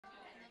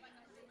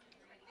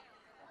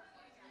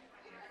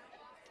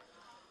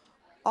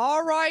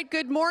All right,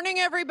 good morning,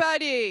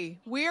 everybody.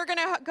 We are going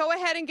to go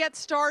ahead and get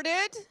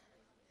started.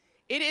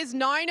 It is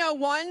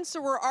 9:01,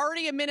 so we're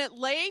already a minute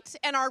late,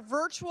 and our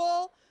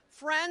virtual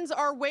friends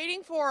are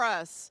waiting for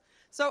us.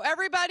 So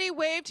everybody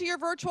wave to your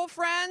virtual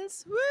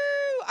friends. Woo!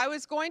 I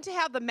was going to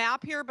have the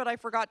map here, but I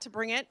forgot to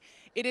bring it.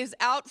 It is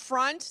out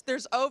front.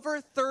 There's over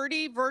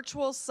 30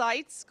 virtual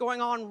sites going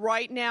on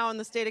right now in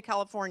the state of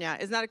California.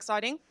 Isn't that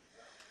exciting?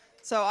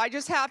 So I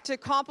just have to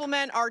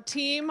compliment our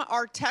team,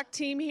 our tech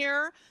team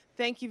here.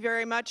 Thank you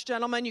very much,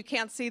 gentlemen. You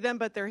can't see them,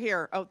 but they're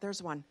here. Oh,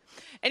 there's one.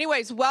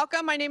 Anyways,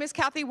 welcome. My name is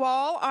Kathy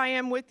Wall. I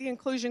am with the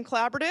Inclusion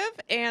Collaborative,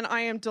 and I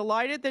am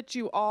delighted that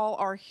you all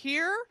are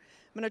here.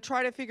 I'm going to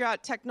try to figure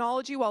out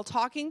technology while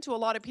talking to a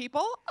lot of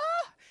people.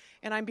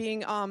 And I'm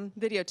being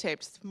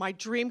videotaped. My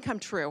dream come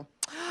true.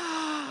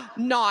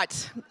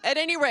 Not. At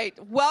any rate,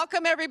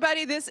 welcome,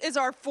 everybody. This is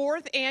our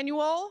 4th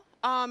annual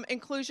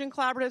Inclusion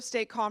Collaborative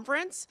State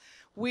Conference.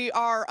 We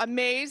are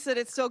amazed that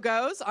it still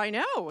goes. I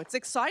know, it's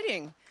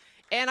exciting.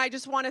 And I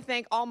just want to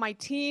thank all my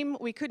team.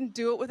 We couldn't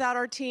do it without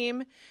our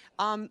team.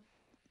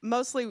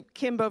 Mostly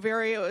Kim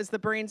Boverio is the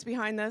brains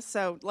behind this,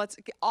 so let's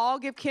all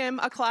give Kim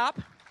a clap.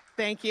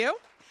 Thank you.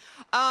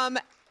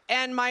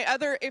 And my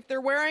other, if they're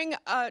wearing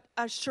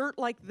a shirt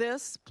like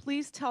this,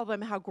 please tell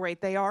them how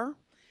great they are,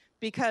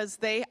 because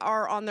they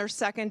are on their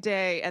 2nd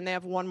day and they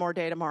have one more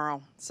day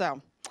tomorrow. So,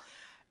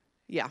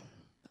 yeah.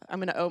 I'm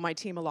going to owe my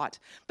team a lot.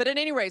 But at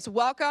any rate,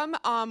 welcome.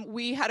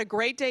 We had a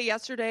great day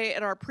yesterday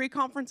at our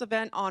pre-conference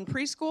event on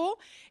preschool,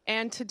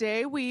 and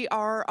today we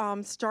are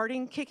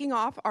kicking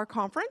off our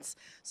conference.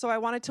 So I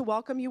wanted to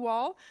welcome you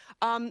all.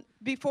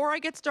 Before I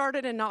get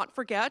started and not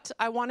forget,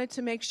 I wanted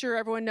to make sure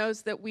everyone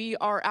knows that we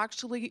are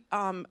actually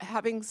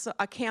having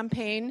a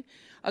campaign,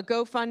 a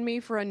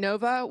GoFundMe for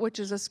Inova, which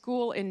is a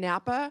school in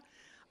Napa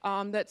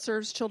that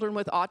serves children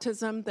with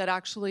autism that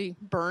actually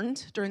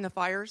burned during the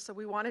fires. So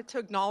we wanted to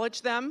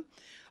acknowledge them.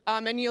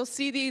 And you'll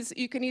see these,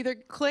 you can either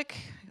click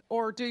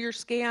or do your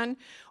scan,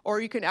 or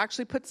you can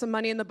actually put some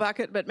money in the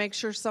bucket, but make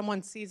sure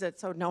someone sees it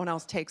so no one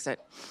else takes it.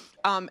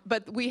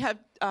 But we have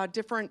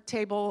different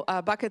table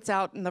buckets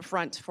out in the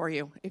front for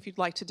you if you'd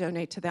like to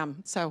donate to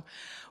them. So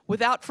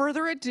without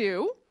further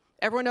ado,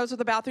 everyone knows where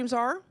the bathrooms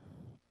are.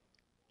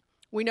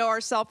 We know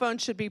our cell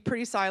phones should be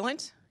pretty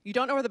silent. You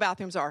don't know where the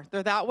bathrooms are.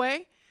 They're that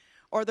way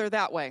or they're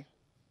that way.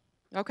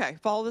 Okay,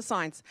 follow the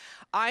signs.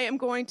 I am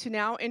going to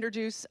now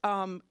introduce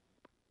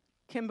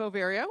Kim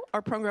Boverio,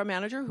 our program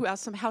manager, who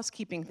has some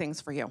housekeeping things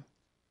for you.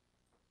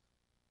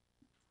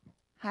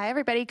 Hi,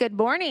 everybody. Good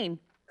morning.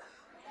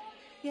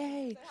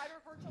 Yay. Say hi to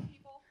our virtual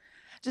people.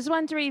 Just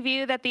wanted to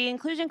review that the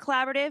Inclusion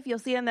Collaborative, you'll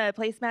see on the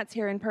placemats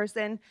here in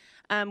person,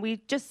 we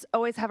just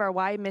always have our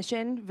why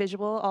mission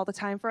visual all the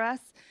time for us.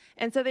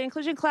 And so the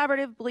Inclusion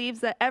Collaborative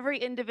believes that every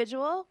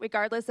individual,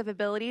 regardless of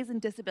abilities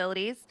and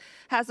disabilities,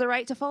 has the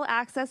right to full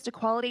access to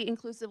quality,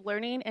 inclusive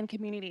learning and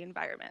community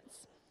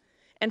environments.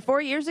 And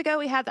 4 years ago,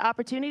 we had the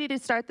opportunity to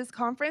start this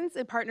conference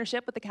in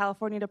partnership with the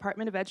California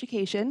Department of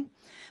Education.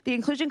 The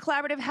Inclusion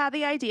Collaborative had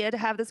the idea to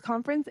have this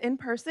conference in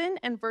person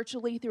and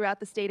virtually throughout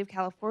the state of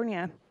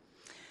California.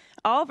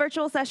 All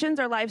virtual sessions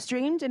are live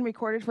streamed and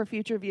recorded for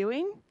future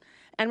viewing.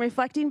 And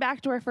reflecting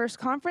back to our first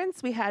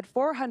conference, we had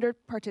 400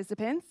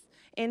 participants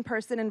in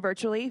person and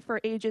virtually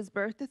for ages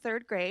birth to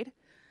 3rd grade.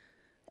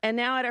 And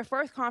now at our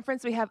 4th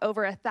conference, we have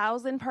over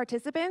 1,000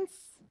 participants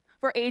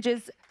for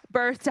ages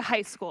birth to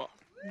high school.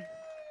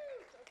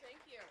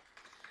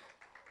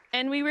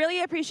 And we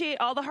really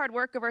appreciate all the hard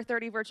work of our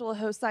 30 virtual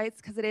host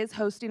sites, because it is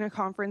hosting a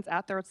conference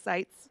at those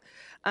sites.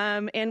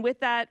 And with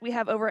that, we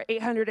have over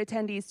 800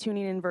 attendees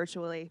tuning in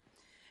virtually.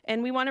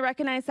 And we want to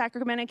recognize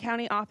Sacramento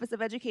County Office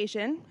of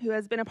Education, who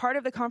has been a part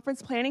of the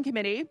conference planning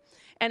committee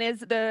and is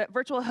the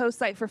virtual host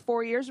site for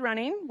 4 years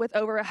running with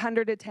over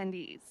 100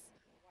 attendees.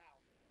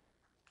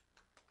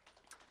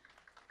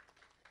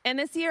 And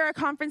this year, our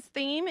conference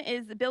theme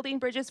is Building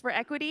Bridges for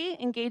Equity,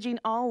 Engaging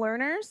All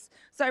Learners.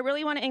 So I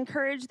really want to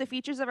encourage the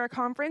features of our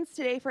conference.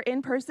 Today, for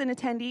in-person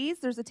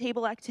attendees, there's a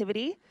table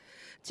activity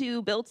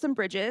to build some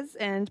bridges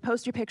and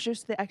post your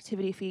pictures to the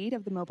activity feed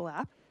of the mobile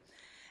app.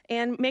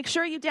 And make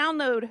sure you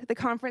download the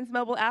conference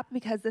mobile app,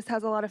 because this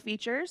has a lot of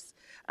features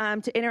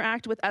to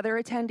interact with other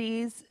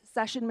attendees,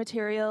 session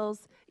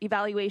materials,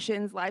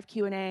 evaluations, live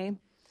Q&A,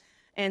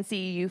 and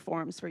CEU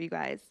forms for you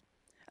guys.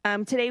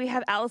 Today we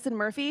have Allison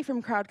Murphy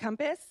from Crowd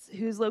Compass,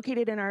 who's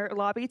located in our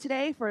lobby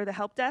today for the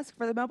help desk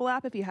for the mobile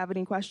app if you have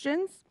any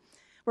questions.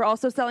 We're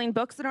also selling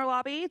books in our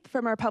lobby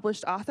from our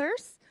published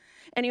authors.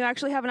 And you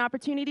actually have an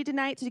opportunity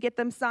tonight to get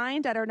them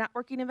signed at our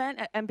networking event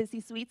at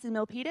Embassy Suites in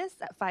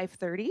Milpitas at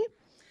 5:30.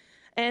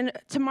 And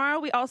tomorrow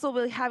we also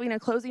will be having a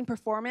closing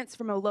performance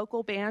from a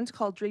local band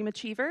called Dream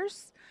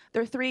Achievers.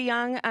 They're 3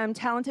 young,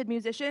 talented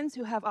musicians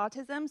who have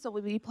autism, so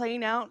we'll be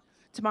playing out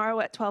tomorrow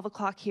at 12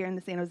 o'clock here in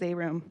the San Jose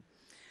room.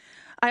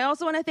 I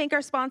also want to thank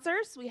our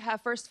sponsors. We have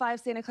First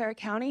 5 Santa Clara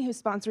County,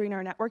 who's sponsoring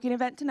our networking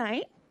event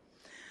tonight.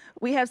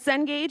 We have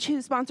Cengage,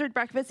 who sponsored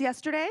breakfast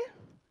yesterday.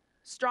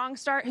 Strong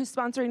Start, who's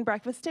sponsoring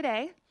breakfast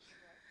today.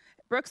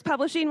 Brooks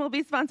Publishing will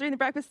be sponsoring the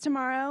breakfast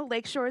tomorrow.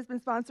 Lakeshore has been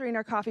sponsoring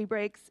our coffee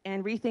breaks,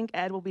 and Rethink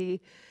Ed will be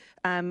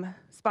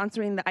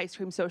sponsoring the ice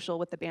cream social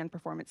with the band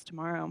performance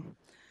tomorrow.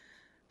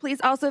 Please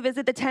also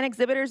visit the 10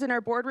 exhibitors in our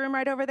boardroom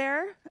right over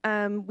there.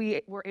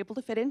 We were able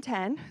to fit in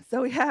 10.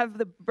 So we have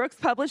the Brooks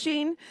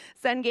Publishing,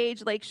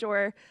 Cengage,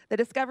 Lakeshore, the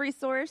Discovery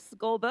Source,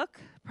 Goal Book,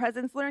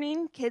 Presence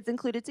Learning, Kids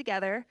Included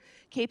Together,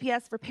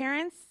 KPS for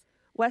Parents,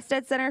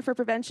 Wested Center for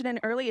Prevention and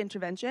Early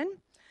Intervention,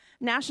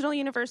 National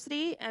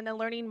University, and the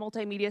Learning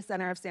Multimedia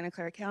Center of Santa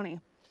Clara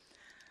County.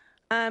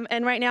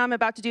 And right now I'm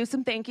about to do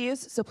some thank yous,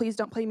 so please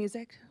don't play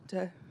music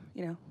to,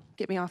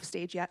 get me off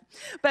stage yet.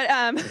 But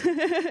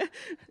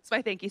it's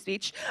my thank you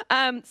speech.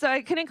 So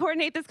I couldn't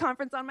coordinate this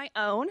conference on my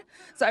own.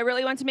 So I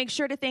really want to make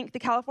sure to thank the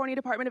California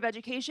Department of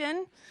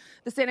Education,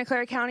 the Santa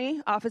Clara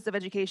County Office of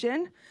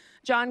Education,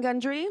 John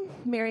Gundry,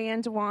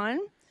 Marianne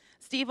Dewan,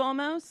 Steve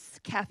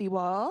Olmos, Kathy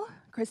Wall,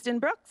 Kristen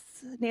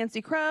Brooks,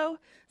 Nancy Crow,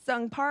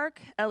 Sung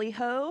Park, Ellie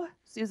Ho,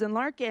 Susan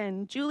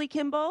Larkin, Julie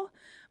Kimball,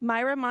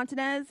 Myra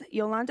Montanez,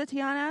 Yolanda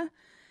Tiana,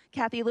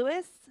 Kathy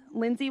Lewis,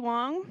 Lindsay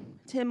Wong,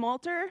 Tim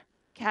Walter,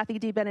 Kathy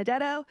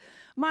DiBenedetto,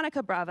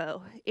 Monica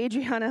Bravo,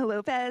 Adriana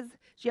Lopez,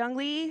 Jiang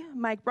Li,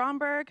 Mike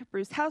Bromberg,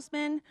 Bruce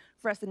Hausman,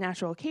 Fresca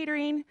Natural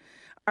Catering,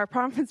 our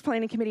conference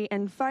planning committee,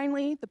 and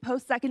finally, the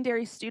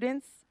post-secondary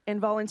students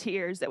and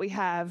volunteers that we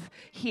have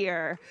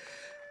here.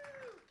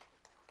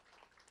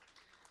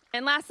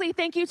 And lastly,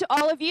 thank you to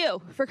all of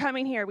you for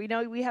coming here. We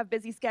know we have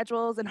busy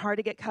schedules and hard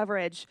to get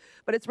coverage,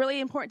 but it's really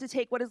important to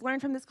take what is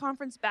learned from this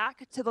conference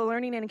back to the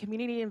learning and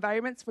community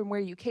environments from where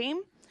you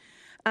came.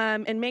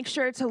 And make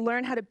sure to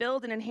learn how to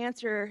build and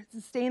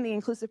sustain the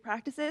inclusive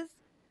practices,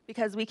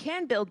 because we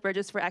can build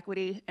bridges for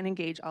equity and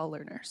engage all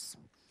learners.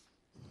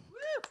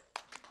 Woo.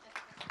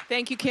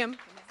 Thank you, Kim.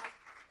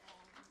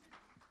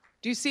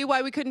 Do you see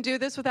why we couldn't do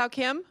this without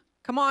Kim?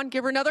 Come on,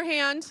 give her another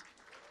hand.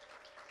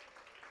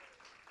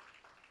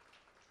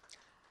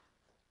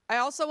 I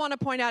also want to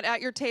point out at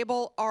your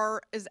table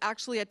is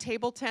actually a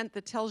table tent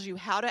that tells you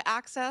how to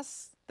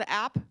access the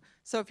app.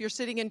 So if you're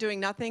sitting and doing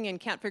nothing and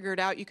can't figure it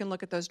out, you can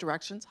look at those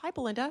directions. Hi,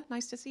 Belinda.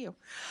 Nice to see you.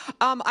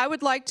 I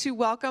would like to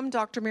welcome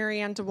Dr.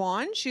 Marianne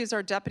Dewan. She is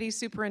our Deputy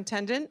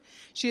Superintendent.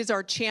 She is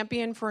our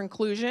champion for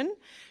inclusion.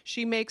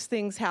 She makes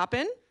things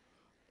happen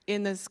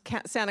in the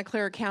Santa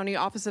Clara County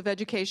Office of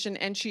Education,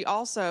 and she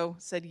also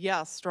said,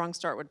 yes, Strong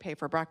Start would pay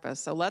for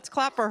breakfast. So let's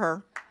clap for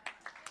her.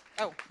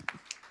 Oh.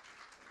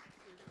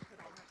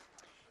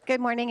 Good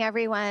morning,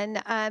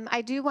 everyone.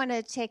 I do want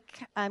to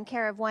take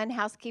care of one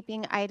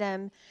housekeeping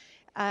item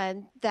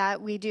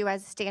that we do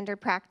as standard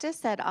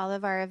practice at all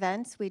of our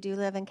events. We do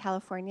live in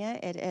California.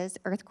 It is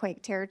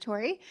earthquake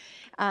territory.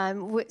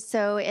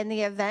 So in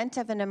the event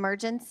of an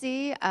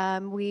emergency,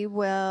 we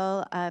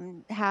will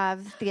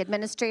have the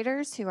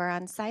administrators who are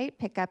on site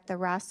pick up the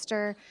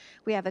roster.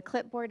 We have a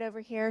clipboard over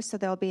here, so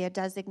there'll be a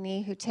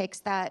designee who takes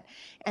that.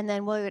 And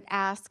then we would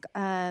ask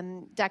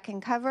duck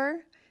and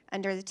cover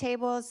under the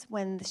tables.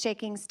 When the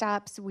shaking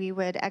stops, we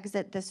would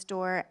exit this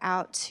door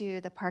out to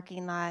the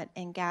parking lot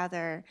and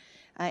gather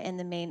in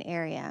the main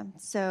area.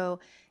 So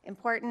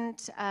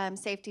important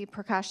safety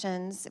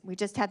precautions. We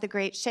just had the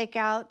great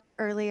shakeout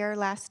earlier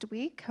last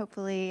week.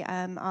 Hopefully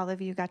all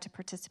of you got to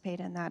participate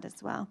in that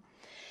as well.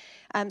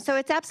 So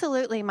it's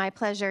absolutely my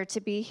pleasure to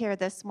be here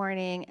this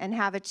morning and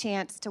have a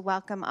chance to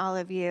welcome all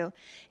of you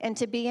and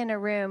to be in a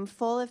room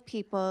full of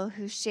people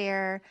who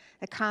share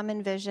a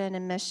common vision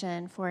and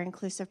mission for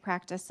inclusive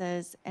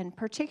practices, and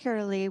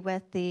particularly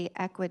with the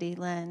equity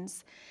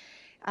lens.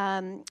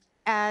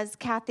 As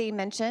Kathy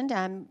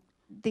mentioned,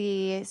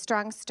 the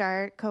Strong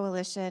Start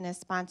Coalition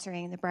is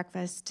sponsoring the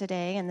breakfast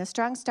today, and the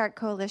Strong Start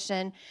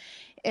Coalition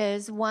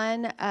is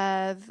one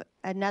of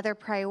another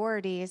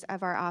priorities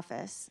of our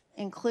office.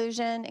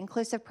 Inclusion,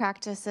 inclusive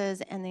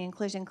practices, and the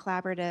Inclusion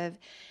Collaborative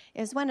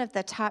is one of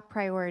the top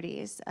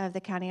priorities of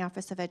the County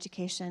Office of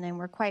Education, and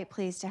we're quite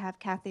pleased to have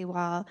Kathy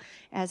Wall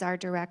as our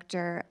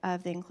director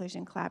of the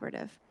Inclusion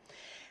Collaborative.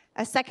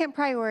 A second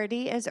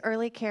priority is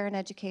early care and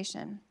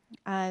education.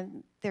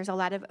 There's a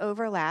lot of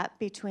overlap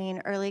between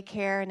early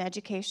care and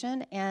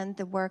education and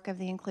the work of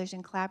the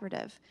Inclusion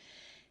Collaborative.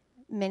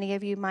 Many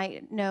of you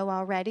might know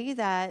already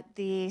that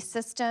the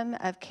system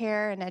of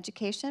care and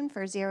education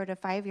for 0 to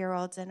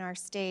 5-year-olds in our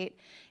state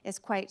is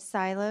quite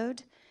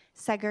siloed,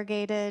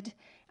 segregated.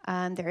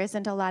 There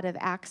isn't a lot of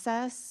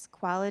access.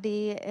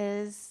 Quality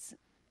is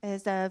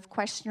of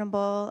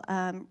questionable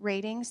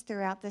ratings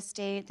throughout the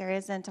state. There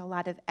isn't a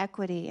lot of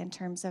equity in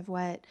terms of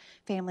what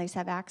families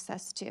have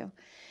access to.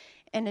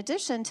 In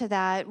addition to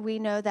that, we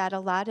know that a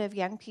lot of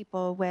young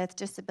people with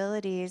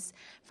disabilities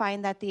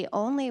find that the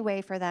only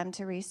way for them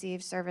to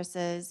receive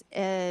services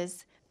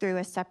is through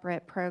a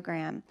separate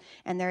program,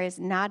 and there is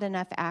not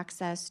enough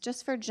access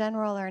just for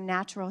general or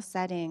natural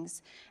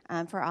settings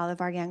for all of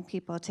our young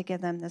people to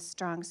give them the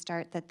strong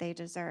start that they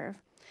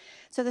deserve.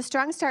 So the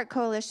Strong Start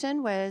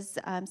Coalition was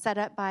set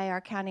up by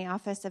our County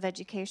Office of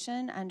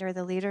Education under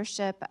the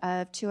leadership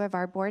of 2 of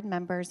our board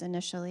members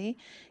initially,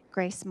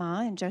 Grace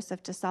Ma and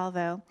Joseph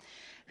DeSalvo,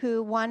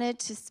 who wanted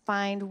to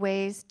find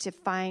ways to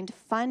find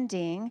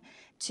funding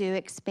to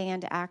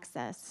expand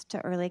access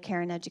to early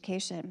care and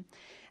education.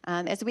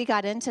 As we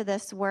got into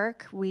this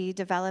work, we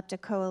developed a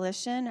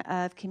coalition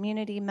of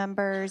community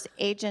members,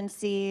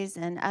 agencies,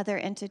 and other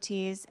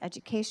entities,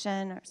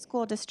 education,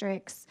 school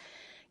districts,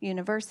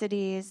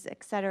 universities,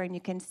 et cetera. And you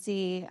can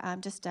see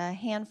just a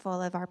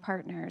handful of our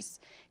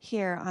partners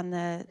here on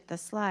the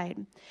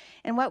slide.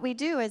 And what we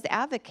do is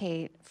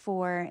advocate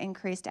for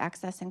increased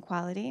access and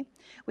quality.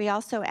 We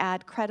also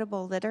add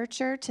credible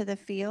literature to the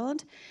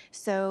field,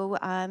 so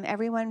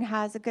everyone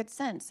has a good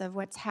sense of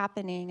what's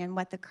happening and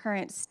what the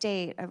current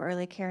state of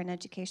early care and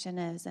education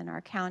is in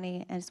our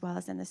county as well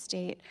as in the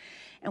state.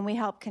 And we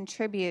help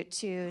contribute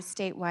to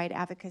statewide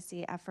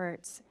advocacy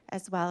efforts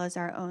as well as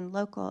our own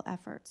local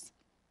efforts.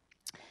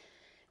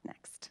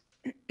 Next.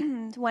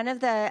 One of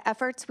the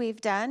efforts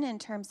we've done in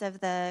terms of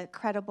the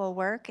credible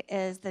work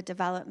is the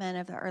development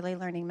of the Early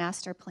Learning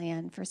Master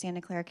Plan for Santa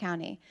Clara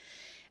County.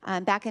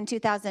 Back in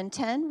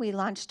 2010, we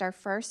launched our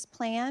first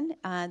plan.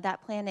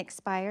 That plan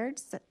expired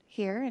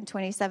here in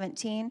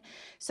 2017.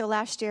 So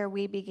last year,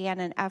 we began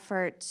an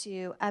effort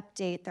to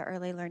update the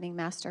Early Learning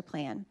Master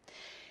Plan.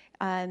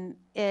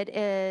 It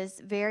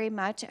is very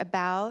much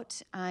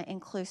about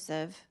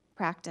inclusive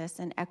practice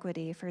and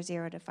equity for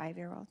 0 to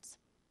 5-year-olds.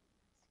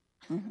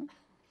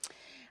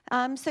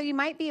 So you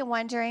might be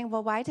wondering,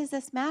 well, why does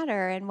this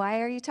matter? And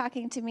why are you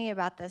talking to me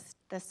about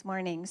this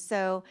morning?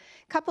 So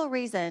a couple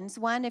reasons.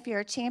 One, if you're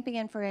a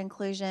champion for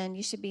inclusion,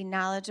 you should be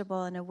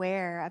knowledgeable and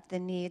aware of the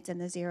needs in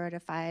the 0 to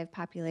 5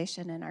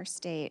 population in our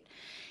state.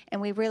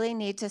 And we really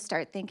need to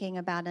start thinking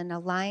about an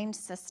aligned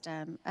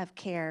system of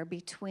care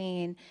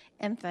between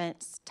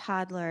infants,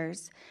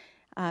 toddlers,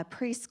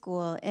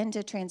 preschool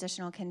into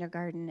transitional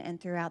kindergarten and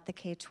throughout the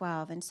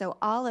K-12. And so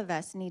all of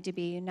us need to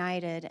be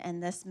united in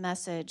this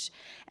message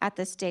at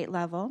the state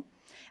level.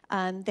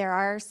 There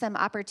are some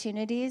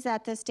opportunities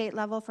at the state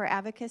level for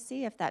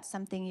advocacy, if that's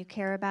something you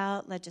care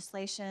about,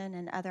 legislation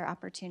and other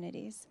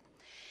opportunities.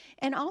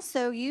 And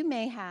also you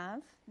may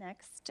have,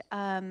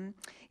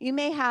 you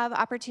may have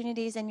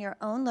opportunities in your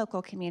own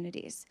local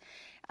communities.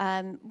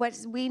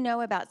 What we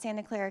know about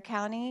Santa Clara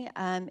County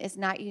is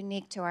not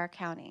unique to our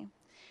county.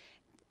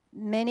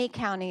 Many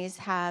counties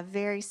have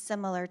very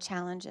similar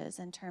challenges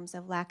in terms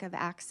of lack of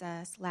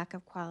access, lack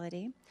of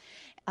quality,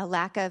 a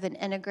lack of an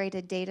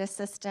integrated data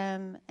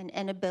system, an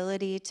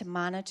inability to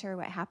monitor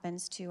what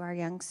happens to our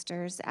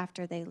youngsters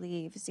after they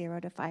leave 0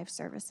 to 5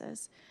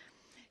 services.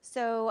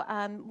 So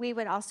we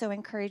would also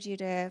encourage you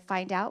to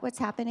find out what's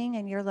happening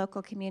in your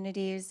local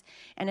communities,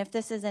 and if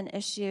this is an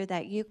issue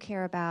that you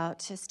care about,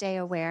 to stay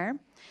aware.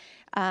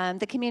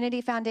 The Community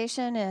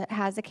Foundation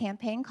has a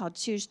campaign called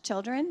Choose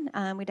Children.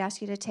 We'd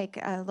ask you to take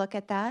a look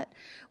at that,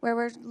 where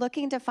we're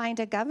looking to find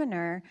a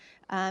governor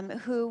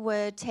who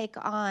would take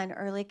on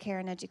early care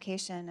and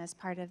education as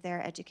part of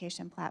their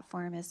education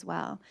platform as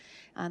well.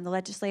 The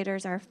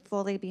legislators are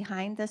fully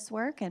behind this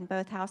work in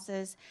both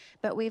houses,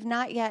 but we've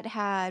not yet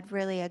had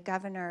really a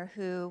governor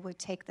who would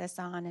take this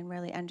on and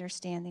really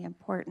understand the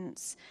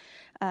importance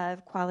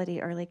of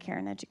quality early care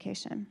and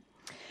education.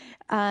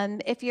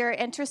 If you're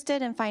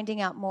interested in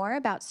finding out more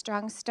about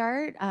Strong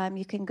Start,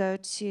 you can go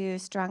to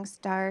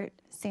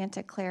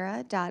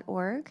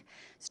StrongStartSantaClara.org.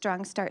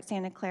 Strong Start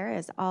Santa Clara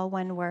is all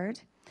one word.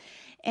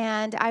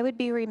 And I would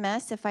be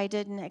remiss if I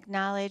didn't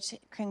acknowledge,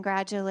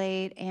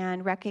 congratulate,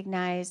 and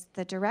recognize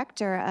the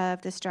director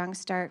of the Strong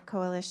Start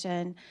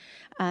Coalition,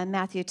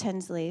 Matthew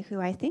Tinsley, who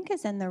I think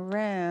is in the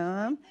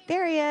room.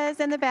 There he is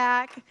in the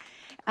back.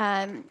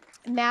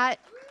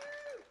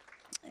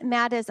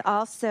 Matt is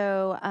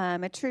also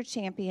a true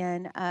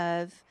champion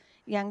of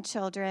young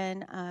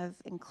children, of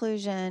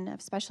inclusion, of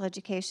special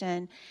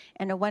education,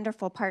 and a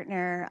wonderful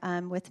partner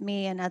with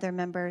me and other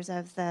members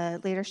of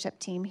the leadership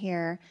team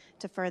here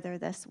to further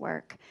this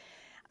work.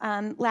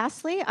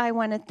 Lastly, I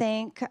want to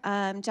thank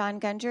John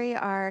Gundry,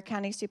 our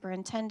county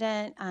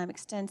superintendent,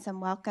 extend some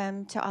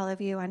welcome to all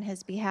of you on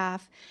his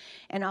behalf.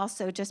 And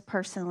also just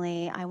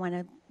personally, I want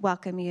to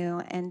welcome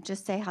you and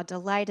just say how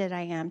delighted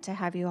I am to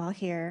have you all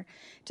here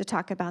to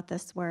talk about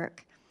this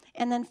work.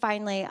 And then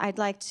finally, I'd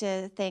like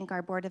to thank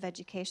our Board of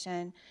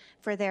Education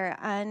for their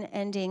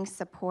unending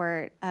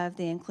support of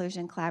the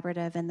Inclusion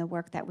Collaborative and the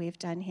work that we've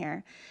done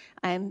here.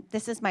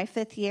 This is my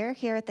 5th year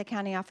here at the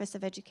County Office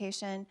of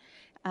Education,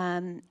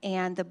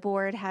 and the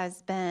board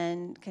has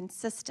been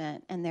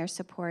consistent in their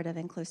support of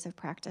inclusive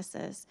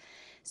practices.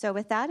 So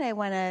with that, I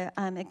want to,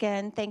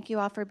 again, thank you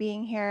all for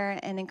being here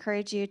and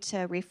encourage you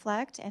to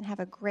reflect and have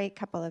a great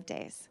couple of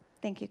days.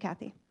 Thank you,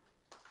 Kathy.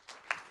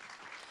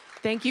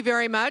 Thank you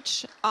very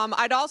much.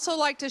 I'd also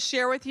like to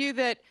share with you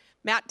that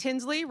Matt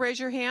Tinsley, raise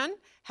your hand,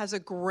 has a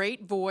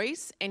great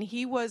voice, and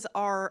he was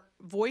our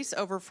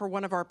voiceover for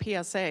one of our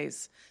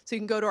PSAs. So you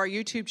can go to our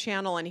YouTube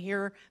channel and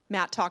hear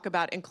Matt talk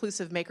about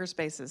inclusive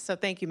makerspaces. So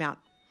thank you, Matt.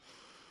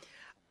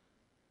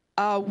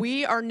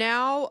 We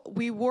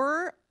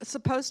were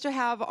supposed to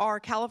have our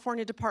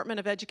California Department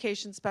of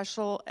Education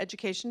Special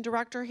Education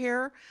Director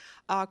here,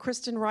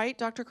 Kristen Wright,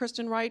 Dr.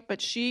 Kristen Wright,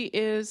 but she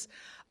is,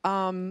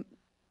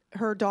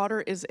 her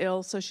daughter is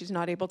ill, so she's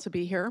not able to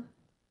be here.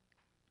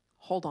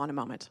 Hold on a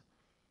moment.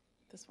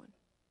 This one.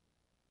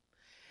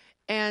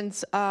 And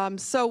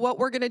so what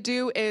we're going to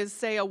do is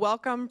say a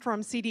welcome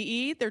from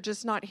CDE. They're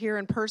just not here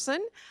in person.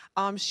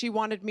 She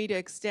wanted me to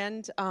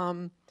extend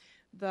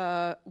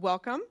the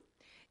welcome.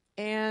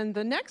 And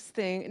the next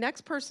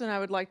person I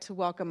would like to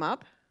welcome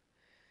up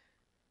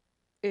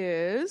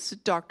is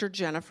Dr.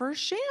 Jennifer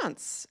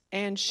Shantz.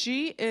 And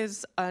she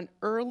is an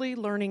early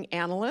learning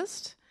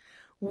analyst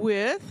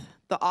with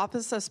the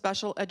Office of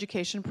Special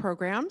Education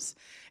Programs.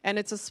 And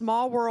it's a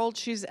small world.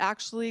 She's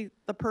actually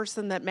the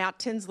person that Matt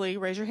Tinsley,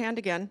 raise your hand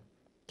again,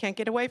 can't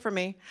get away from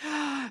me,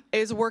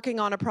 is working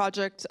on a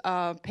project,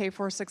 Pay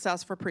for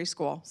Success for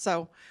Preschool.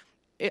 So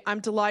I'm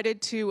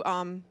delighted to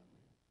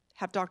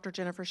have Dr.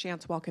 Jennifer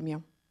Shantz welcome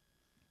you.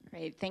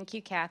 Great, thank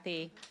you,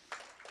 Kathy.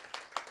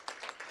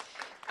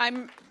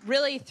 I'm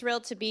really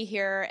thrilled to be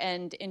here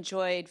and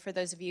enjoyed, for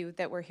those of you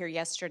that were here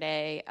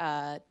yesterday,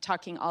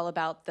 talking all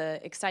about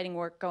the exciting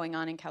work going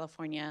on in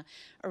California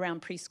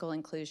around preschool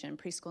inclusion.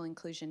 Preschool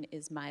inclusion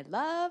is my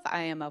love.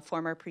 I am a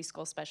former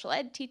preschool special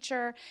ed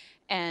teacher,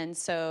 and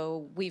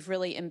so we've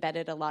really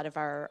embedded a lot of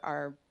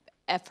our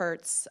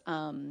efforts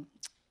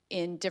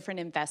in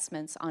different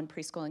investments on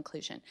preschool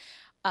inclusion.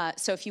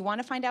 So if you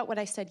want to find out what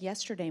I said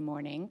yesterday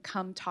morning,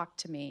 come talk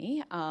to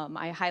me.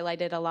 I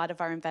highlighted a lot of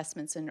our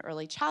investments in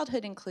early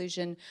childhood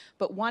inclusion,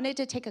 but wanted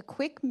to take a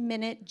quick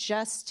minute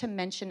just to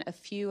mention a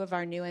few of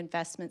our new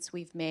investments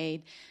we've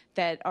made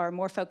that are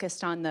more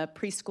focused on the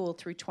preschool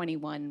through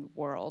 21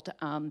 world.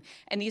 And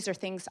these are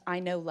things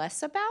I know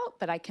less about,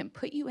 but I can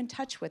put you in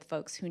touch with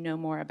folks who know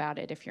more about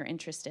it if you're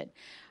interested.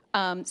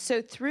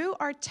 So through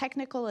our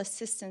technical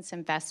assistance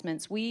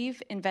investments,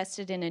 we've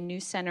invested in a new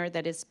center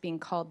that is being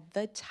called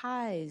the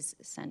TIES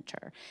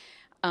Center.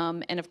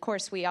 And of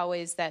course,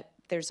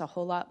 there's a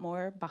whole lot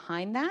more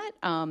behind that.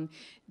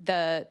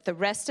 The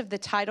rest of the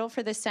title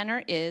for the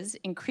center is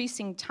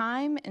Increasing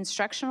Time,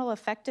 Instructional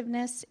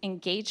Effectiveness,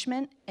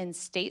 Engagement, and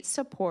State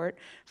Support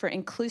for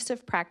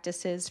Inclusive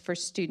Practices for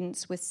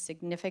Students with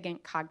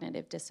Significant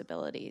Cognitive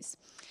Disabilities.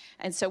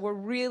 And so we're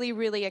really,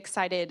 really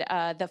excited.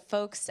 The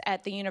folks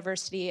at the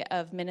University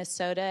of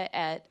Minnesota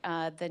at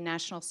the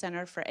National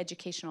Center for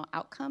Educational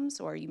Outcomes,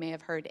 or you may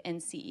have heard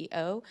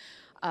NCEO,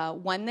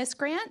 won this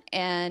grant,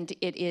 and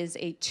it is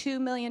a $2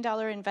 million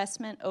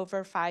investment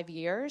over 5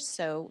 years,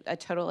 so a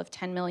total of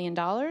 $10 million.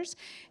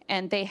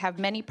 And they have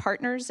many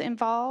partners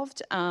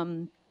involved.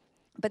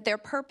 But their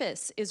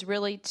purpose is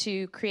really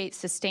to create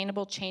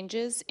sustainable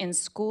changes in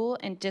school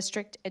and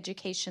district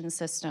education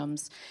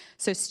systems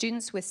so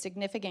students with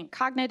significant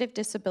cognitive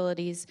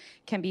disabilities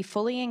can be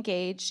fully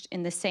engaged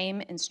in the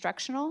same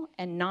instructional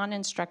and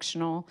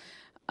non-instructional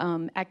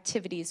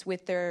activities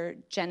with their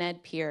gen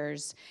ed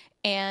peers,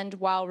 and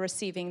while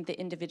receiving the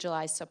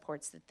individualized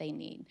supports that they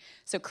need.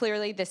 So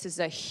clearly this is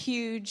a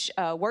huge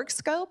work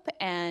scope,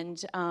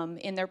 and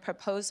in their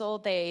proposal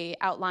they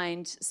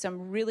outlined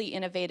some really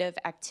innovative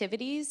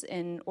activities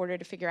in order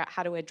to figure out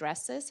how to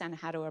address this and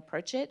how to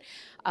approach it.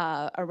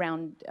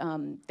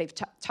 They've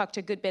talked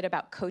a good bit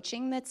about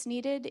coaching that's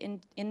needed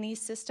in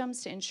these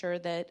systems to ensure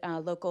that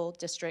local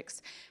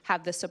districts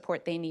have the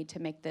support they need to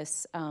make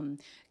this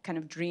kind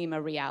of dream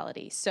a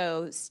reality.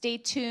 So stay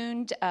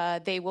tuned.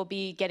 They will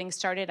be getting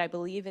started, I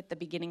believe, at the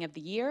beginning of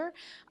the year,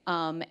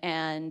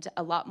 and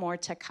a lot more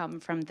to come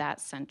from that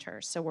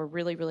center. So we're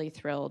really, really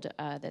thrilled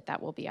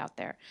that will be out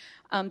there.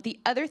 The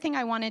other thing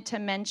I wanted to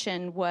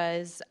mention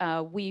was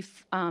we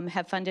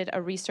have funded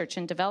a research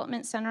and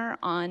development center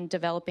on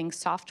developing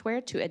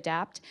software to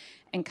adapt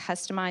and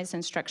customize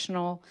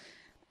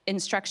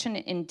instruction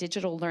in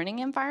digital learning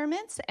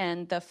environments,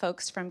 and the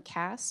folks from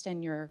CAST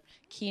and your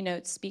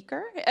keynote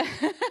speaker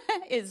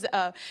is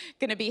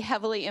going to be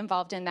heavily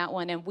involved in that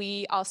one. And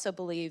we also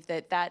believe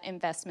that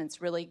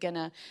investment's really going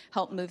to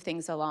help move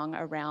things along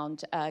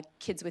around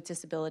kids with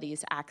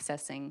disabilities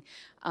accessing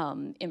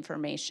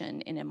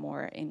information in a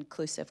more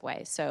inclusive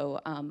way. So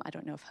I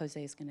don't know if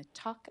Jose is going to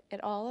talk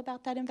at all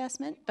about that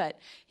investment, but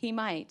he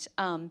might.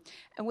 And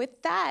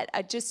with that,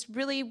 I just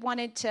really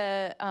wanted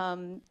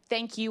to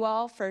thank you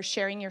all for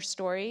sharing your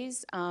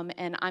stories.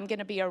 And I'm going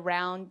to be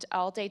around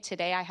all day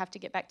today. I have to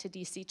get back to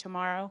DC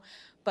tomorrow.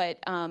 But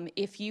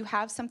if you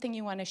have something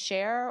you want to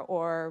share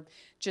or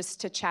just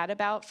to chat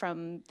about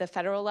from the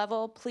federal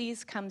level,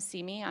 please come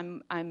see me.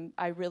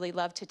 I really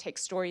love to take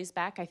stories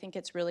back. I think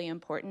it's really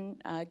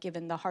important,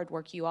 given the hard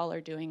work you all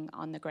are doing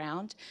on the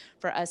ground,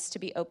 for us to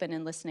be open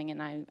and listening.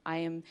 And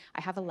I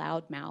have a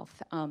loud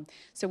mouth.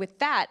 So with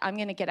that, I'm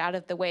going to get out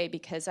of the way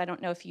because I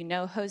don't know if you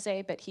know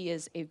Jose, but he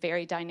is a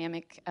very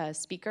dynamic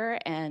speaker,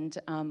 and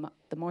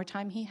the more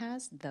time he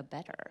has, the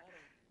better.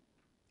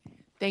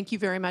 Thank you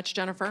very much,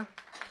 Jennifer.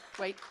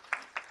 Wait,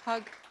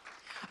 hug.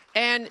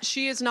 And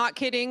she is not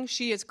kidding.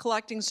 She is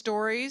collecting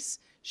stories.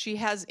 She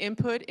has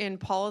input in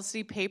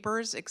policy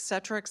papers, et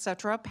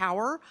cetera,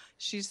 power.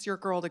 She's your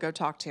girl to go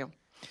talk to.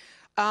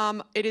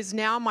 It is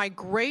now my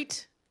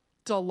great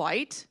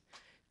delight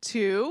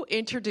to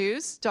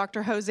introduce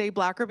Dr. Jose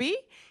Blackorby.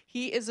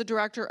 He is the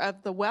director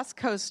of the West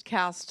Coast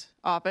CAST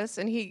office,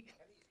 and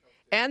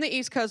the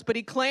East Coast, but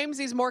he claims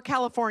he's more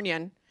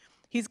Californian.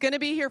 He's going to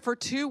be here for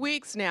 2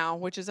 weeks now,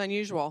 which is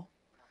unusual.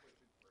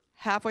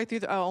 halfway through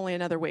only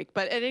another week.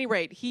 But at any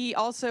rate, he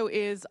also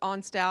is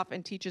on staff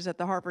and teaches at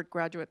the Harvard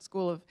Graduate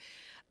School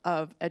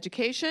of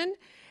Education.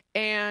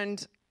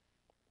 And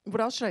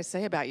what else should I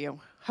say about you?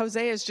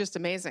 Jose is just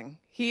amazing.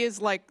 He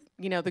is like,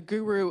 the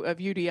guru of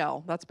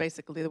UDL. That's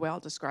basically the way I'll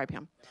describe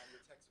him.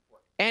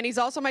 And he's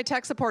also my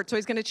tech support, so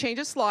he's going to change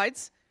his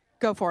slides.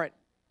 Go for it.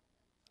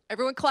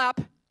 Everyone clap.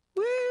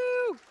 Woo!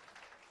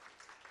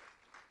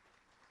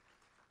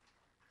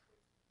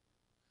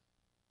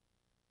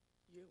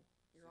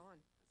 You're on.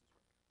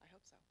 I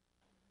hope so.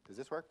 Does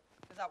this work?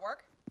 Does that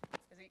work?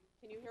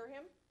 Can you hear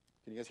him?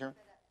 Can you guys hear him?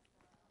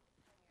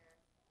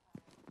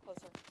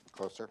 Closer.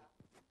 Closer.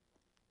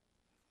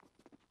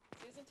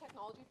 Isn't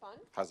technology fun?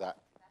 How's that?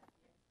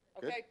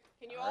 Good? Okay,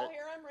 can you All all right.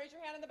 hear him? Raise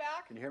your hand in the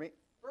back. Can you hear me?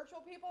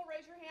 Virtual people,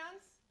 raise your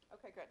hands.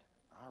 Okay, good.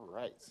 All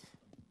right.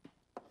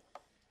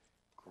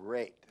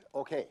 Great.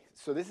 Okay,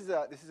 so this is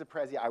a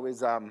Prezi. I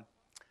was I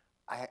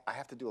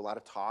have to do a lot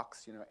of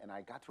talks, and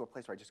I got to a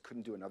place where I just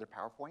couldn't do another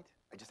PowerPoint.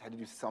 I just had to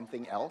do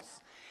something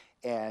else,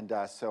 and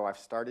so I've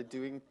started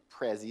doing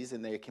Prezis,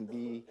 and they can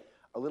be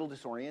a little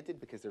disoriented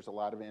because there's a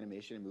lot of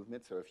animation and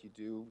movement. So if you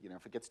do,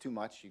 if it gets too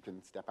much, you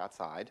can step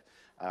outside,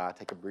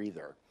 take a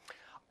breather.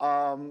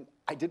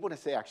 I did want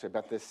to say actually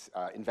about this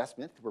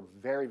investment. We're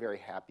very, very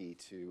happy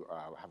to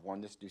have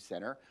won this new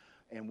center.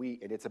 And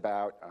it's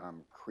about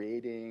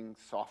creating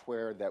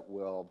software that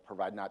will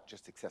provide not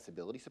just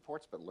accessibility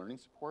supports, but learning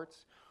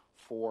supports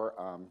for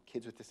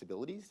kids with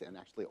disabilities and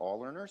actually all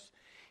learners.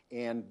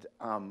 And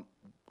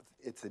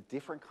it's a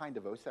different kind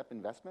of OSEP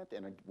investment,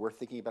 and we're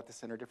thinking about the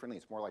center differently.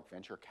 It's more like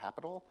venture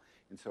capital.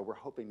 And so we're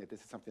hoping that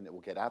this is something that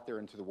will get out there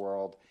into the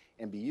world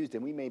and be used.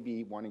 And we may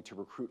be wanting to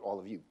recruit all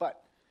of you.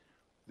 But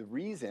the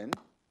reason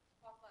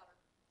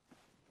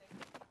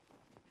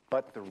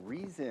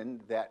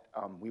that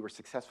we were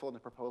successful in the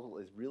proposal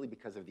is really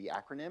because of the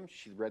acronym.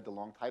 She read the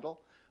long title,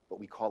 but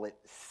we call it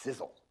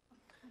SIZZLE,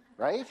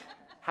 right?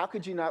 How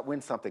could you not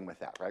win something with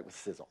that, right, with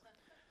SIZZLE?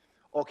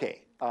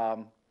 Okay,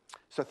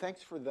 so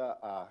thanks for the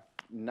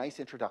nice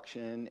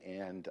introduction.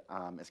 And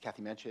as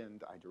Kathy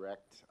mentioned, I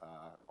direct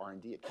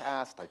R&D at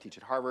CAST. I teach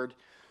at Harvard.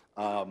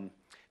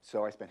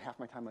 So I spend half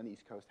my time on the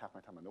East Coast, half my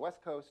time on the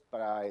West Coast,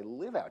 but I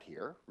live out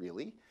here,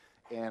 really.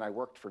 And I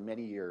worked for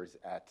many years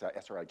at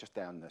SRI just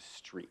down the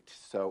street.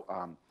 So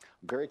I'm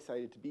very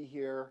excited to be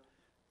here.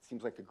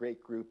 Seems like a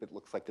great group. It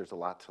looks like there's a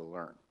lot to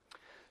learn.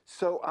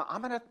 So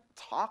I'm going to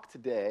talk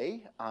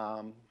today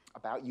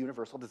about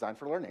universal design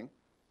for learning.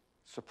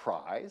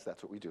 Surprise,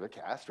 that's what we do at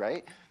CAST,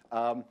 right?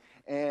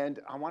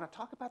 And I want to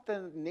talk about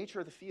the nature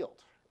of the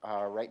field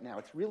right now.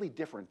 It's really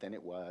different than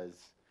it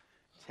was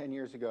 10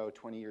 years ago,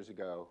 20 years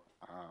ago,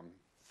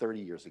 30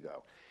 years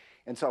ago.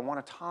 And so I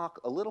want to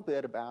talk a little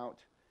bit about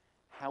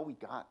how we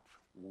got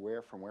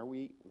from where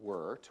we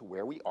were to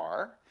where we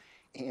are.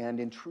 And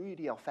in true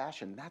UDL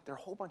fashion, there are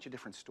a whole bunch of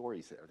different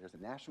stories there. There's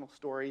a national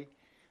story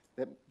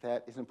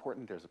that is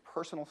important. There's a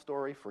personal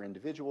story for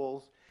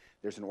individuals.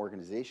 There's an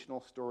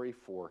organizational story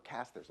for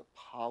CAST. There's a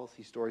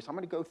policy story. So I'm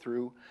going to go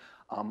through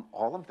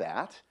all of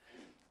that.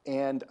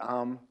 And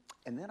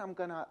then I'm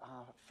going to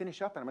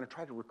finish up, and I'm going to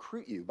try to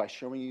recruit you by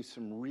showing you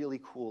some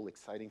really cool,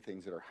 exciting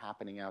things that are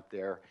happening out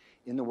there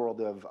in the world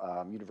of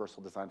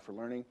universal design for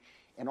learning,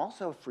 and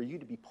also for you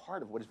to be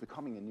part of what is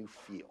becoming a new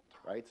field,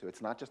 right? So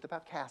it's not just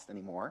about CAST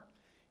anymore.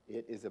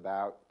 It is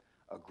about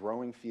a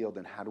growing field,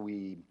 and how do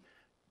we,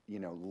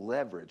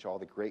 leverage all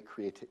the great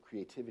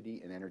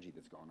creativity and energy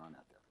that's going on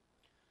out there.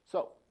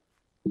 So,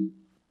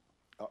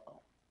 uh-oh.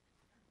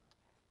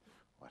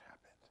 What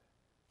happened?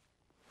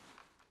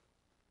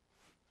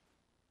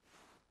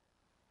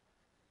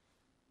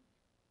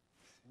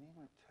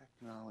 Cinema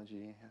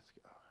technology has to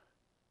go.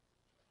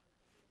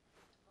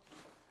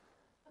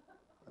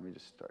 Let me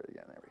just start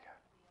again. There we go.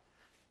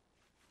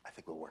 I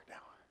think we'll work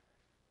now.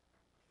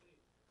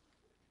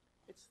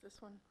 It's this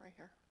one right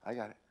here. I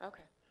got it.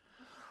 Okay.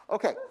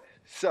 Okay,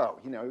 so,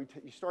 your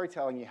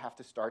storytelling, you have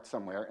to start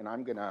somewhere, and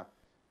I'm going to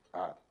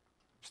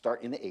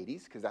start in the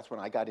 80s, because that's when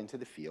I got into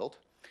the field.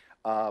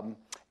 And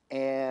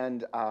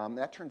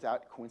that turns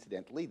out,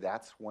 coincidentally,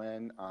 that's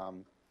when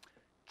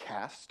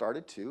CAST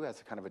started too, as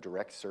a kind of a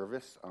direct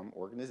service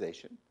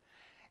organization.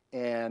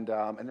 And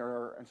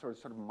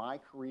sort of my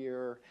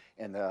career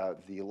and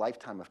the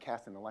lifetime of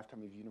CAST and the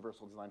lifetime of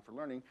Universal Design for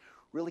Learning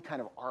really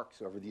kind of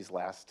arcs over these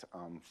last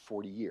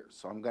 40 years.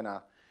 So I'm going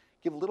to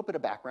give a little bit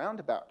of background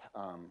about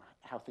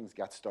how things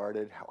got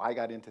started, how I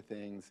got into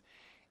things,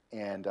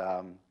 and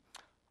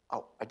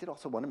I did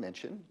also want to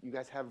mention, you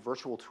guys have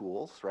virtual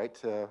tools, right,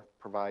 to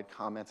provide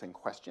comments and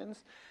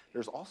questions.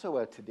 There's also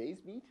a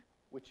Today's Meet,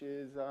 which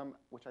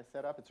I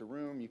set up. It's a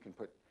room. You can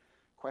put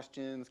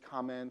questions,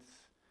 comments,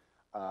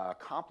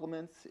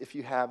 compliments if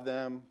you have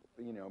them,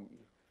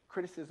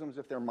 criticisms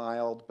if they're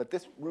mild. But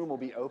this room will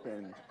be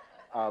open.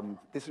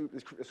 This will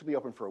be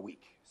open for a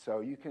week.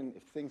 So you can,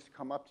 if things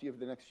come up to you over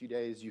the next few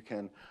days, you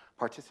can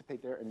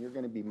participate there, and you're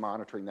going to be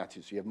monitoring that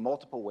too. So you have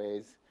multiple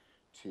ways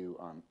to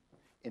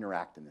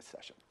interact in this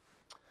session.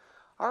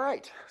 All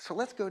right, so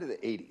let's go to the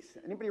 80s.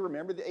 Anybody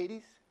remember the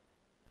 80s?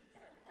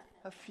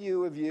 A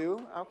few of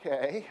you,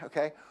 okay.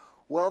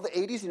 Well, the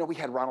 80s, we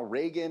had Ronald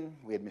Reagan,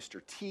 we had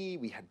Mr. T,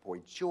 we had Boy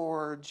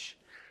George,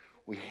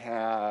 we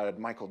had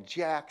Michael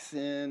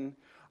Jackson,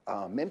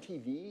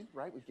 MTV,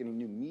 right, was getting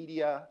new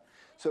media.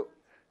 So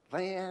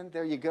land,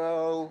 there you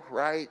go,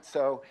 right?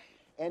 So,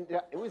 and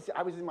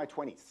I was in my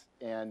 20s,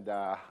 and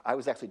I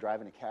was actually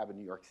driving a cab in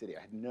New York City.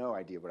 I had no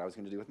idea what I was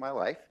going to do with my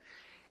life.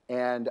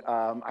 And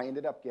I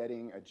ended up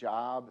getting a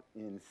job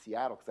in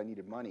Seattle because I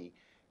needed money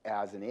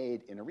as an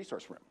aide in a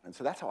resource room. And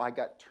so that's how I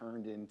got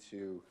turned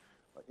into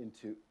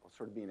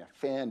sort of being a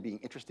fan, being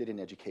interested in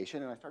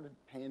education, and I started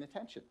paying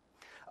attention.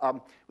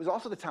 It was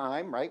also the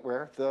time, right,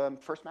 where the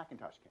first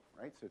Macintosh came,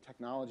 right? So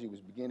technology was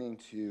beginning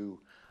to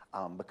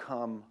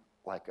become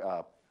like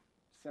a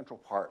central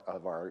part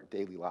of our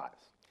daily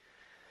lives.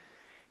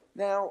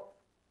 Now,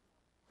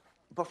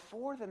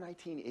 before the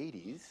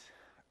 1980s,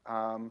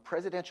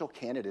 presidential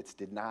candidates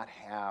did not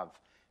have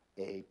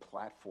a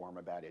platform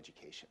about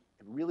education.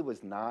 It really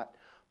was not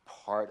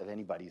part of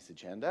anybody's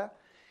agenda.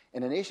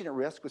 And A Nation at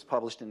Risk was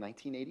published in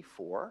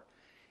 1984.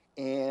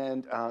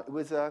 And it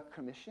was a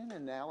commission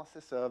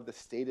analysis of the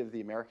state of the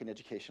American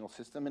educational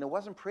system, and it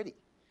wasn't pretty,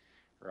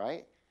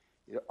 right?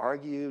 It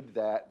argued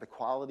that the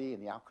quality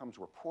and the outcomes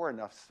were poor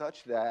enough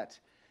such that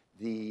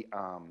the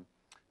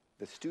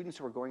students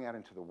who were going out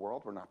into the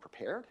world were not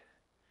prepared,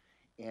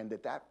 and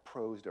that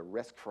posed a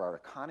risk for our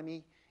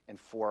economy and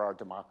for our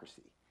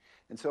democracy.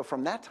 And so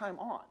from that time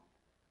on,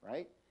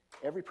 right,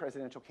 every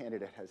presidential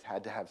candidate has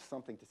had to have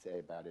something to say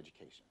about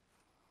education.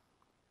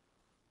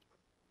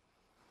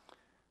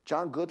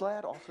 John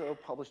Goodlad also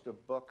published a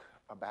book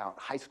about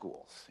high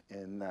schools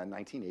in the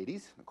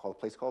 1980s called A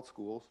Place Called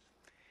Schools.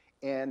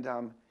 And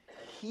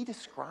he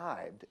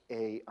described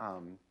an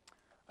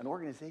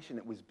organization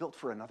that was built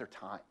for another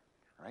time,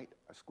 right?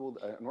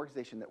 An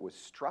organization that was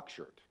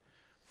structured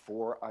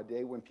for a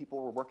day when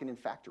people were working in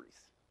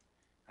factories,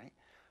 right?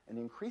 And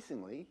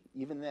increasingly,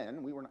 even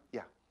then, we were not,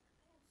 yeah?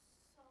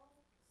 I'm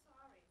so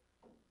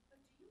sorry, but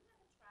do you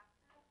have a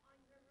trackpad on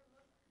your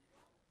remote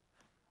control?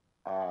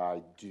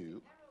 I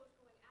do. Arrow is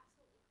going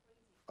absolutely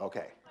crazy.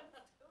 Okay. I'm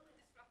totally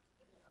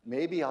distracted.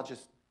 Maybe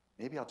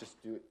I'll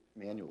just do it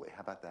manually.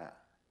 How about that?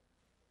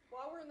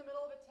 While we're in the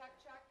middle of a tech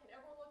check, can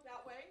everyone look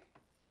that way?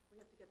 We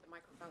have to get the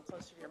microphone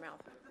closer to your mouth.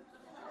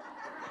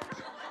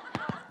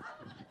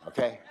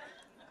 Okay.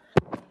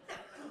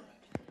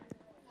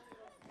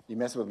 You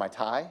messing with my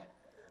tie?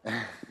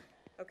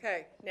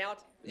 Okay, now,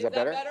 Is that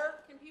better?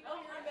 Can people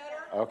hear me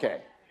better?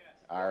 Okay.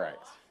 All right.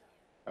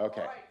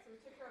 Okay. All right, so we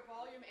took care of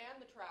volume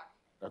and the track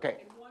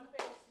Okay. in one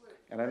fell swoop.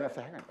 And I don't have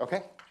to hang on.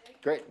 Okay.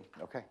 Great.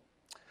 Okay.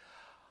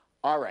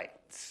 All right.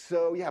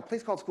 So yeah,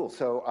 Place Called Schools.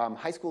 So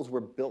high schools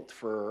were built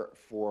for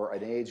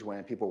an age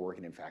when people were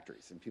working in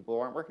factories, and people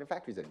aren't working in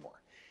factories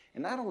anymore.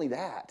 And not only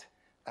that,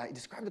 he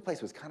described the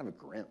place was kind of a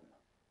grim,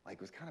 like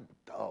it was kind of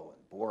dull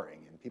and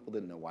boring, and people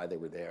didn't know why they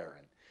were there,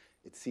 and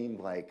it seemed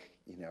like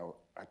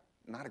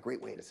not a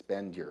great way to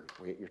spend your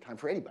time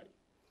for anybody.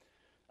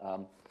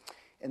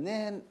 And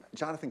then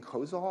Jonathan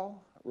Kozol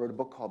wrote a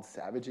book called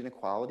Savage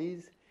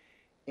Inequalities,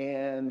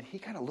 and he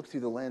kind of looked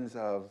through the lens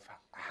of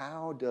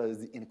how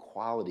does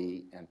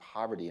inequality and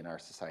poverty in our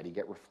society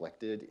get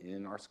reflected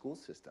in our school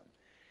system.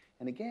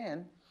 And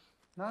again,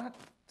 not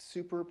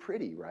super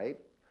pretty, right?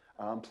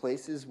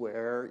 Places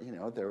where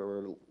there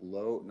were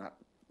not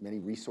many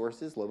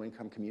resources,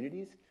 low-income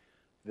communities.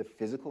 The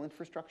physical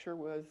infrastructure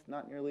was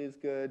not nearly as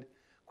good,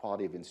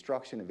 quality of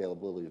instruction,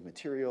 availability of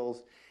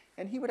materials.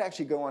 And he would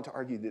actually go on to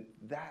argue that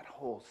that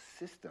whole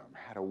system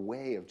had a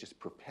way of just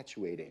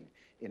perpetuating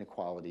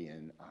inequality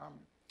in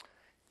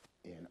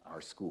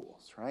our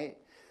schools, right?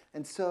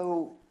 And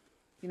so,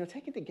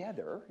 taken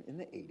together in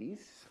the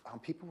 80s,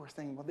 people were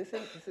saying, well, this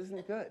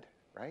isn't good,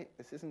 right?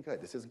 This isn't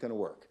good. This isn't going to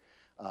work.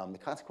 The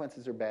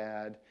consequences are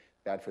bad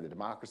for the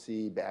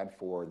democracy, bad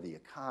for the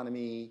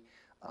economy.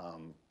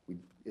 We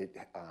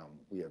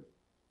have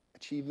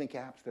achievement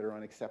gaps that are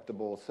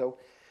unacceptable. So,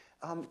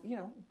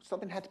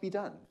 something had to be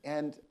done.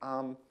 And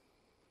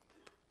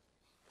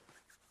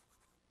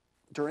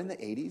during the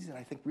 80s, and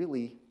I think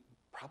really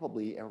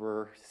probably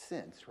ever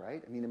since,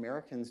 right? I mean,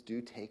 Americans do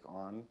take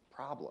on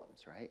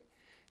problems, right?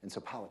 And so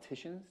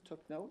politicians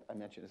took note,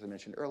 as I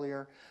mentioned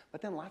earlier,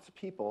 but then lots of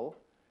people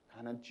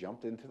kind of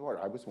jumped into the water.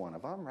 I was one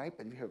of them, right?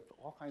 But you have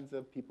all kinds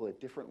of people at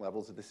different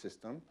levels of the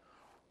system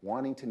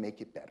wanting to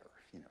make it better.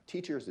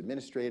 Teachers,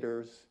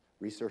 administrators,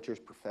 researchers,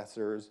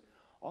 professors.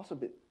 Also,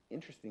 but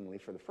interestingly,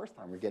 for the first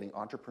time, we're getting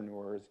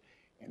entrepreneurs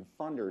and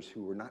funders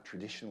who were not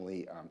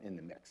traditionally in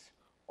the mix,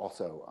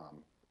 also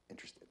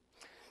interested.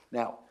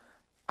 Now,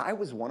 I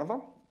was one of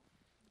them,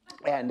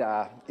 and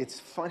it's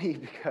funny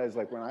because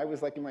when I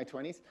was in my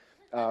 20s,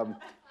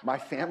 my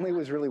family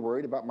was really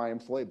worried about my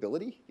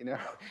employability,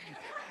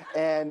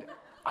 and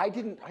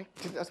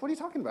what are you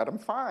talking about? I'm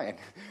fine.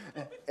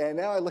 And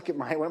now I look at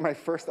one of my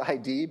first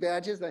ID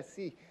badges, I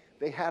see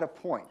they had a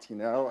point,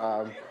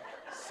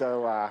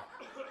 So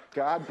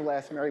God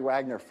bless Mary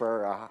Wagner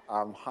for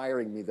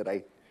hiring me that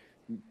I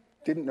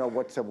didn't know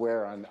what to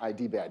wear on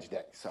ID badge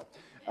day. So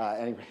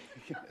anyway.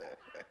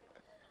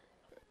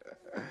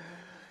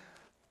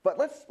 But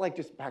let's like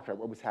just backtrack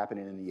what was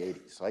happening in the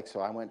 80s. Like,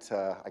 so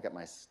I got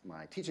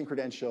my teaching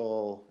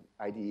credential.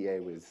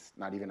 IDEA was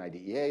not even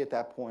IDEA at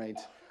that point.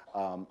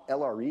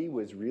 LRE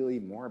was really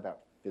more about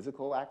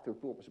physical active.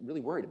 People were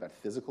really worried about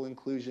physical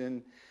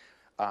inclusion.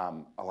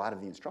 A lot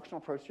of the instructional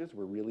approaches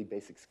were really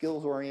basic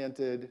skills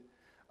oriented.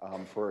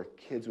 For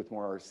kids with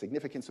more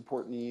significant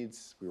support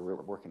needs, we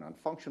were working on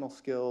functional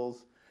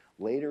skills.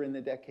 Later in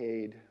the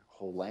decade,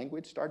 whole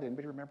language started.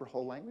 Anybody remember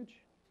whole language?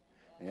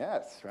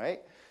 Yes,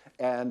 right?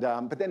 And,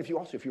 but then if you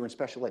were in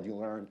special ed, you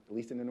learned, at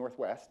least in the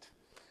Northwest,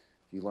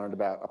 you learned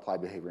about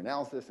applied behavior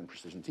analysis and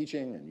precision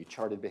teaching, and you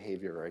charted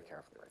behavior very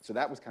carefully, right? So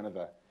that was kind of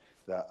the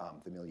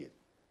milieu.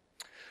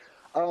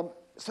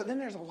 So then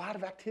there's a lot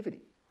of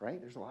activity,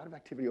 right? There's a lot of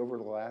activity over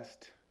the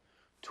last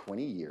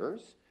 20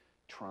 years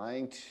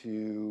trying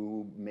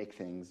to make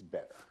things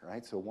better,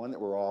 right? So one that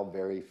we're all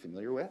very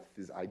familiar with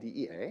is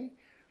IDEA,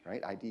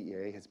 right?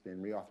 IDEA has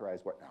been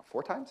reauthorized, what now,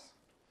 4 times?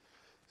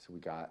 So we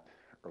got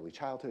early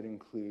childhood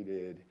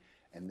included,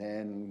 and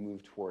then we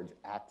moved towards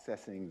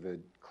accessing the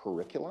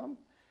curriculum,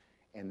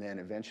 and then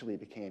eventually it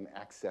became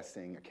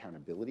accessing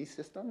accountability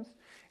systems.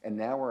 And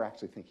now we're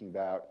actually thinking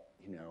about,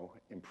 you know,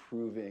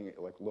 improving,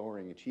 like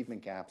lowering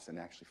achievement gaps and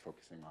actually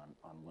focusing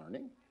on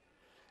learning.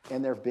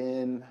 And there have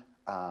been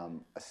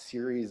a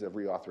series of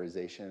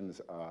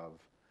reauthorizations of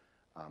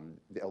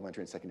the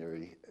Elementary and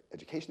Secondary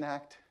Education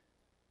Act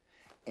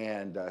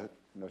and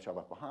No Child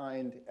Left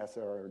Behind.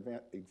 ESSA are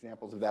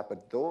examples of that,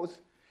 but those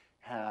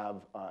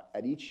have,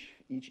 at each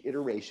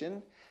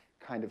iteration,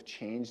 kind of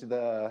changed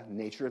the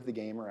nature of the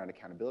game around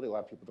accountability. A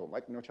lot of people don't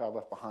like No Child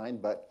Left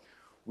Behind, but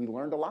we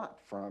learned a lot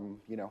from,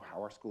 you know, how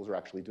our schools are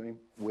actually doing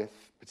with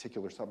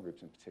particular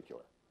subgroups in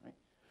particular, right?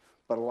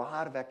 But a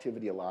lot of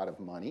activity, a lot of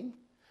money.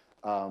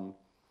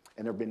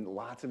 And there have been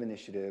lots of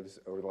initiatives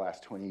over the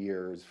last 20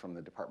 years from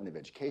the Department of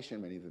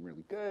Education, many of them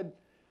really good,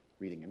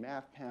 reading and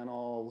math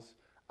panels,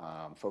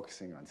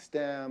 focusing on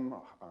STEM,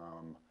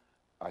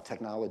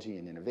 technology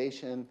and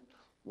innovation,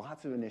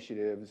 lots of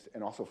initiatives,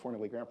 and also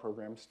formula grant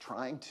programs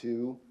trying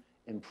to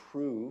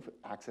improve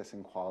access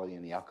and quality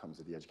and the outcomes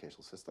of the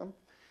educational system.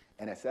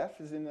 NSF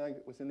was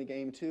in the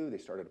game too. They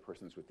started a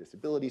Persons with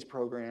Disabilities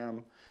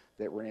program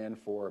that ran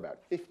for about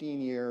 15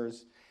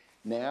 years.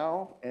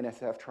 Now,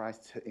 NSF tries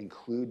to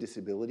include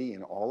disability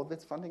in all of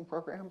its funding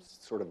programs,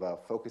 sort of a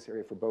focus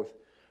area for both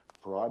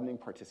broadening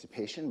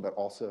participation, but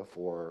also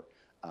for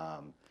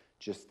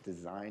just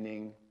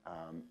designing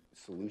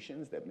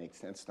solutions that make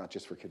sense, not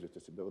just for kids with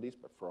disabilities,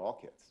 but for all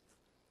kids.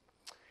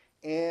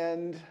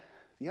 And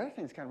the other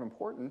thing that's kind of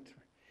important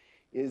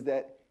is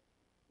that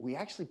we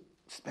actually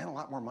spent a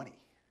lot more money,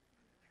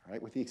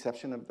 right? With the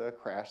exception of the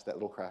crash, that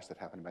little crash that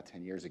happened about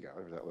 10 years ago,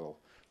 there was that little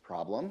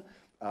problem.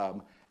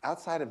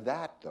 Outside of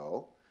that,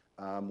 though,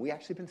 we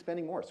actually been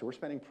spending more. So we're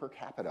spending per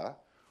capita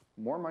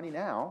more money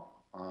now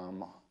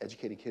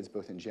educating kids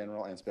both in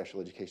general and special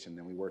education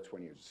than we were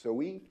 20 years ago. So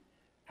we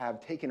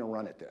have taken a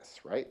run at this,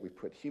 right? We've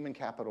put human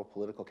capital,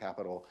 political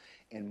capital,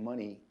 and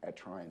money at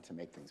trying to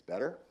make things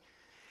better.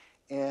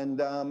 And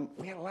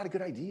we had a lot of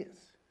good ideas,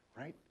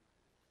 right?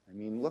 I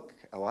mean, look,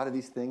 a lot of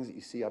these things that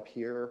you see up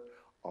here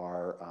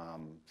are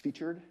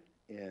featured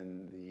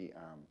in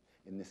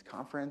this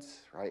conference,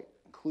 right?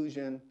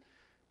 Inclusion.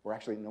 We're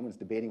actually, no one's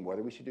debating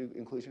whether we should do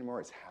inclusion more,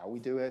 it's how we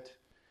do it.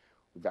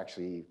 We've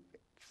actually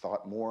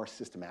thought more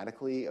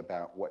systematically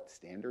about what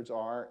standards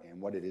are and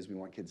what it is we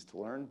want kids to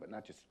learn, but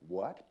not just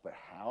what, but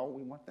how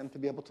we want them to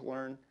be able to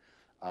learn.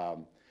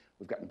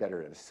 We've gotten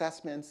better at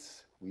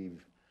assessments.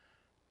 We've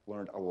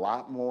learned a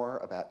lot more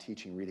about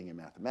teaching reading and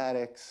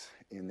mathematics.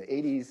 In the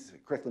 80s,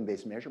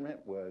 curriculum-based measurement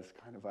was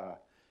kind of a,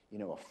 you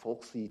know, a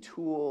folksy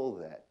tool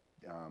that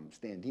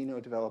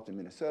Standino developed in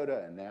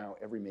Minnesota, and now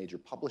every major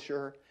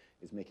publisher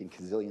is making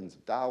gazillions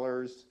of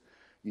dollars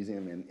using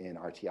them in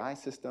RTI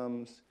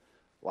systems.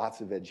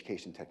 Lots of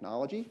education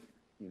technology,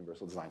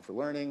 universal design for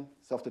learning,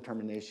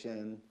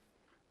 self-determination,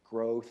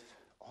 growth,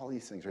 all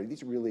these things, right?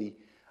 These are really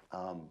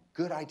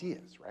good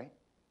ideas, right?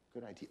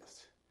 Good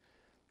ideas.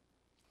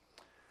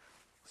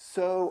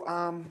 So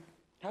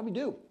how we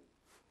do?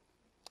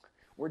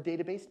 We're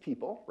database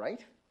people,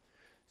 right?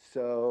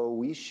 So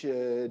we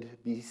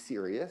should be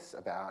serious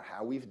about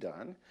how we've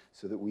done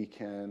so that we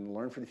can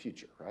learn for the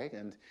future, right?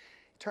 And it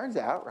turns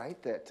out,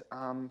 right, that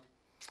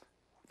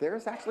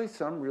there's actually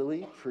some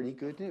really pretty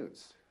good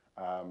news.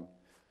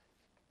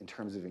 In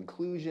terms of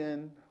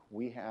inclusion,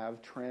 we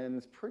have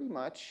trends pretty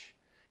much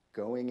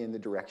going in the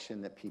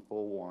direction that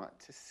people want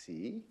to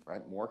see,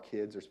 right? More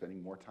kids are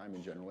spending more time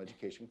in general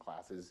education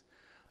classes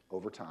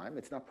over time.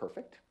 It's not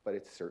perfect, but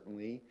it's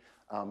certainly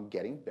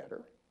getting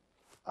better.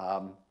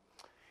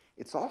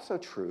 It's also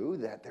true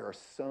that there are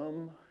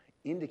some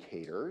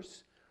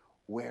indicators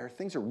where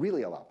things are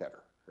really a lot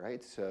better,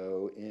 right?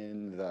 So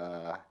in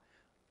the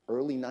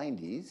early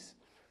 90s,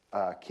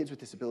 kids with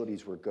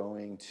disabilities were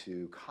going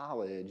to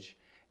college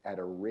at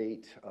a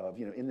rate of,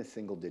 you know, in the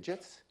single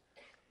digits.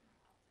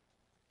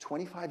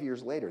 25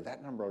 years later,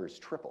 that number is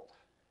tripled,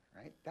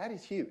 right? That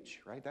is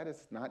huge, right? That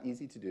is not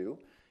easy to do,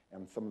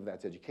 and some of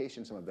that's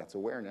education, some of that's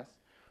awareness.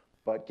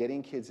 But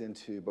getting kids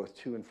into both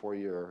 2- and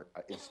 4-year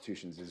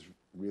institutions is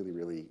really,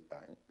 really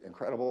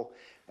incredible.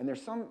 And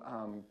there's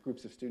some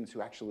groups of students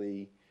who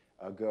actually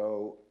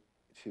go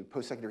to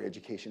post-secondary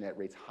education at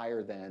rates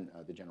higher than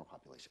the general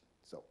population.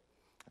 So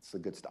that's the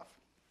good stuff.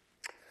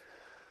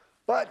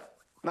 But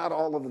not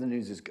all of the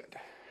news is good,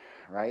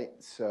 right?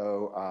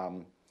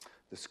 So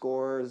the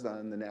scores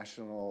on the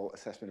National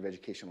Assessment of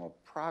Educational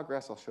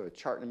Progress, I'll show a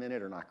chart in a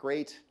minute, are not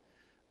great.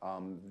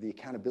 The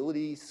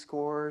accountability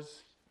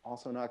scores,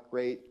 also not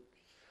great.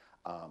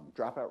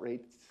 Dropout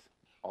rates,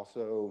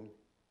 also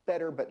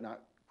better, but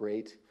not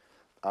great.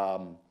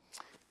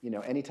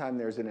 Anytime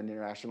there's an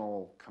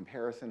international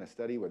comparison, a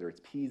study, whether it's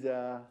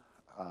PISA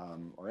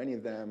or any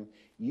of them,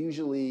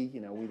 usually,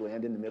 we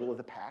land in the middle of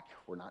the pack.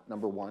 We're not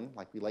number one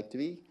like we like to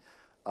be.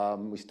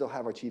 We still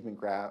have our achievement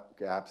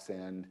gaps,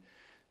 and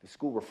the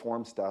school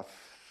reform stuff,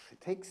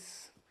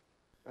 it's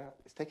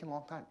taking a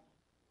long time.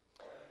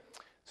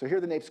 So here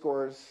are the NAEP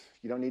scores.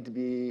 You don't need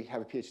to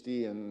have a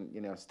Ph.D.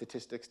 in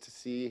statistics to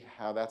see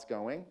how that's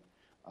going.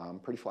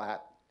 Pretty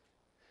flat.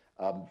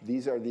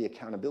 These are the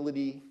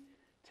accountability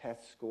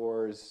test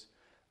scores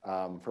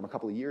from a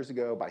couple of years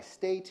ago by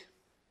state.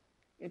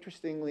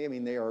 Interestingly,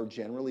 they are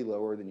generally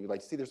lower than you'd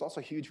like to see. There's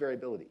also huge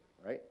variability,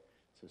 right?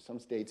 So some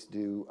states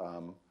do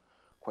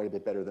quite a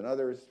bit better than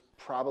others,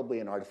 probably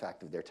an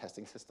artifact of their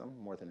testing system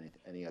more than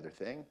any other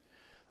thing.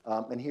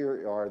 And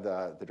here are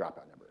the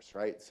dropout numbers,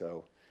 right?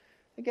 So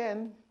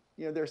again,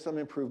 there's some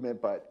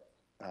improvement, but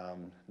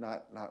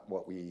not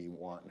what we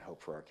want and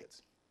hope for our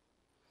kids.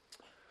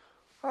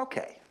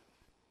 Okay,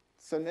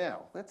 so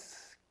now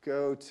let's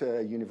go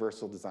to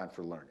universal design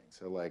for learning.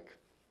 So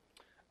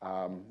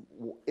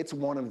it's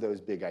one of those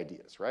big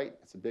ideas, right?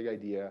 It's a big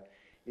idea.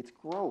 It's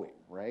growing,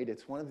 right?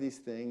 It's one of these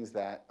things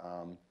that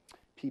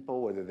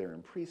people, whether they're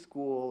in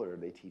preschool or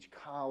they teach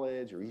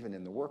college or even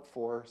in the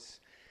workforce,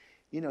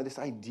 this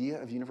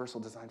idea of universal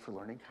design for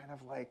learning kind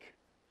of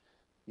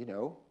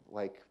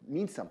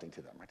means something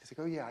to them, right? They say,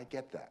 oh yeah, I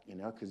get that,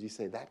 because you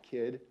say that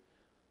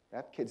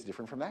kid's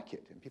different from that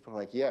kid. And people are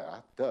like,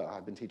 yeah, duh,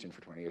 I've been teaching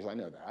for 20 years, I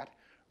know that,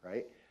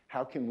 right?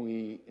 How can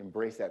we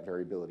embrace that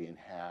variability and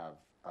have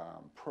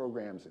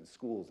programs and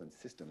schools and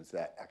systems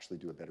that actually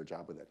do a better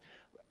job with it?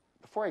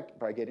 Before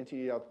I get into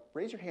UDL,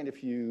 raise your hand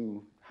if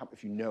you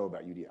know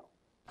about UDL.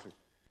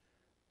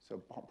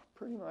 So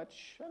pretty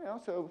much, I don't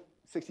know, so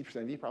 60%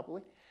 of you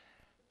probably.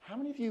 How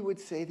many of you would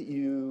say that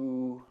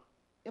you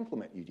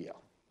implement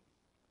UDL?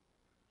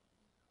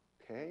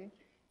 Okay,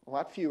 a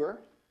lot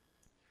fewer.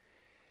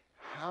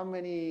 How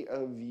many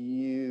of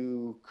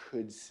you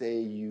could say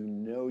you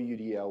know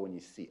UDL when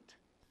you see it?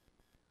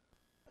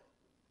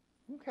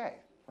 Okay,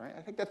 right,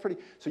 I think that's pretty,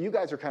 so you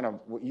guys are kind of,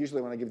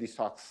 usually when I give these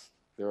talks,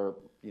 the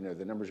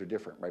numbers are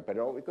different, right? But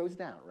it goes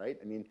down, right?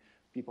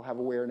 People have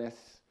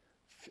awareness,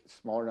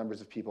 smaller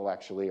numbers of people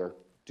actually are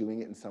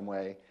doing it in some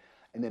way,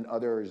 and then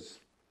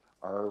others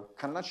are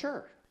kind of not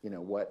sure,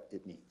 what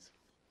it means.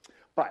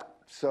 But,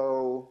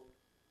 so,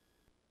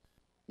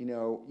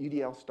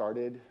 UDL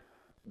started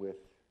with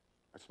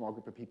a small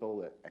group of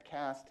people at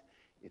CAST.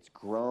 It's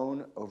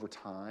grown over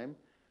time.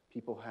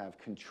 People have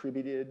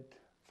contributed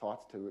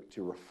thoughts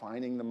to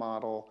refining the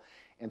model.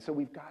 And so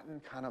we've gotten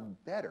kind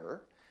of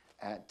better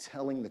at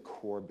telling the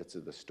core bits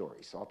of the story.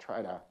 So I'll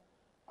try to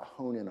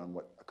hone in on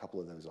what a couple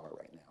of those are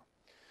right now.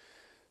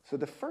 So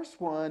the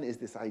first one is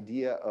this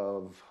idea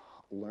of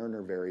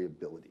learner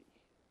variability,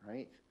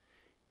 right?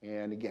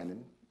 And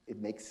again, it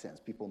makes sense.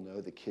 People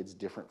know that kids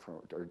differ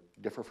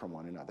from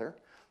one another.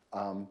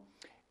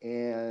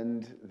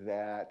 And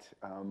that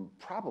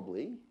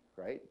probably,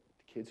 right,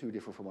 kids who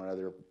differ from one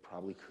another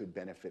probably could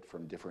benefit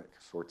from different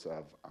sorts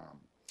of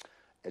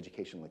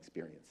educational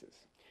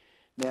experiences.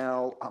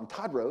 Now,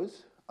 Todd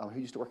Rose, who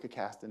used to work at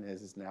CAST and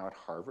is now at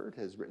Harvard,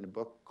 has written a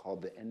book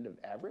called The End of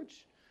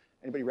Average.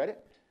 Anybody read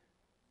it?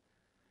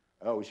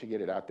 Oh, we should get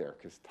it out there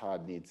because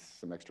Todd needs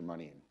some extra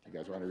money and you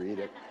guys want to read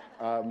it.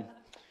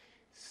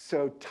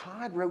 So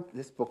Todd wrote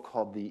this book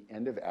called The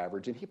End of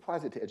Average, and he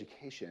applies it to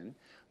education,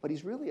 but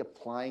he's really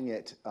applying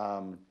it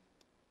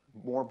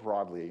more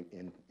broadly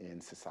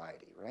in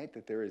society, right?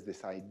 That there is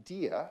this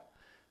idea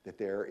that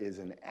there is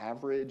an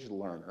average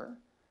learner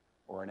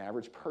or an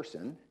average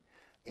person,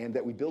 and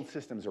that we build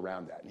systems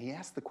around that. And he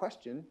asked the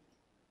question,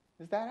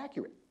 is that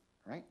accurate,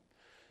 right?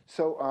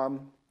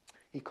 So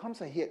he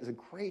has a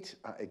great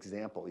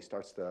example he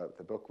starts the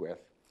book with,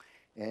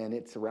 and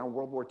it's around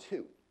World War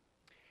II.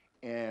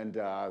 And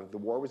the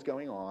war was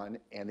going on,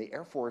 and the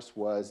Air Force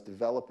was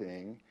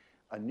developing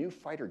a new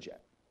fighter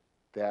jet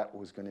that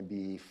was going to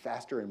be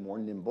faster and more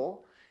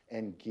nimble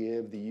and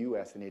give the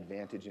US an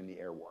advantage in the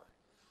air war.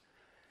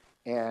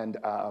 And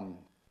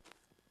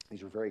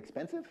these were very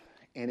expensive,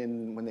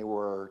 and when they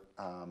were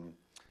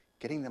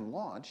getting them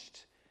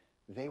launched,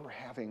 they were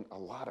having a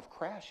lot of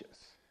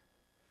crashes,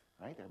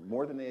 right?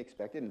 More than they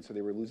expected, and so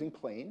they were losing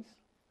planes.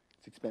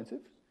 It's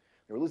expensive.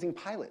 They were losing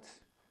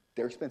pilots.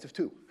 They're expensive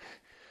too.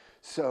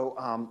 So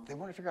they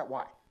wanted to figure out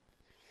why.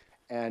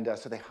 And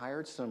so they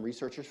hired some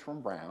researchers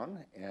from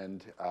Brown,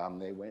 and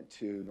they went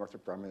to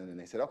Northrop Grumman, and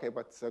they said, okay,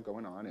 what's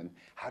going on, and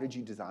how did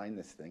you design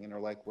this thing? And they're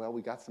like, well,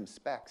 we got some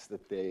specs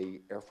that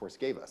the Air Force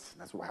gave us. And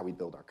that's how we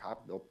built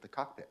the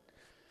cockpit.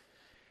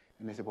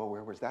 And they said, well,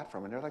 where was that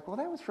from? And they're like, well,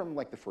 that was from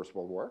like the First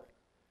World War.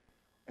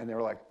 And they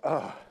were like,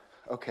 oh,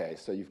 okay,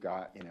 so you've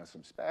got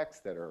some specs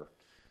that are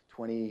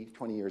 20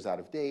 years out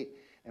of date,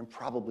 and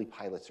probably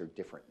pilots are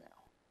different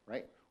now,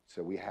 right?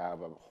 So we have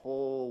a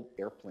whole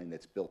airplane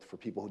that's built for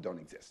people who don't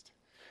exist.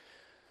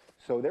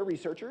 So they're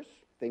researchers.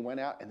 They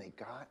went out and they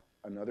got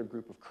another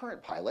group of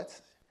current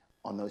pilots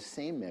on those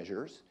same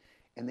measures,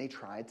 and they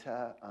tried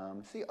to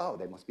see, oh,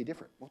 they must be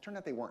different. Well, it turned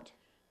out they weren't,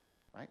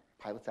 right?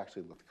 Pilots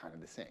actually looked kind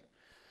of the same.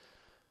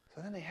 So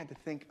then they had to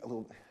think a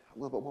little bit,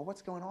 well,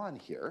 what's going on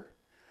here?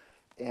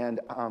 And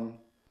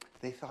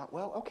they thought,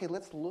 well, okay,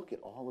 let's look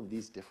at all of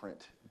these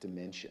different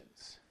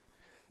dimensions.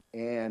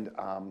 And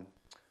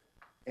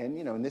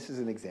this is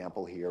an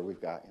example here.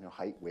 We've got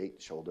height, weight,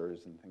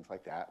 shoulders, and things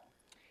like that.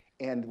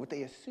 And what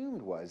they assumed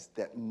was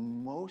that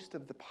most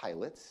of the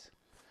pilots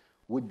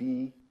would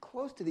be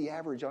close to the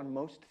average on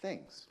most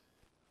things,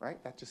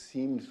 right? That just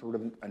seemed sort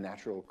of a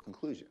natural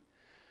conclusion.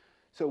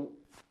 So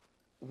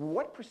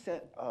what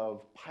percent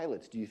of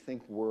pilots do you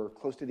think were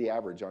close to the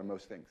average on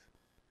most things?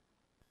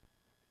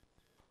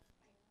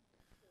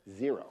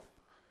 0,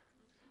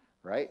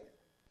 right?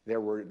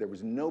 There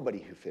was nobody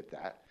who fit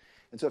that.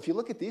 And so if you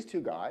look at these two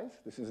guys,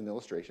 this is an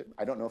illustration.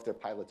 I don't know if they're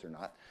pilots or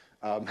not.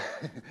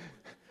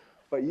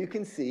 But you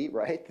can see,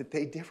 right, that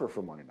they differ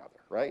from one another,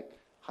 right?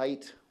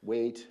 Height,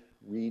 weight,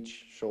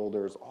 reach,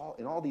 shoulders,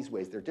 in all these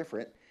ways, they're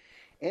different.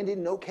 And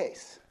in no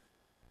case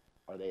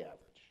are they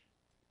average.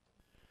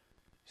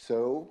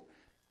 So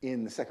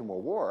in the Second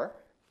World War,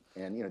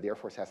 and the Air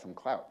Force has some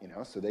clout,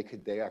 so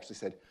they actually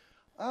said,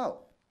 oh,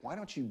 why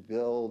don't you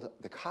build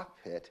the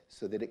cockpit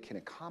so that it can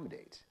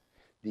accommodate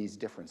these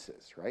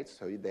differences, right?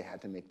 So they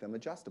had to make them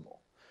adjustable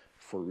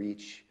for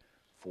reach,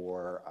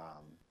 for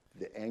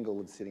the angle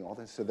of sitting, all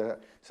this.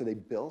 So they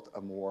built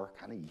a more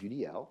kind of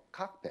UDL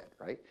cockpit,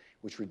 right?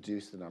 Which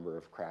reduced the number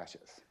of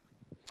crashes.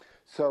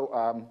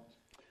 So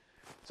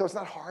it's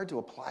not hard to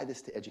apply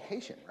this to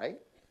education, right?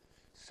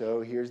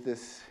 So here's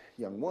this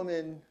young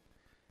woman.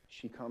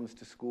 She comes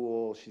to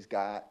school. She's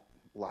got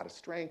a lot of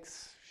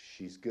strengths.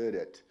 She's good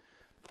at,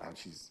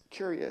 she's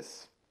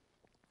curious.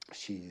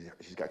 She's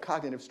got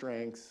cognitive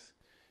strengths.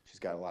 She's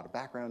got a lot of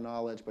background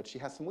knowledge, but she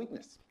has some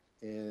weakness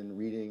in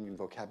reading and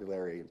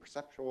vocabulary and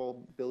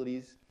perceptual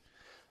abilities.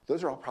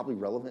 Those are all probably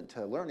relevant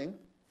to learning,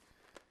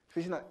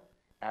 but she's not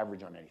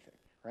average on anything,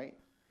 right?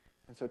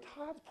 And so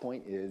Todd's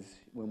point is,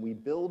 when we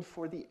build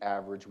for the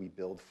average, we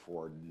build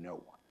for no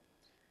one,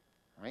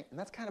 right? And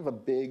that's kind of a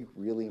big,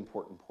 really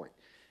important point,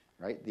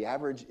 right? The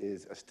average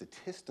is a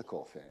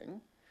statistical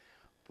thing,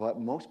 but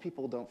most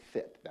people don't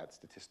fit that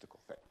statistical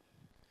thing.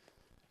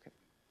 Okay.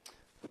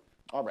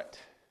 All right.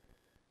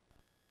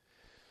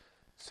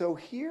 So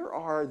here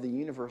are the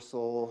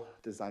Universal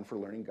Design for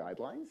Learning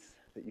guidelines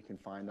that you can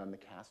find on the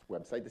CAST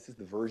website. This is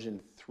the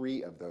version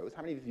 3 of those.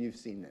 How many of you have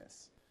seen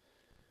this?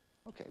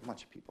 Okay, a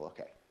bunch of people,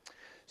 okay.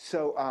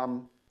 So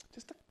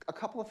just a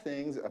couple of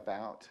things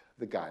about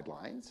the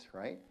guidelines,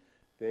 right?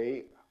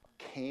 They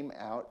came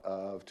out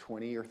of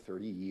 20 or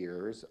 30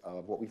 years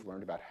of what we've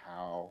learned about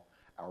how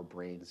our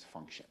brains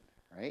function,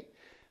 right?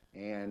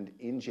 And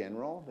in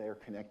general, they're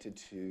connected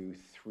to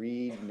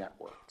 3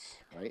 networks,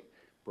 right?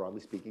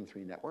 Broadly speaking,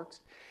 3 networks.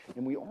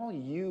 And we all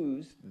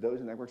use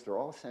those networks. They're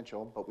all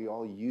essential, but we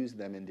all use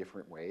them in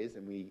different ways,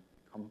 and we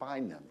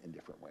combine them in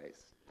different ways.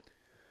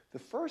 The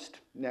first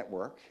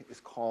network is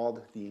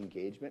called the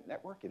engagement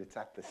network. It's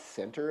at the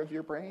center of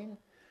your brain,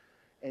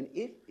 and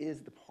it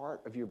is the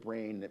part of your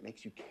brain that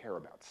makes you care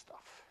about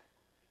stuff,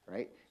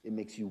 right? It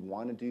makes you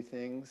want to do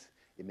things.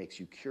 It makes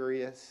you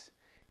curious.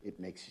 It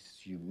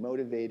makes you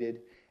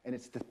motivated, and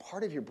it's the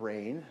part of your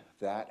brain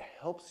that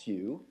helps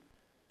you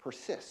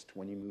persist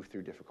when you move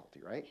through difficulty,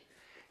 right?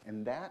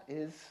 And that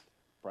is,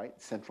 right,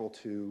 central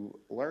to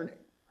learning,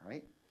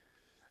 right?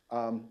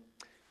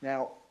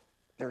 Now,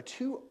 there are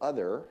 2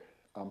 other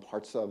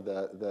parts of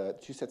the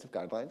 2 sets of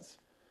guidelines,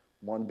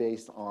 one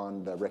based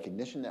on the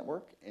recognition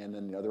network and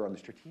then the other on the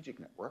strategic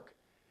network.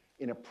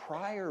 In a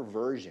prior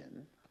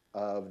version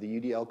of the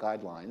UDL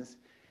guidelines,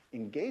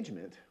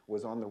 engagement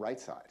was on the right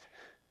side,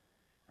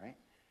 right?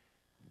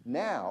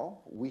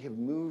 Now, we have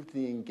moved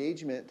the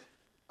engagement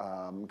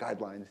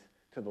guidelines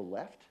to the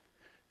left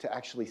to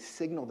actually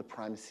signal the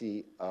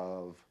primacy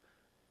of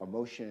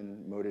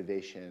emotion,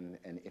 motivation,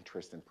 and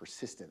interest and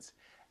persistence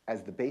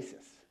as the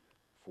basis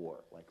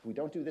for, like, if we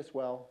don't do this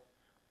well,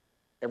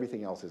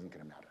 everything else isn't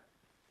going to matter.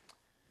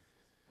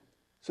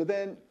 So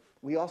then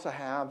we also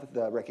have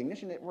the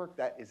recognition network.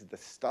 That is the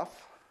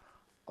stuff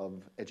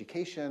of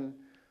education,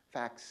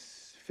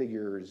 facts,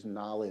 figures,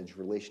 knowledge,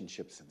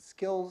 relationships, and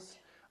skills.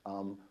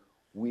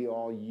 We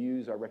all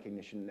use our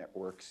recognition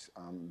networks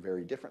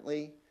very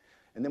differently.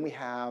 And then we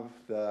have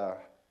the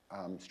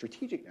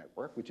strategic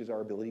network, which is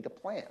our ability to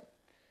plan,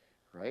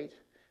 right?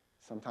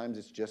 Sometimes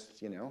it's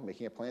just,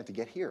 making a plan to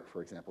get here,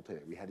 for example,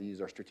 today. We had to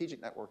use our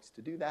strategic networks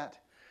to do that.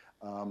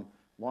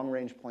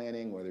 Long-range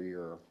planning, whether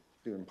you're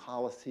doing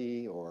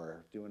policy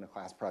or doing a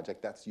class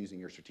project, that's using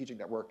your strategic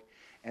network.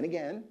 And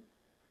again,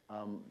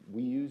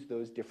 we use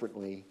those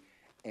differently,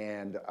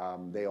 and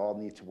they all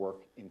need to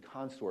work in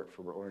consort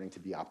for learning to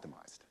be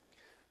optimized.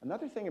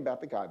 Another thing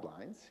about the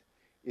guidelines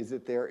is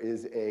that there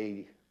is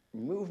a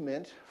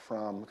movement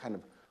from kind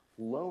of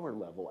lower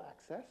level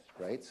access,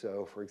 right?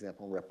 So for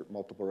example,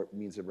 multiple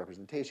means of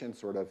representation,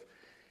 sort of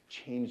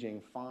changing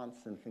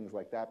fonts and things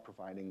like that,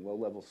 providing low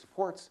level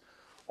supports,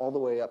 all the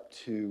way up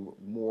to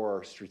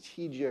more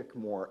strategic,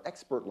 more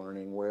expert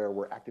learning where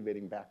we're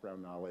activating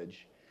background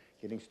knowledge,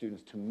 getting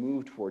students to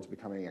move towards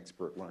becoming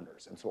expert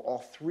learners. And so all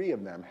three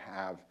of them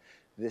have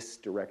this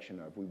direction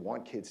of we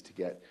want kids to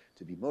get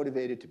to be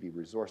motivated, to be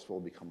resourceful,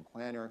 become a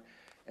planner,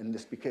 and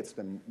this gets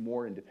them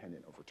more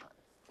independent over time.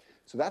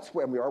 So that's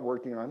when we are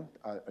working on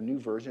a new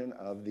version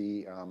of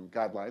the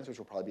guidelines, which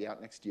will probably be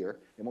out next year.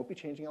 It won't be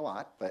changing a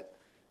lot, but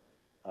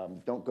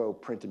don't go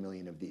print 1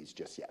 million of these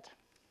just yet.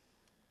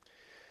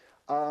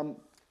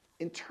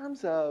 In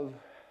terms of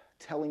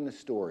telling the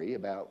story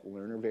about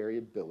learner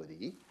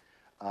variability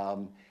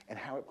and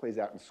how it plays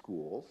out in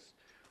schools,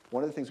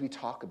 one of the things we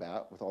talk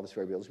about with all this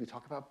variability is we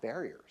talk about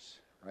barriers,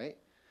 right?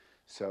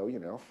 So, you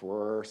know,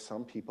 for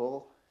some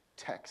people,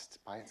 text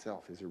by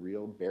itself is a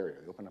real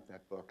barrier. They open up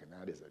that book and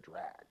that is a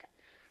drag,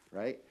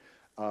 right?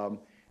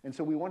 And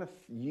so we want to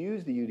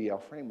use the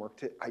UDL framework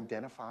to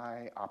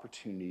identify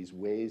opportunities,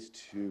 ways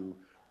to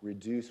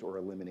reduce or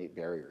eliminate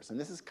barriers. And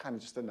this is kind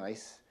of just a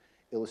nice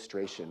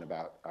illustration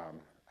about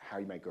how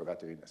you might go about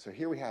doing this. So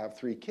here we have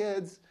 3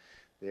 kids.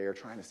 They're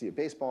trying to see a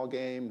baseball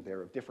game.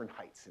 They're of different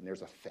heights, and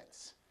there's a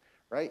fence,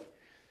 right?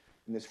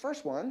 In this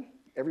first one,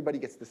 everybody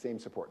gets the same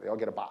support. They all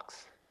get a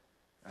box,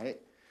 right?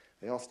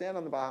 They all stand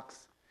on the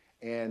box,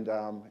 and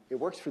it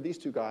works for these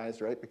 2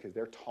 guys, right, because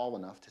they're tall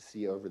enough to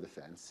see over the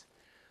fence.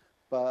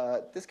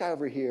 But this guy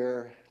over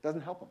here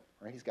doesn't help him,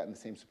 right? He's gotten the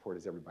same support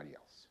as everybody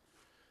else.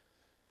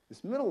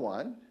 This middle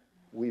one,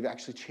 we've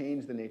actually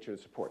changed the nature of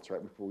the supports,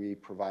 right? We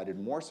provided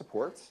more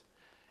supports,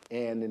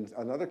 and in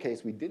another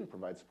case, we didn't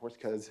provide supports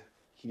because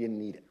he didn't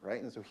need it,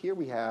 right? And so here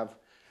we have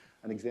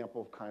an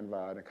example of kind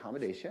of an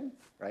accommodation,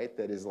 right,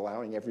 that is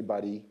allowing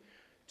everybody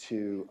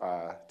to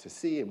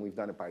see, and we've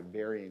done it by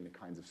varying the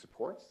kinds of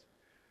supports.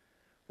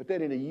 But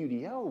then in a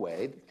UDL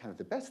way, kind of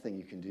the best thing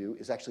you can do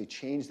is actually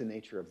change the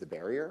nature of the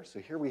barrier. So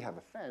here we have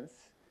a fence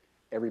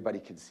everybody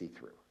can see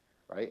through,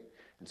 right?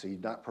 And so you're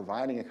not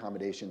providing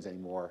accommodations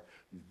anymore.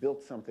 You've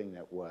built something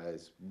that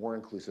was more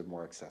inclusive,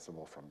 more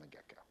accessible from the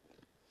get-go.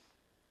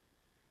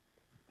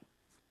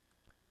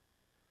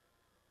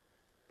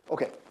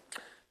 Okay,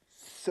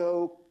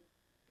 so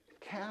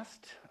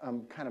CAST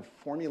kind of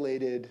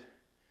formulated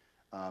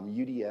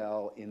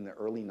UDL in the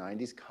early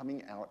 90s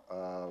coming out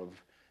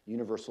of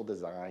universal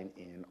design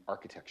in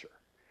architecture,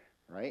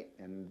 right?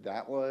 And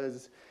that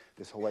was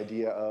this whole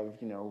idea of,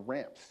 you know,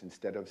 ramps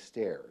instead of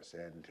stairs,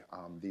 and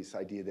this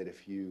idea that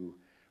if you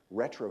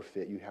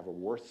retrofit, you have a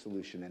worse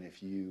solution than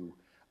if you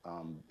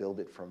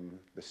build it from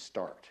the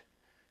start.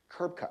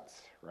 Curb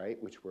cuts,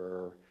 right, which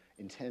were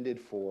intended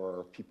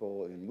for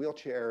people in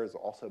wheelchairs,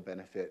 also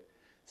benefit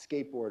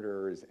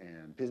skateboarders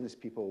and business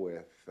people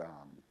with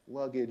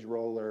luggage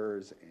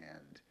rollers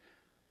and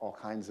all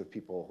kinds of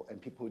people, and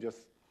people who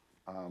just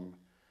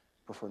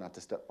prefer not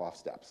to step off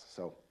steps.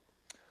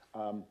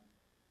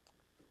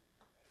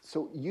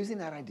 So using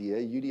that idea,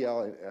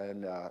 UDL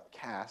and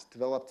CAST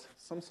developed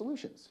some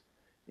solutions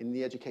in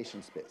the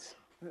education space.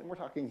 And we're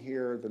talking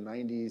here the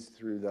 90s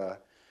through the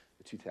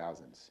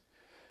 2000s.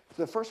 So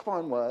the first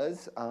one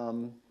was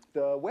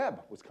the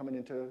web was coming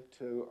into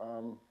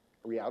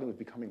reality, was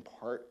becoming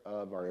part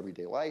of our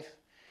everyday life.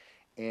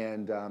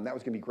 And that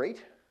was going to be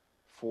great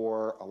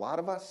for a lot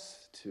of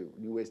us, to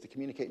new ways to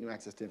communicate, new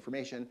access to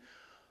information.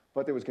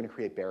 But there was going to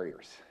create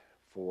barriers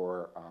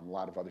for a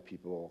lot of other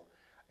people,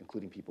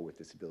 including people with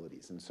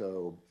disabilities. And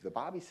so the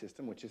Bobby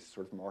system, which is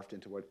sort of morphed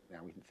into what now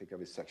we can think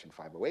of as Section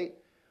 508,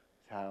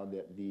 is how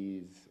that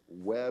these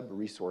web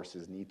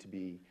resources need to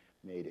be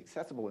made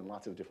accessible in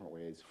lots of different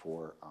ways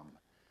for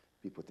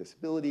people with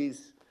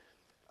disabilities.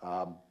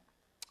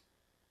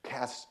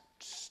 CAST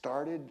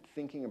started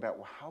thinking about,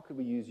 well, how could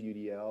we use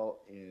UDL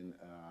in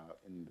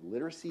the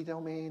literacy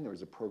domain? There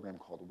was a program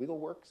called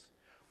WiggleWorks,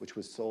 which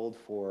was sold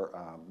for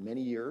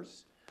many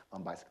years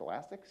by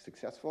Scholastic,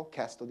 successful.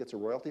 CAST still gets a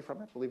royalty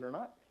from it, believe it or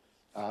not.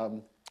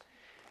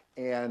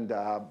 And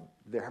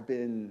there have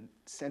been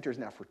centers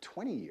now for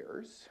 20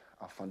 years,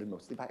 funded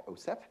mostly by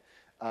OSEP,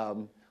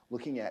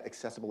 looking at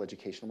accessible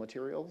educational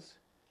materials,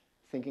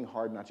 thinking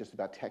hard not just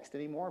about text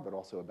anymore, but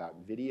also about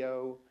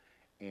video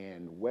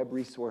and web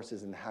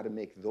resources and how to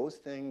make those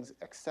things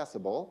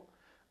accessible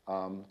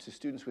to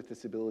students with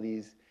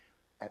disabilities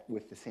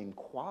with the same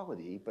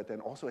quality, but then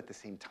also at the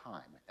same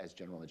time as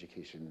general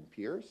education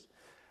peers.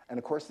 And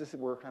of course, this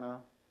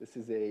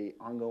is a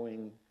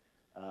ongoing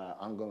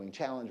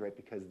challenge, right?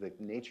 Because the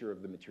nature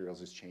of the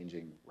materials is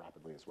changing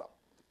rapidly as well.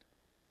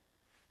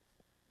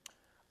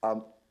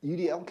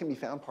 UDL can be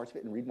found, parts of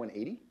it, in Read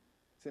 180. Does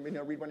anybody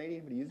know Read 180?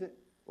 Anybody use it?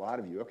 A lot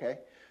of you, okay.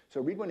 So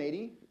Read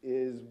 180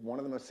 is one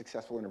of the most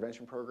successful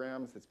intervention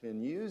programs that's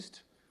been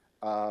used.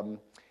 It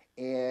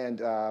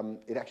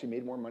actually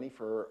made more money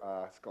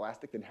for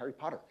Scholastic than Harry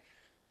Potter.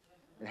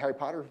 And Harry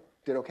Potter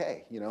did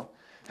okay, you know.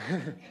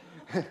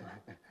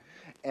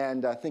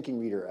 And Thinking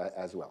Reader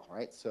as well,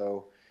 right?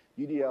 So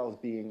UDL is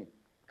being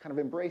kind of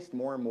embraced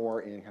more and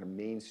more in kind of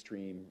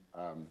mainstream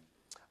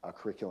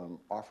curriculum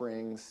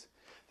offerings.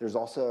 There's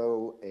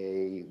also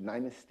a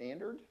NIMS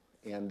standard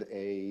and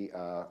a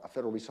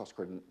federal resource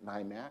called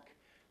NIMAC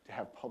to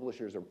have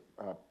publishers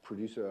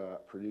produce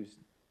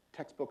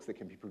textbooks that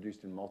can be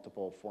produced in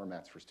multiple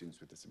formats for students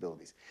with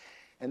disabilities.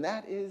 And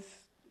that is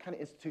kind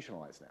of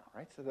institutionalized now,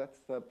 right? So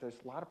there's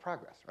a lot of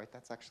progress, right?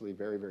 That's actually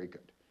very, very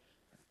good.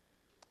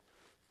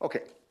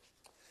 Okay.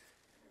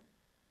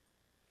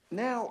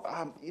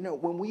 Now, you know,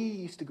 when we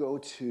used to go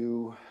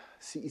to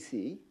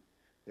CEC,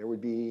 there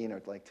would be, you know,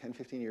 like 10,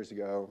 15 years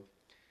ago,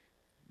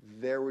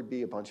 there would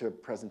be a bunch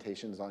of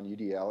presentations on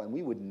UDL, and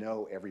we would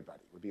know everybody.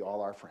 It would be all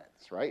our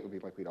friends, right? It would be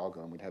like we'd all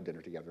go and we'd have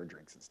dinner together and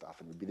drinks and stuff,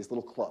 and it would be this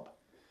little club.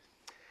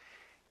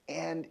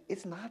 And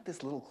it's not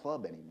this little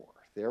club anymore.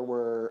 There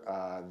were,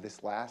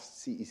 this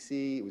last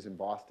CEC, it was in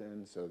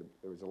Boston, so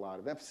there was a lot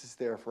of emphasis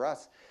there for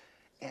us.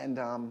 And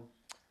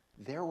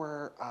there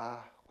were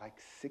like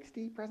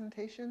 60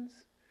 presentations,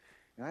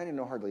 and I didn't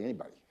know hardly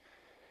anybody,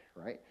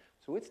 right?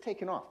 So it's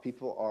taken off.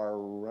 People are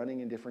running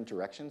in different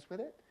directions with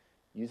it,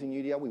 using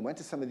UDL. We went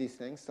to some of these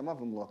things. Some of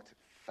them looked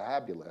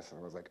fabulous, and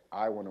I was like,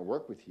 I want to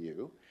work with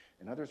you.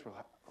 And others were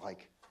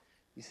like,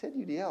 you said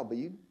UDL, but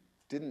you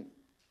didn't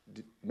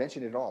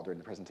mention it at all during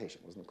the presentation.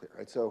 It wasn't clear,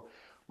 right? So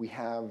we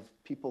have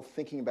people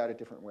thinking about it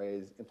different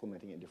ways,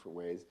 implementing it in different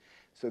ways.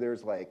 So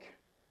there's like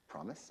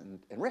promise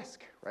and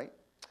risk, right?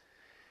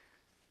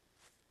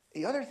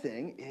 The other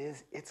thing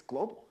is it's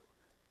global,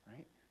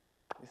 right?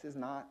 This is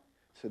not,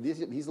 so these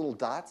little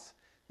dots,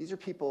 these are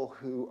people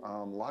who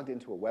logged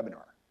into a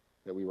webinar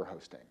that we were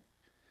hosting.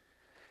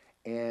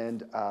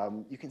 And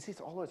you can see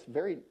it's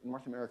very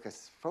North America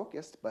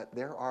focused, but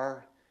there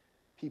are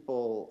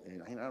people,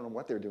 and I don't know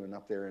what they're doing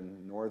up there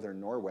in northern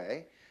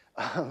Norway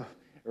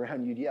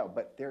around UDL,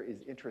 but there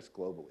is interest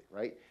globally,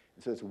 right?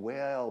 And so it's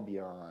well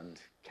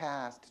beyond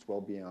CAST, it's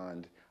well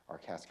beyond our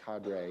CAST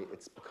cadre.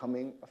 It's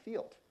becoming a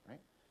field, right?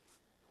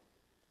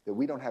 That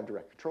we don't have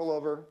direct control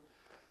over.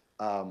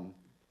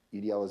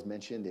 UDL is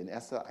mentioned in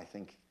ESSA, I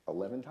think,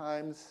 11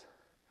 times.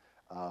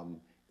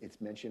 It's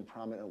mentioned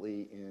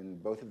prominently in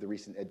both of the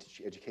recent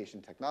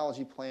education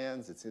technology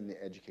plans. It's in the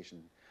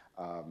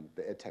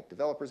the EdTech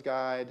Developers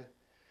Guide.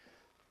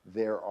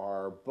 There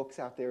are books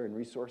out there and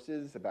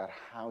resources about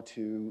how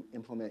to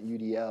implement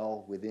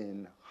UDL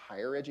within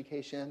higher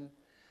education.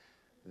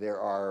 There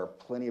are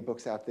plenty of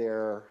books out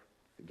there,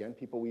 again,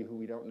 people who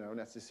we don't know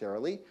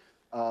necessarily,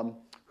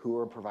 who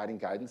are providing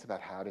guidance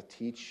about how to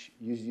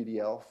use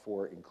UDL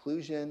for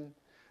inclusion.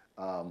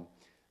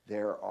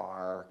 There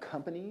are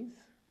companies,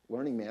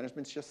 learning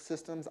management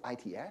systems,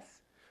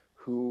 ITS,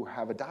 who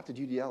have adopted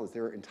UDL as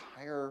their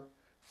entire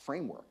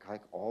framework,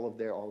 like all of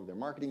their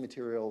marketing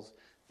materials.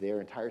 Their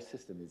entire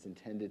system is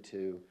intended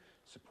to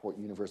support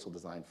universal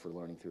design for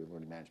learning through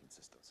learning management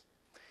systems.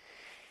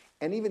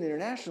 And even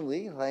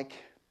internationally, like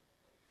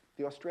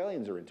the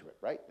Australians are into it,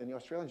 right? And the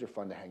Australians are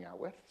fun to hang out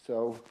with.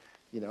 So,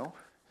 you know,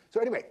 so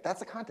anyway, that's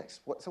the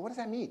context. So what does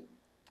that mean?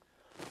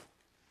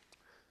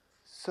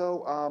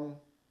 So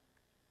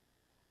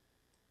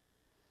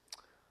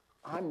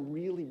I'm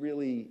really,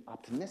 really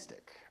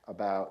optimistic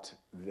about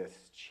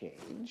this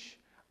change.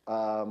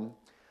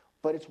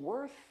 But it's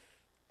worth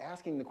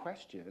asking the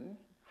question,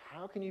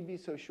 how can you be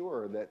so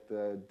sure that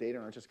the data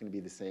aren't just going to be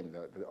the same,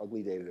 the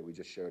ugly data that we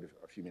just showed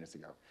a few minutes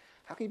ago?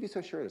 How can you be so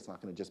sure it's not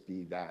going to just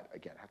be that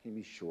again? How can you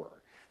be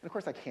sure? And of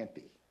course, I can't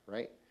be,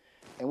 right?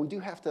 And we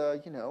do have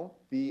to, you know,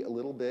 be a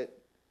little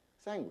bit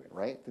sanguine,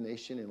 right? The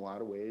nation, in a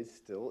lot of ways,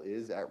 still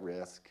is at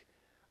risk.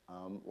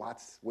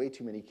 Way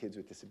too many kids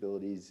with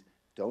disabilities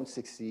don't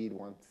succeed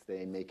once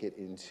they make it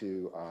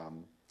into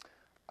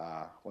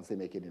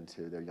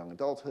their young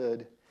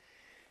adulthood.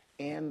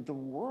 And the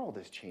world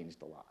has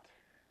changed a lot,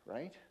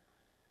 right,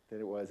 than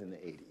it was in the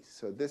 80s.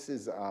 So this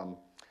is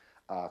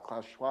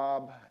Klaus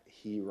Schwab.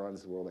 He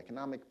runs the World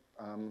Economic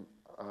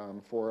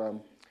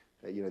Forum.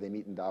 You know, they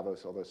meet in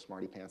Davos, all those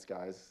smarty pants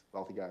guys,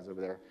 wealthy guys over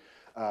there.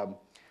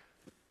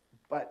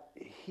 But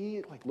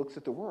he looks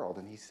at the world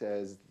and he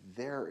says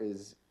there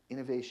is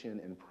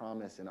innovation and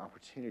promise and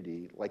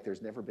opportunity like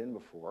there's never been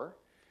before,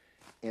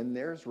 and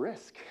there's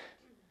risk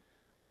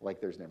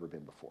like there's never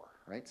been before,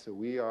 right? So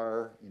we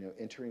are, you know,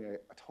 entering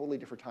a totally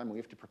different time. We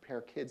have to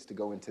prepare kids to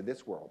go into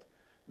this world,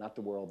 not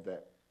the world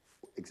that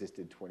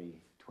existed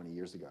 20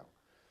 years ago.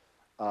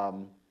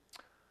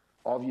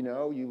 All of you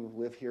know, you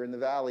live here in the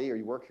Valley or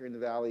you work here in the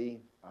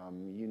Valley.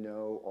 You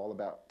know all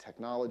about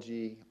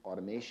technology,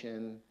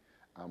 automation,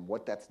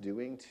 what that's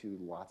doing to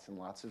lots and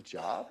lots of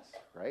jobs,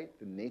 right?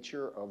 The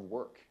nature of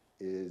work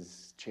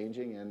is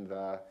changing, and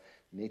the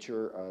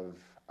nature of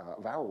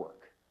our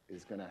work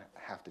is going to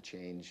have to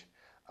change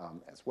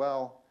as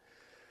well.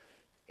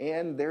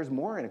 And there's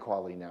more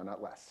inequality now,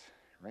 not less,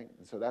 right?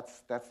 And so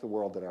that's the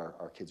world that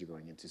our kids are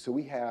going into. So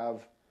we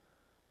have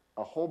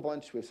a whole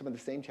bunch, we have some of the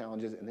same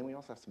challenges, and then we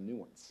also have some new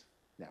ones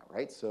now,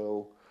 right?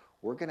 So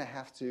we're gonna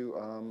have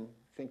to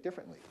think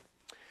differently.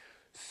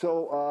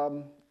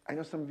 So I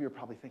know some of you are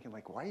probably thinking,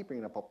 like, why are you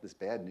bringing up all this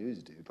bad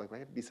news, dude? Like, why do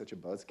you have to be such a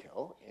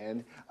buzzkill?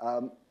 And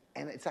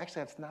it's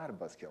not a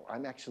buzzkill.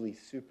 I'm actually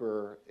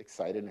super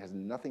excited, and it has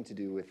nothing to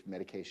do with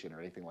medication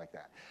or anything like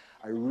that.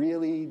 I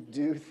really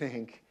do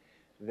think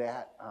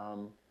that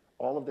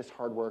all of this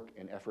hard work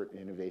and effort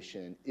and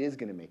innovation is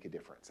gonna make a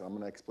difference. And I'm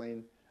gonna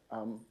explain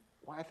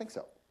why I think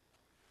so.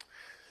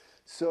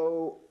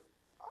 So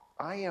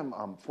I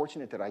am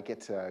fortunate that I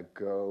get to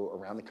go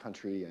around the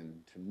country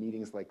and to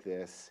meetings like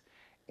this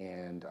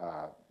and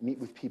meet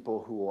with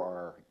people who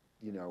are,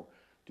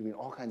 doing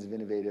all kinds of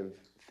innovative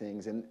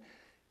things. And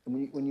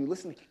when you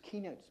listen to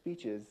keynote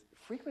speeches,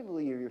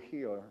 frequently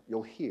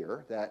you'll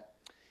hear that,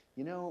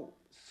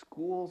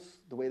 schools,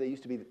 the way they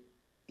used to be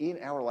in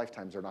our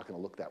lifetimes, are not going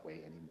to look that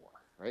way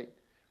anymore, right?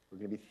 We're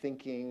going to be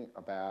thinking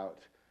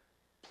about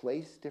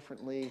place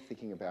differently,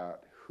 thinking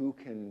about who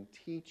can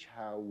teach,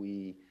 how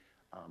we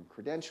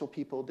credential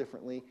people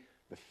differently.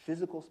 The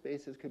physical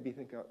spaces could be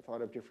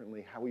thought of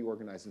differently, how we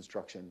organize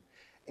instruction.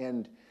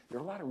 And there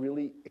are a lot of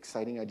really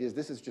exciting ideas.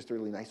 This is just a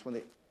really nice one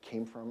that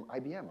came from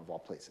IBM, of all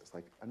places,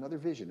 like another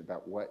vision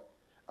about what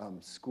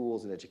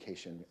schools and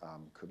education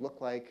could look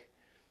like.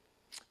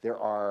 There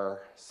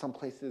are some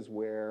places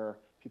where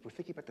people are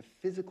thinking about the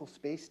physical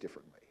space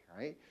differently,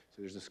 right?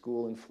 So there's a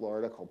school in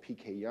Florida called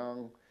P.K.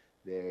 Young.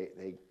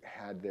 They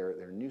had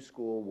their new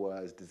school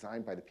was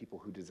designed by the people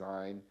who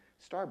design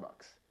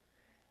Starbucks.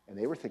 And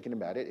they were thinking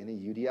about it in a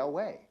UDL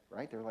way,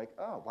 right? They're like,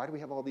 oh, why do we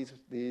have all these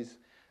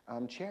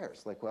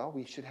chairs? Like, well,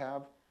 we should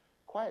have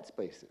quiet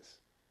spaces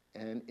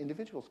and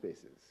individual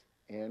spaces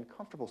and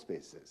comfortable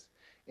spaces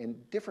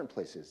and different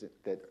places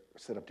that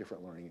set up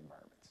different learning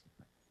environments.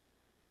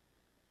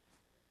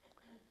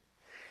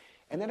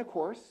 And then, of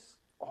course,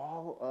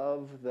 all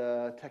of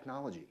the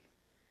technology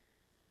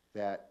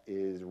that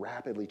is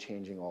rapidly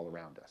changing all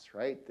around us,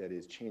 right? That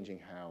is changing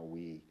how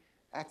we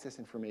access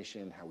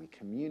information, how we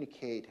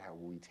communicate, how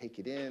we take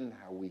it in,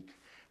 how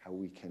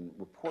we can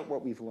report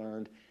what we've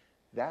learned.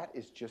 That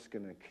is just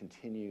going to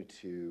continue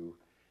to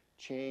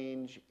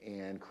change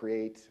and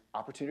create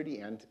opportunity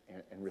and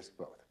risk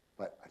both.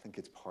 But I think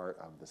it's part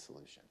of the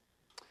solution.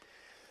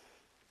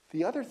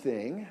 The other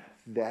thing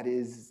that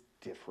is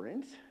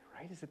different,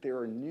 right, is that there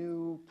are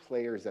new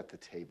players at the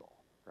table,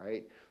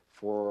 right?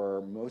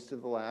 For most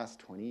of the last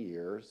 20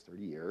 years,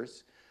 30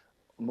 years,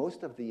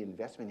 most of the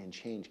investment in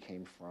change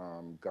came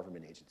from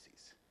government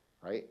agencies,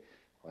 right?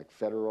 Like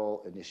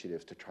federal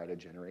initiatives to try to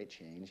generate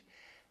change.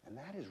 And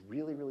that is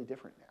really, really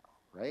different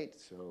now, right?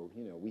 So,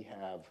 we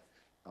have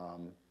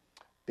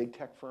big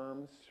tech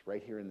firms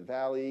right here in the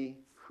Valley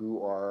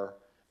who are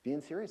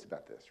being serious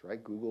about this,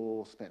 right?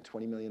 Google spent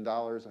 $20 million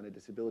on a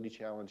disability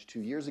challenge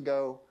 2 years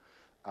ago.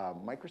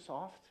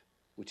 Microsoft,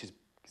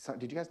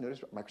 did you guys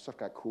notice Microsoft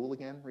got cool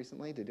again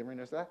recently? Did everyone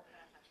notice that?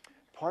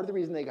 Part of the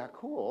reason they got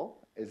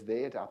cool is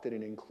they adopted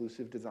an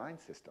inclusive design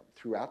system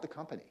throughout the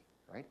company,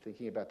 right?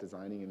 Thinking about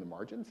designing in the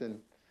margins, and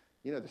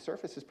the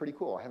Surface is pretty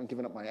cool. I haven't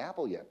given up my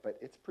Apple yet, but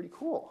it's pretty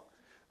cool.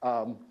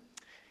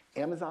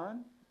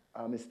 Amazon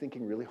is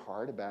thinking really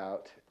hard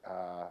about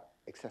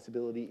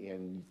accessibility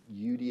and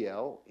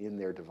UDL in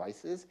their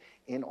devices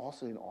and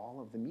also in all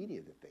of the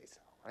media that they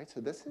sell, right?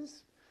 So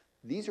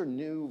these are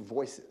new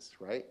voices,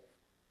 right?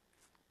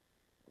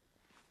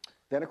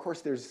 Then, of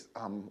course, there's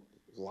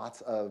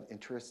lots of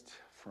interest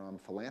from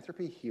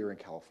philanthropy here in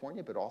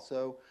California, but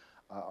also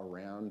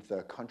around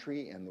the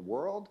country and the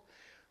world,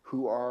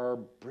 who are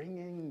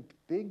bringing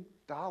big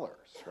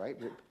dollars, right?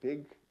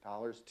 Big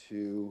dollars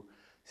to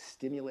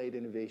stimulate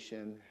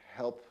innovation,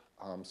 help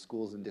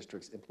schools and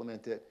districts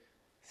implement it,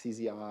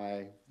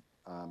 CZI,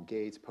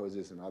 Gates,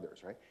 Poses, and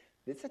others, right?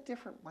 It's a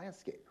different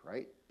landscape,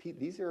 right?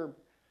 These are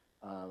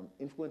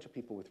influential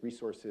people with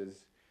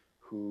resources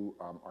who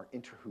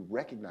who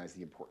recognize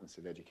the importance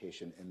of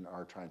education and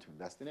are trying to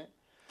invest in it.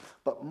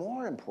 But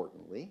more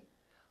importantly,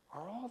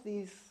 are all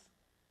these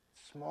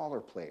smaller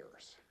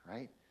players,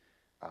 right?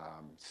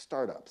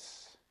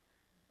 Startups,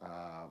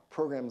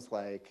 programs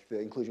like the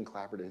Inclusion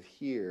Collaborative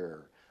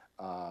here,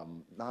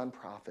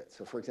 nonprofits.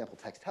 So for example,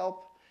 Text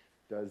Help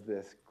does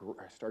this,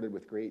 started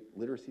with great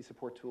literacy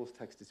support tools,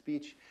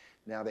 text-to-speech.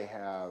 Now they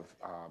have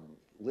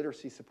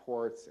literacy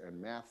supports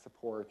and math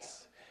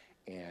supports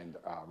and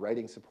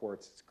writing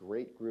supports. It's a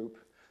great group.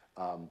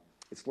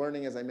 It's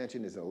Learning, as I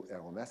mentioned, is an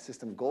LMS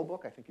system.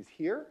 Goalbook, I think, is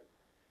here,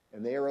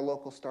 and they are a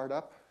local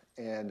startup,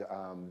 and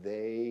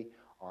they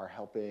are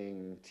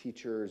helping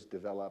teachers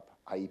develop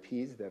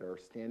IEPs that are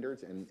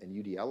standards and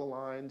UDL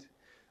aligned.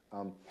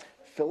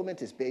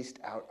 Filament is based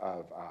out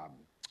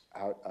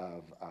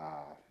of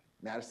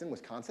Madison,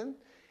 Wisconsin,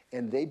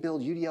 and they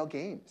build UDL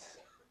games,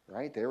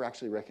 right? They're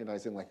actually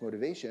recognizing, like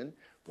motivation,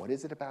 what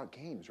is it about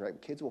games, right?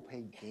 Kids will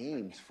play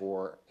games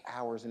for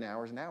hours and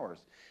hours and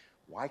hours.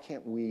 Why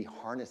can't we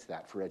harness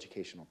that for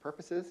educational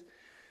purposes?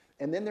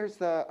 And then there's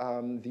the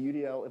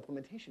UDL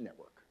Implementation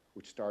Network,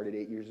 which started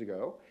 8 years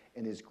ago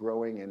and is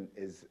growing and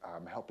is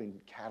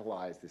helping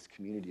catalyze this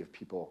community of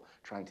people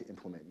trying to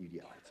implement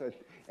UDL. So,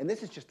 and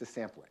this is just a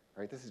sampling,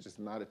 right? This is just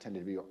not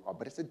attended video,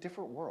 but it's a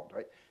different world,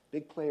 right?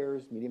 Big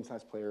players,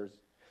 medium-sized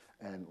players,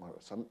 and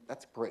so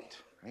that's great,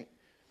 right?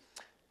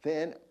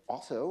 Then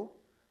also,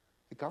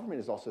 the government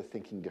is also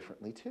thinking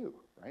differently too,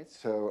 right?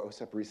 So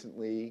OSEP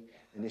recently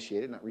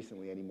initiated, not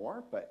recently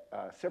anymore, but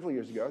several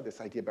years ago,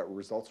 this idea about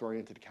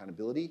results-oriented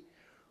accountability,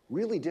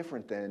 really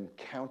different than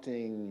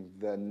counting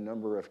the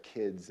number of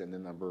kids and the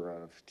number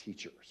of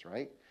teachers,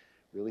 right?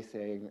 Really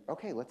saying,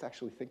 okay, let's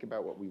actually think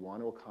about what we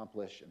want to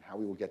accomplish and how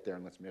we will get there,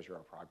 and let's measure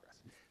our progress.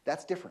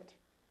 That's different.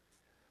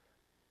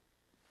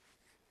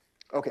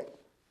 Okay.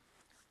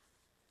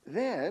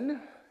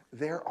 Then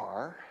there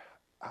are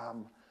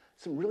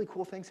some really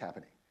cool things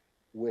happening,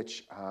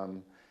 which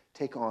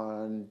take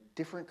on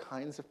different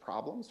kinds of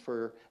problems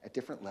at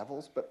different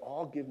levels, but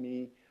all give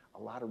me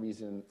a lot of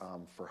reason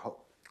for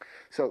hope.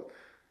 So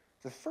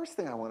the first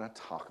thing I want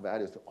to talk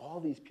about is all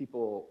these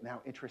people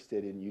now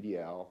interested in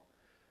UDL,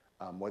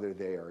 whether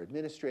they are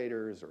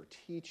administrators or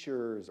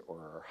teachers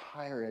or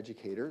higher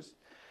educators.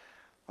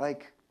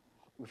 Like,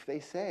 if they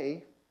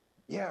say,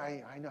 yeah,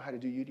 I know how to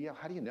do UDL,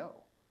 how do you know?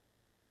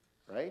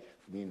 Right?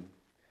 I mean,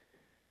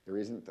 there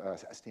isn't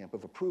a stamp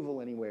of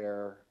approval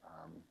anywhere.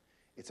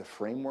 It's a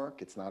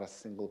framework. It's not a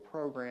single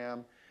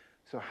program.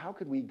 So how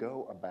could we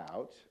go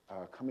about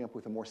coming up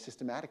with a more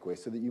systematic way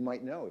so that you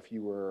might know if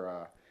you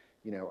were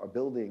a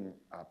building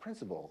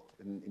principal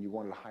and you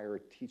wanted to hire a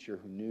teacher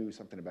who knew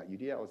something about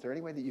UDL? Is there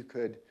any way that you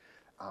could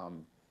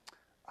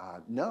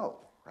know,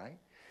 right?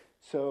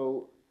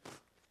 So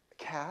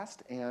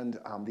CAST and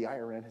the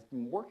IRN has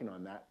been working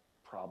on that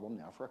problem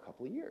now for a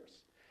couple of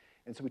years.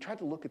 And so we tried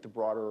to look at the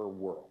broader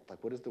world,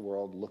 like what is the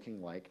world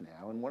looking like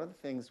now? And one of the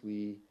things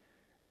we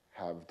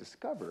have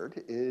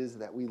discovered is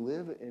that we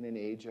live in an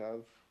age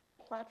of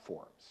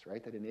platforms,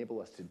 right, that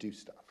enable us to do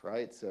stuff,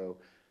 right? So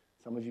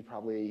some of you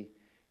probably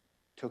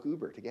took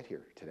Uber to get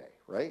here today,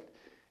 right?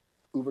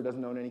 Uber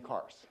doesn't own any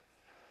cars,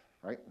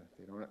 right?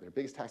 They're the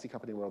biggest taxi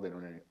company in the world. They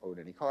don't own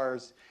any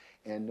cars,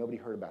 and nobody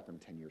heard about them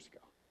 10 years ago,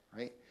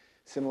 right?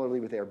 Similarly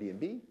with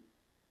Airbnb,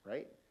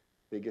 right?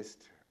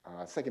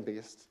 Second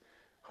biggest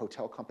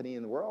hotel company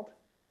in the world,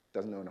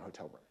 doesn't own a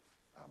hotel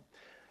room.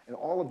 And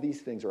all of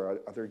these things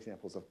are other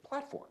examples of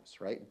platforms,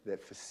 right,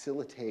 that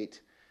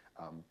facilitate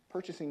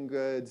purchasing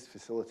goods,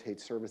 facilitate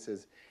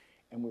services.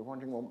 And we're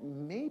wondering, well,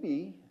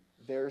 maybe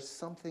there's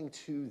something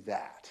to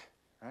that,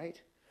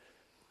 right?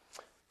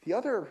 The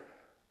other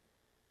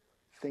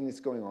thing that's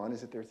going on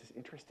is that there's this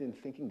interest in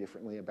thinking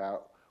differently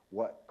about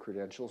what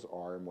credentials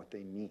are and what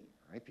they mean,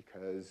 right?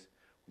 Because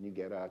when you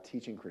get a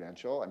teaching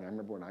credential, I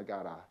remember when I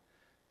got a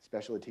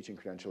special ed teaching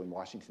credential in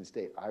Washington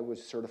State, I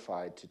was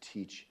certified to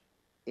teach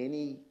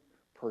any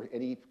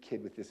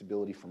kid with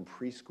disability from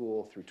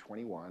preschool through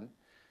 21,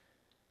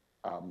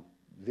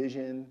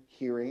 vision,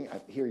 hearing.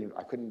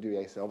 I couldn't do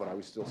ASL, but I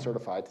was still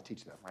certified to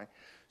teach them, right?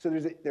 So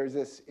there's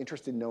this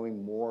interest in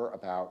knowing more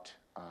about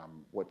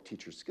what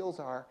teachers' skills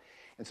are.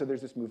 And so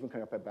there's this movement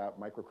coming up about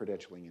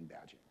micro-credentialing and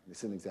badging. This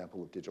is an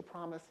example of digital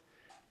promise.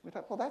 We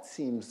thought, well, that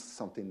seems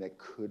something that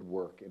could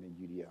work in a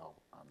UDL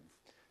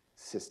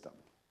system.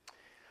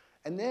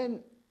 And then,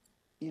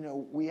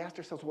 we asked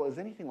ourselves, well, is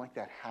anything like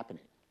that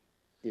happening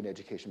in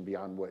education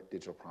beyond what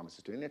Digital Promise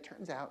is doing? And it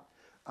turns out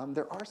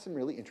there are some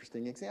really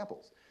interesting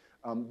examples.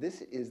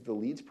 This is the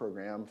LEADS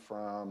program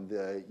from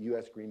the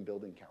US Green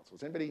Building Council.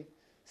 Has anybody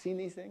seen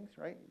these things,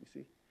 right? You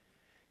see?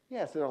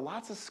 Yes, there are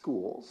lots of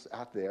schools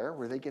out there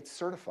where they get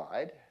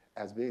certified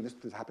as being,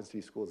 this happens to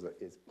be schools that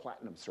is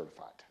platinum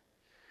certified.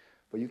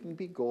 But you can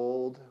be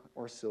gold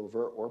or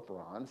silver or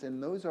bronze,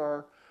 and those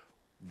are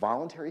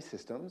voluntary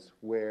systems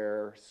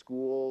where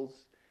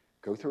schools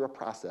go through a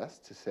process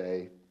to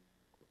say,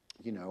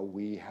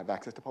 we have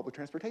access to public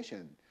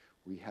transportation,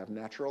 we have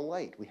natural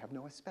light, we have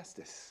no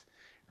asbestos,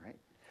 right?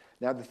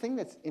 Now, the thing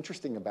that's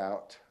interesting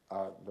about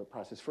the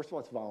process, first of all,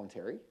 it's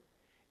voluntary.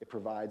 It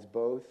provides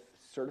both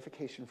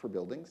certification for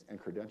buildings and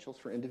credentials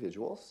for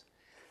individuals,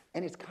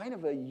 and it's kind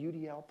of a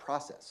UDL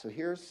process. So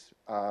here's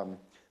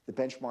the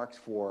benchmarks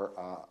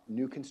for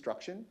new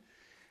construction.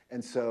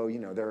 And so,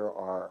 there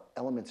are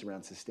elements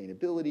around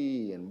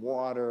sustainability and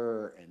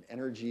water and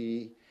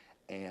energy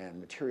and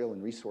material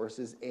and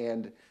resources.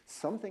 And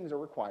some things are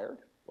required,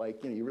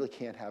 like, you really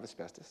can't have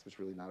asbestos. It's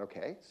really not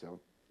okay. So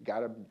you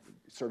got to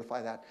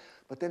certify that.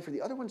 But then for the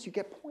other ones, you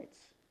get points,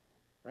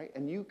 right?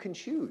 And you can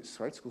choose,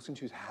 right? Schools can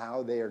choose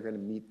how they are going to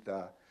meet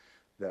the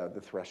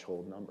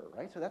threshold number,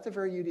 right? So that's a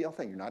very UDL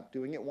thing. You're not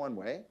doing it one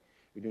way.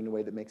 You're doing it in a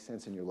way that makes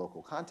sense in your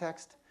local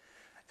context.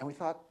 And we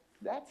thought,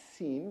 that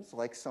seems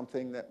like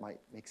something that might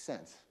make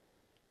sense,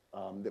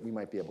 that we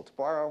might be able to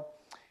borrow.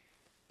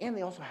 And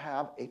they also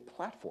have a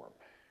platform,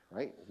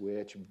 right,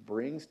 which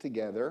brings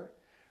together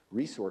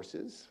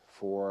resources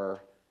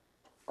for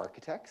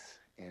architects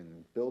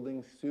and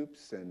building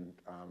soups and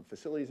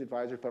facilities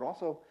advisors, but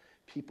also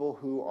people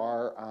who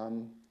are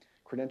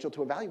credentialed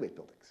to evaluate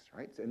buildings,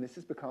 right? And this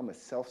has become a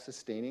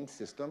self-sustaining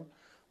system,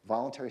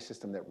 voluntary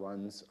system that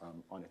runs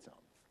on its own.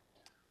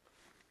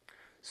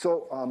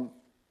 So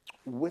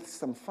with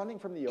some funding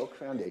from the Oak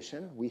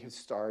Foundation, we have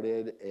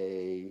started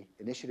an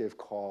initiative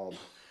called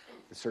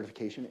the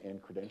Certification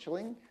and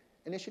Credentialing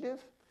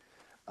Initiative.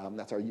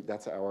 That's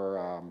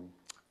our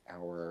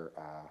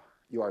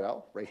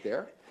URL right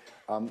there.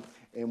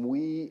 And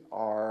we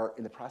are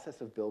in the process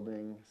of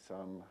building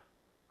some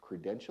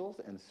credentials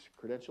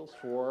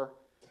for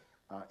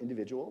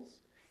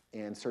individuals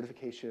and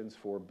certifications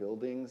for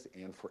buildings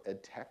and for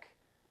ed tech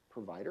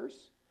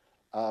providers.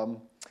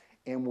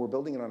 And we're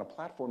building it on a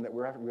platform that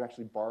we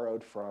actually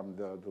borrowed from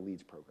the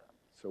LEADS program.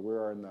 So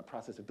we're in the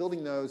process of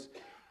building those,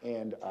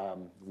 and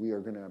we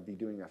are going to be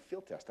doing a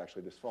field test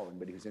actually this fall,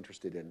 anybody who's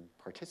interested in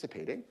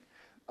participating.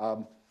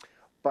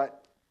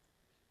 But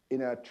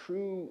in a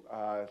true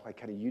like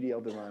kind of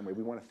UDL design way,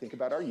 we want to think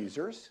about our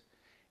users.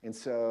 And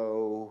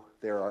so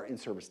there are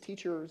in-service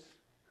teachers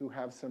who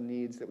have some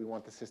needs that we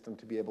want the system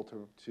to be able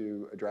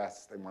to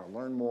address. They want to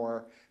learn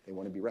more. They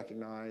want to be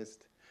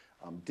recognized.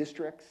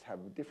 Districts have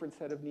a different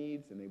set of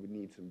needs, and they would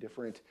need some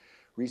different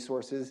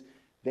resources.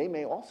 They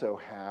may also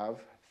have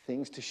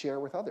things to share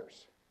with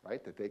others,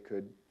 right, that they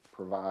could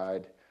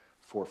provide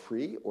for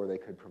free, or they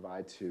could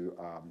provide to,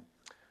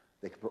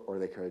 they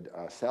could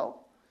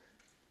sell.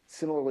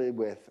 Similarly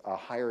with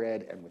higher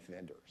ed and with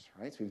vendors,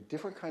 right? So we have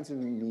different kinds of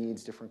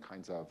needs, different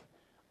kinds of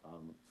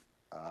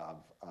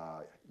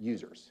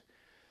users.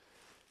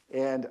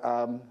 And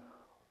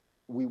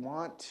we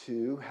want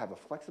to have a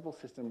flexible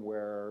system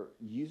where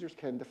users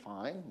can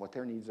define what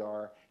their needs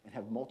are and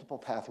have multiple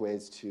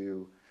pathways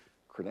to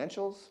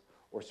credentials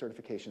or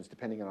certifications,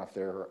 depending on if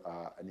they're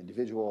an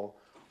individual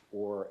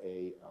or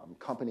a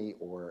company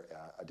or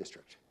a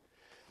district.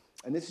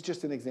 And this is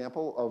just an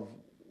example of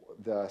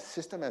the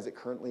system as it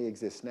currently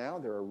exists now.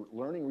 There are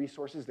learning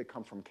resources that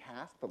come from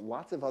CAST, but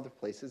lots of other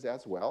places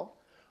as well,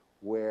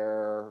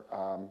 where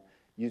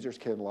users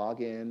can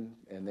log in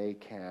and they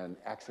can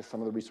access. Some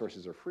of the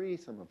resources are free,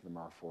 some of them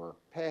are for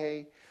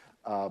pay,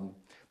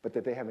 but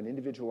that they have an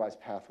individualized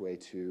pathway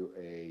to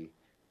a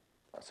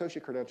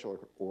associate credential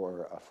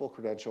or a full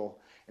credential,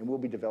 and we'll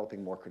be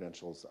developing more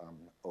credentials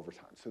over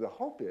time. So the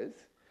hope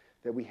is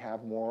that we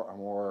have a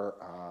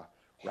more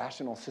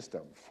rational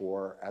system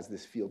for as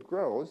this field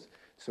grows,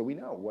 so we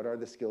know what are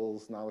the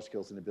skills, knowledge,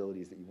 skills, and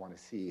abilities that you want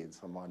to see in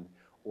someone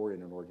or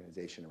in an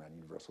organization around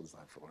universal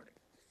design for learning.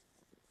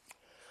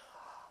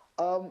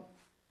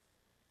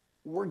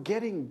 We're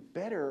getting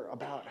better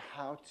about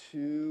how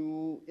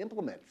to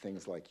implement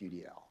things like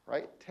UDL,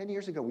 right? 10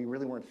 years ago, we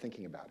really weren't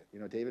thinking about it. You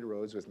know, David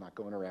Rhodes was not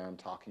going around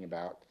talking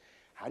about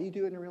how do you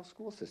do it in a real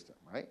school system,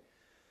 right?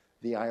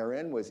 The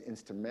IRN was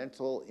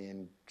instrumental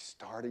in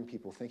starting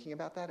people thinking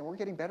about that, and we're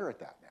getting better at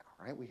that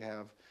now, right? We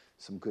have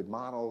some good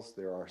models.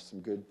 There are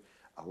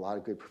a lot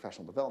of good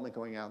professional development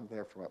going out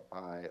there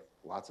by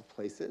lots of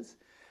places.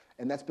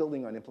 And that's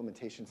building on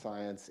implementation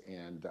science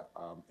and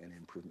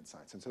improvement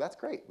science. And so that's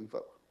great.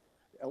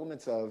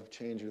 Elements of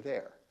change are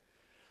there.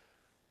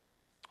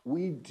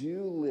 We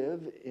do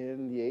live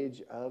in the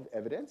age of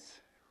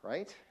evidence,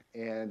 right?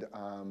 And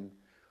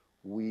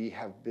we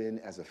have been,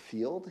 as a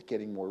field,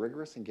 getting more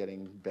rigorous and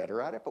getting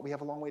better at it, but we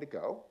have a long way to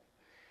go.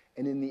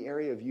 And in the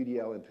area of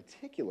UDL in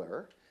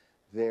particular,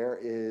 there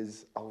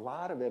is a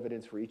lot of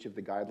evidence for each of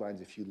the guidelines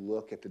if you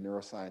look at the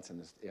neuroscience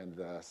and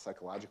the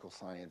psychological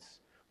science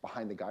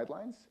behind the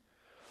guidelines.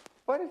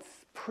 But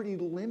it's pretty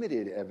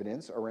limited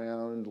evidence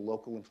around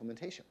local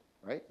implementation,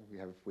 right?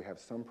 We have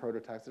some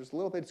prototypes. There's a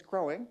little bit, it's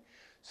growing.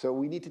 So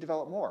we need to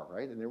develop more,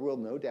 right? And there will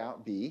no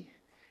doubt be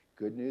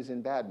good news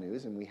and bad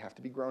news, and we have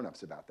to be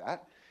grown-ups about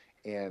that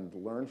and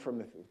learn from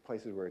the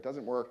places where it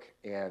doesn't work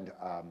and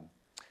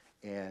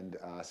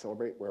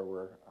celebrate where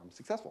we're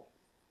successful.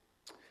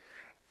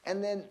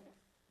 And then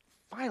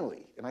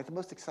finally, and the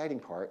most exciting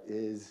part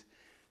is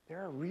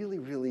there are really,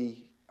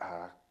 really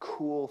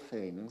cool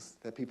things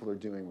that people are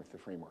doing with the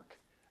framework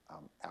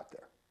out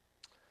there.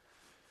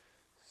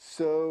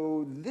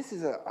 So this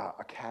is a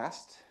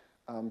CAST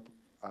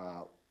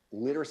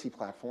literacy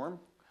platform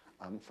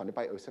funded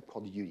by OSEP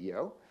called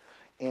UDO.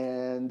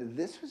 And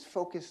this was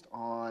focused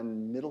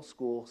on middle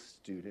school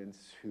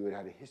students who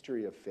had a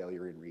history of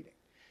failure in reading.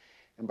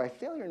 And by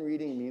failure in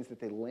reading, it means that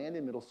they land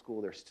in middle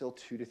school, they're still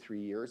 2 to 3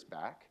 years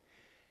back,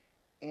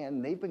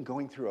 and they've been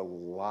going through a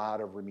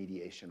lot of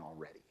remediation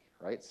already.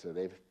 Right? So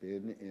they've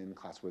been in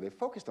class where they've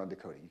focused on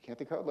decoding. You can't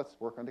decode, let's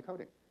work on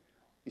decoding.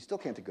 You still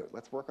can't decode,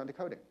 let's work on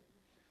decoding.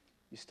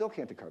 You still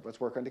can't decode, let's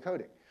work on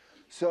decoding.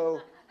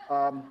 So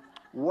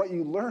what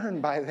you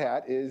learn by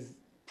that is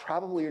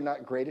probably you're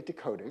not great at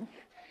decoding,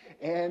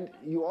 and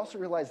you also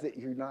realize that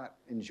you're not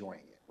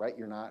enjoying it, right?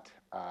 You're not,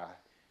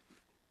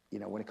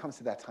 when it comes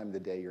to that time of the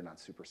day, you're not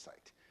super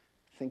psyched.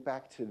 Think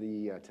back to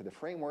the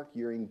framework,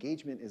 your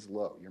engagement is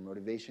low, your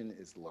motivation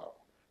is low,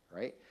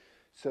 right?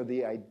 So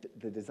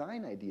the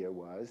design idea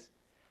was,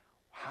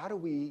 how do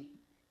we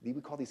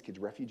call these kids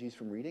refugees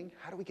from reading?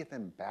 How do we get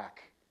them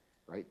back,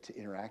 right, to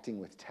interacting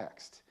with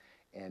text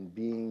and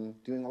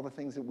doing all the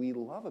things that we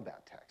love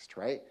about text,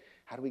 right?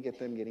 How do we get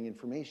them getting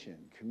information,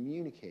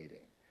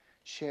 communicating,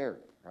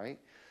 sharing, right?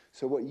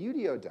 So what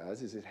UDO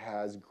does is it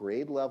has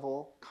grade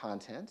level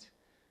content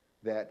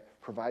that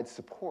provides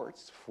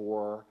supports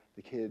for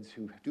the kids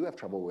who do have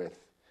trouble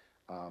with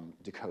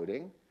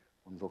decoding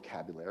and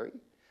vocabulary,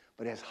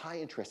 but it has high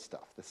interest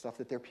stuff, the stuff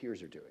that their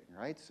peers are doing,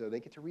 right? So they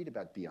get to read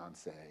about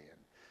Beyonce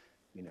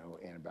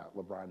and about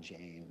LeBron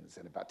James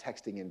and about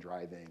texting and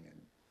driving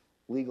and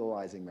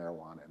legalizing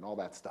marijuana and all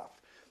that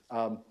stuff.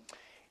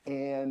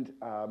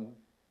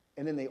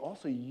 And then they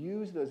also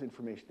use those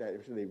information that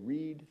after they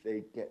read,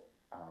 they get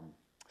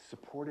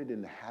supported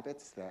in the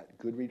habits that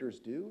good readers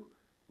do,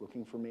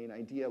 looking for main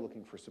idea,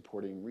 looking for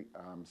supporting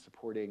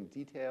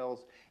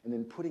details, and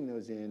then putting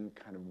those in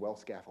kind of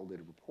well-scaffolded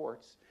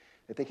reports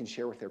that they can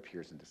share with their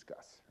peers and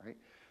discuss, right?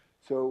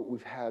 So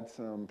we've had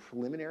some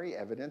preliminary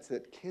evidence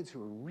that kids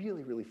who are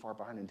really, really far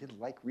behind and didn't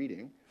like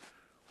reading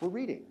were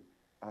reading,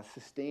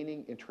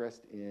 sustaining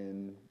interest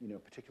in a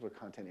particular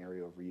content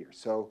area over years.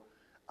 So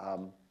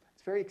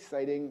it's very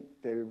exciting.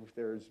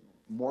 There's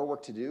more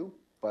work to do,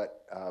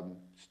 but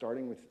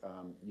starting with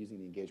using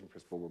the engagement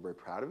principle, we're very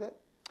proud of it.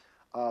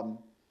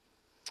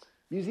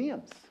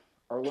 Museums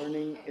are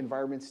learning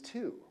environments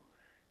too.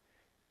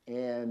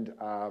 And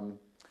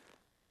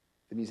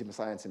the Museum of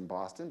Science in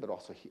Boston, but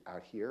also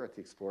out here at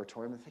the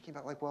Exploratorium, and thinking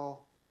about like,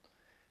 well,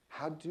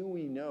 how do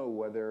we know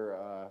whether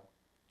a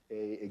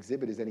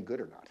exhibit is any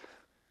good or not?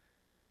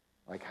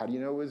 Like, how do you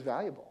know it was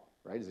valuable,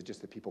 right? Is it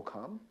just that people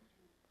come?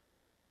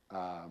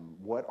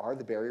 What are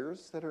the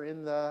barriers that are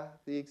in the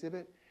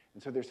exhibit?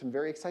 And so there's some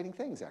very exciting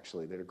things,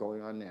 actually, that are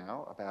going on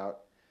now about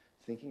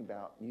thinking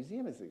about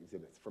museum as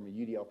exhibits from a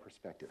UDL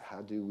perspective.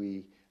 How do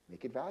we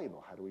make it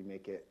valuable? How do we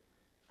make it,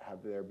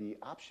 have there be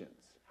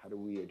options? How do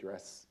we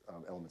address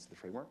elements of the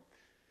framework?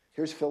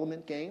 Here's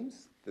filament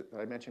games that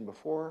I mentioned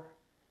before.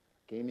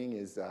 Gaming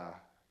is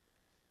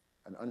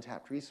an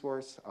untapped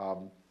resource.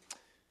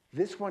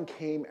 This one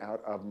came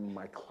out of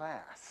my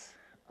class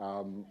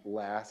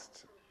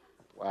last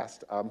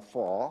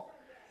fall.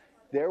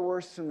 There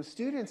were some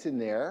students in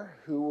there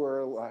who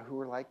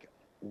were like,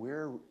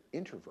 we're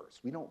introverts.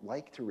 We don't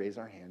like to raise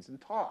our hands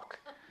and talk.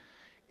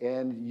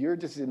 And you're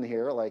just in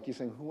here, like, you're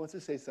saying, who wants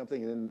to say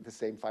something? And then the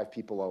same 5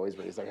 people always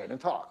raise their hand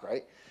and talk,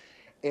 right?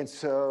 And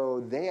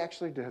so they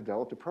actually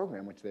developed a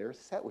program which they're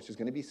set, which is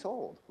going to be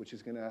sold, which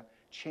is going to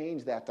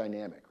change that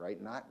dynamic, right?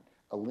 Not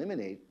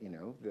eliminate, we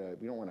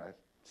don't want to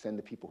send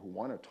the people who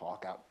want to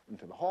talk out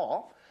into the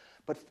hall,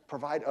 but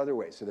provide other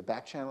ways. So the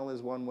back channel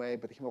is one way,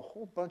 but there can be a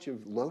whole bunch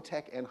of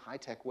low-tech and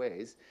high-tech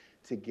ways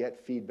to get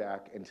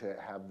feedback and to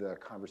have the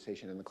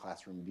conversation in the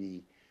classroom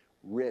be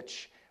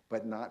rich,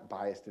 but not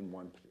biased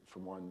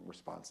from one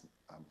response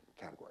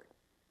category.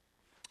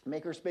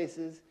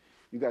 Makerspaces,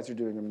 you guys are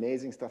doing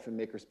amazing stuff in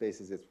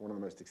makerspaces. It's one of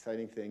the most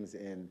exciting things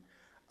in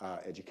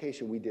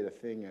education. We did a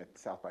thing at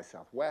South by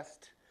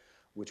Southwest,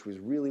 which was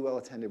really well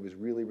attended, was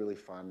really, really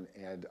fun,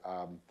 and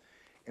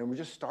we're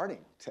just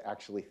starting to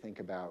actually think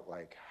about,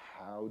 like,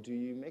 how do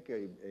you make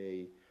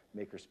a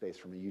makerspace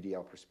from a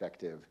UDL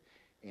perspective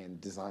and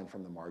design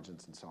from the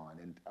margins and so on.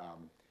 And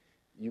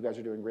you guys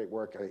are doing great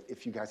work.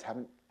 If you guys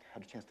haven't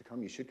had a chance to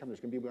come, you should come. There's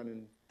going to be one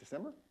in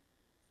December?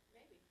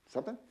 Maybe.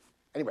 Something?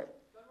 Anyway.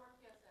 Go to our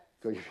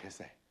PSA. Go to your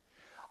PSA.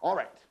 All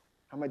right.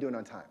 How am I doing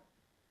on time?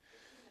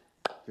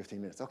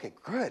 15 minutes. Okay,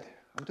 good.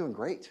 I'm doing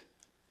great.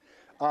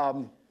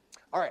 All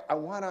right. I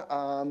want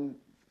to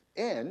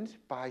end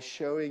by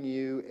showing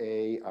you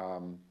a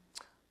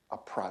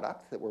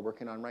product that we're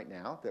working on right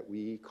now that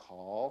we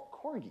call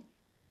Corgi.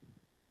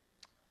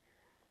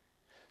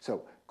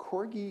 So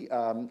Corgi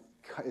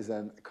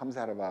comes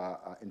out of an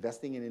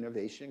Investing in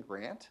Innovation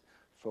grant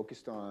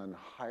focused on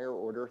higher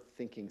order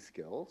thinking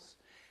skills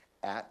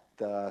at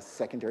the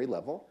secondary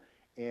level.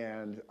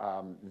 And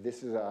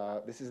this is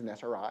an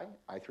SRI,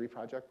 I3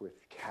 project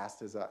with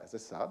CAST as a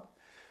sub.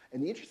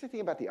 And the interesting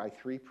thing about the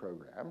I3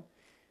 program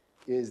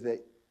is that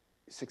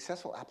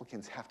successful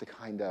applicants have to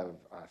kind of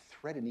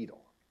thread a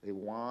needle. They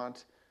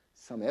want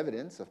some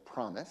evidence of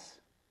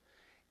promise,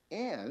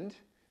 and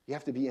you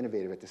have to be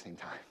innovative at the same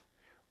time,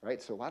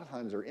 right? So a lot of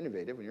times they're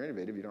innovative. When you're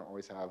innovative, you don't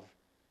always have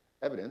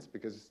evidence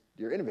because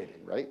you're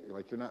innovating, right?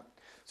 Like you're not.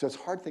 So it's a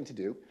hard thing to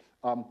do.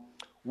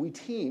 We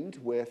teamed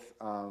with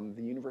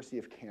the University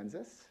of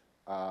Kansas,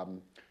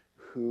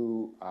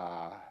 who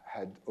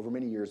had over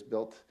many years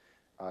built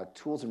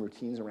tools and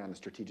routines around the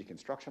strategic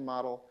instruction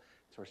model.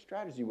 So our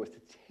strategy was to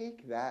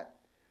take that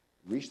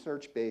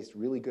research-based,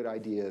 really good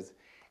ideas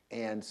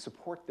and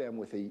support them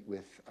with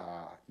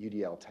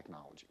UDL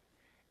technology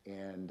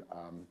and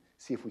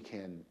see if we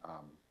can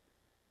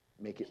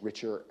make it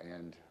richer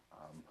and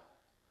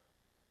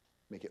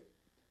make it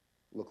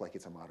look like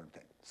it's a modern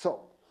thing.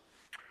 So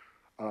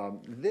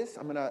this,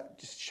 I'm going to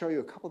just show you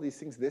a couple of these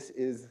things. This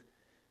is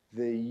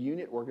the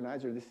unit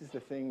organizer. This is the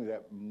thing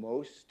that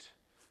most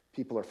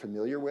people are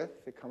familiar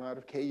with that come out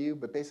of KU.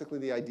 But basically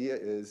the idea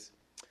is,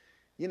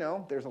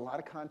 there's a lot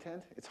of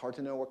content. It's hard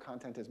to know what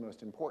content is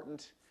most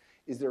important.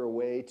 Is there a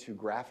way to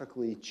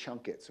graphically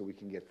chunk it so we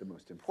can get the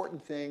most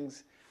important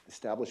things,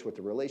 establish what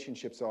the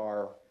relationships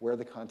are, where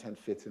the content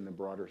fits in the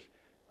broader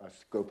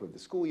scope of the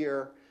school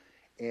year?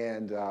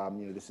 And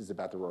this is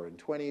about the roaring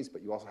 20s,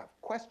 but you also have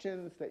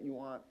questions that you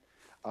want.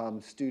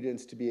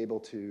 students to be able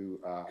to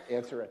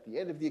answer at the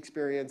end of the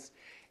experience.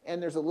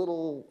 And there's a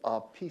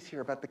little piece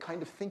here about the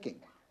kind of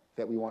thinking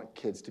that we want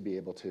kids to be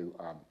able to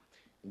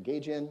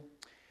engage in.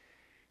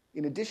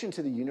 In addition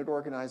to the unit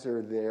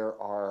organizer,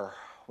 there are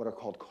what are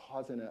called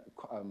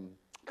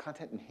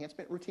content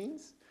enhancement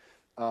routines,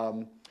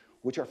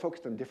 which are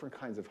focused on different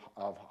kinds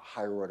of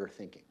higher order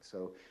thinking.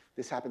 So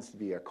this happens to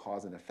be a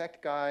cause and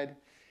effect guide.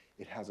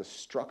 It has a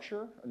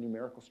structure, a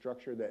numerical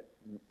structure that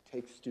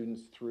takes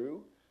students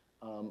through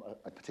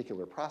a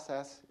particular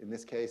process. In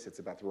this case, it's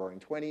about the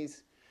Roaring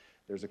Twenties.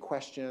 There's a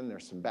question,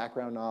 there's some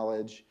background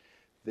knowledge,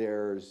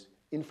 there's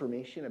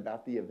information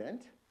about the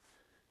event.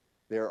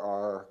 There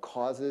are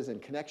causes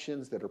and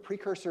connections that are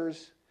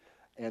precursors,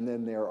 and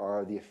then there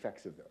are the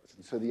effects of those.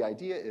 And so the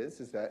idea is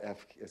that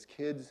as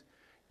kids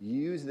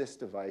use this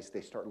device,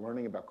 they start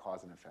learning about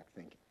cause and effect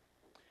thinking.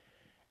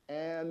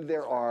 And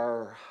there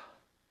are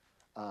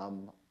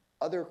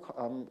other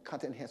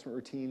content enhancement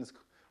routines.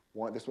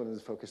 This one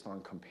is focused on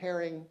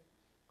comparing,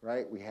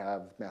 right? We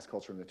have mass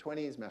culture in the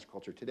 20s, mass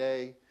culture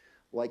today,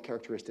 like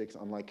characteristics,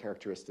 unlike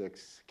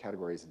characteristics,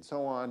 categories, and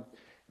so on.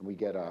 And we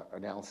get an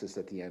analysis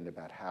at the end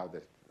about how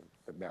the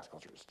mass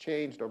culture has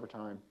changed over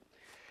time.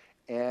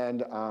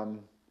 And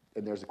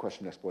there's a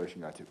question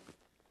exploration guide too.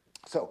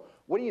 So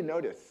what do you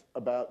notice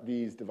about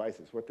these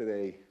devices? What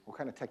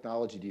kind of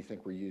technology do you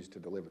think were used to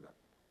deliver them?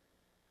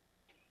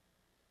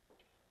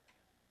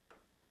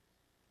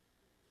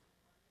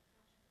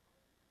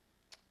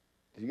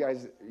 Do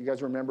you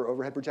guys remember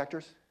overhead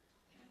projectors?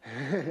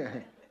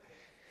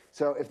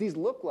 So if these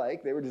look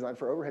like they were designed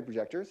for overhead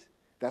projectors,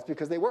 that's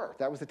because they were.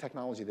 That was the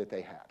technology that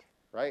they had,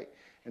 right?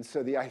 And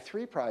so the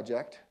i3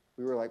 project,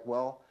 we were like,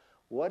 well,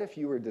 what if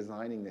you were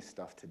designing this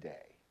stuff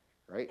today,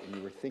 right? And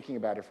you were thinking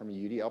about it from a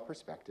UDL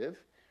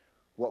perspective,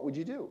 what would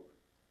you do?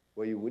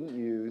 Well, you wouldn't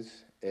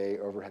use an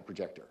overhead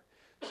projector.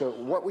 So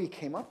what we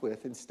came up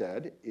with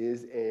instead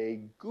is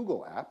a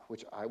Google app,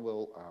 which I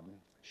will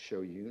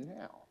show you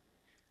now.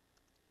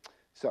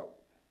 So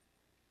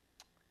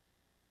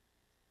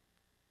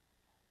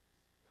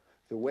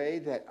the way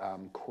that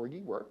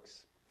Corgi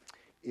works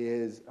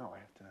is,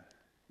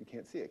 you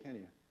can't see it, can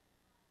you?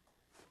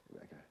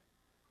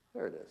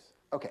 There it is.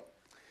 Okay.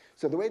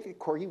 So the way that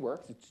Corgi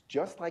works, it's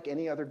just like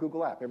any other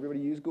Google app. Everybody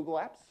use Google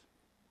Apps?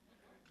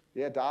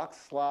 Yeah, docs,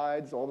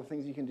 slides, all the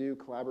things you can do,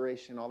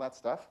 collaboration, all that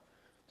stuff.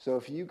 So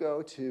if you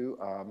go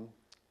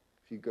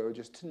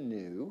just to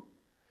new,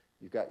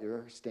 you've got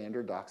your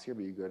standard docs here,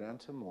 but you go down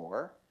to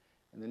more,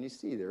 and then you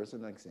see there's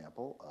an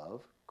example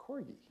of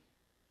Corgi.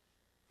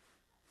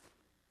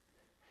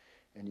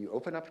 And you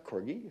open up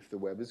Corgi if the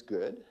web is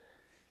good,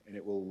 and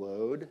it will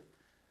load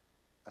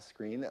a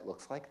screen that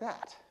looks like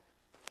that.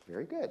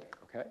 Very good,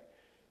 okay?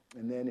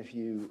 And then if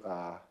you,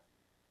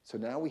 so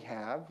now we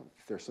have,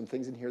 there's some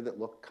things in here that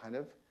look kind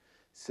of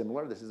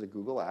similar. This is a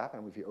Google app,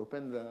 and if you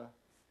open a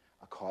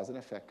cause and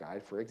effect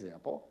guide, for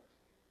example,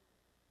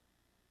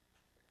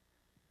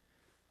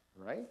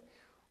 right?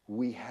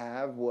 We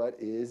have what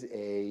is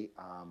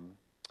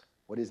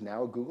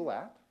now a Google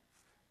app.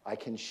 I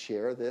can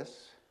share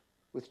this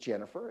with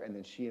Jennifer, and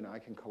then she and I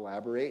can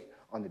collaborate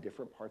on the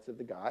different parts of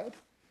the guide,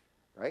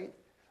 right?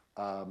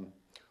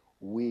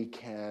 We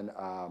can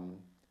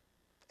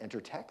enter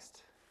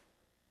text.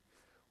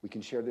 We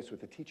can share this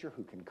with a teacher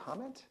who can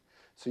comment.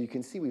 So you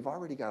can see we've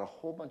already got a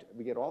whole bunch.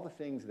 We get all the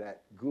things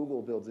that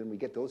Google builds in. We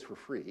get those for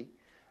free.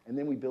 And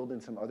then we build in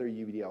some other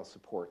UDL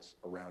supports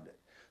around it.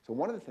 So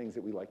one of the things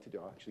that we like to do,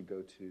 I'll actually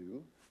go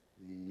to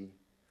the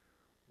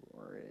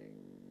Roaring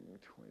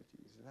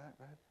 20s. Is that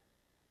right?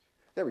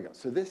 There we go.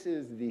 So this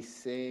is the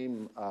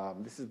same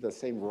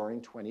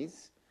Roaring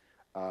 20s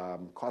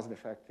cause and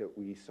effect that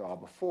we saw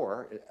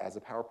before as a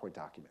PowerPoint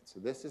document. So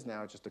this is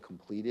now just a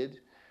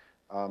completed,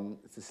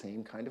 it's the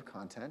same kind of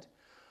content.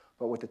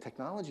 But what the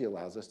technology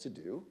allows us to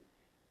do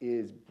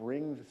is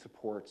bring the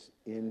supports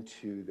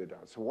into the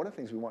doc. So one of the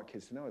things we want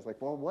kids to know is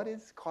like, well, what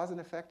is cause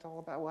and effect all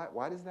about?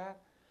 Why does that?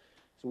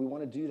 So we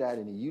want to do that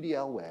in a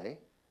UDL way.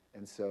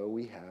 And so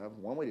we have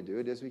one way to do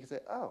it is we can say,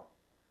 oh,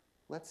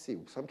 let's see.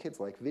 Some kids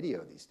like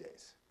video these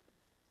days.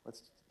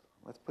 Let's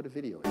put a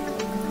video in.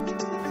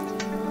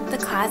 The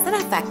Cause and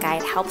Effect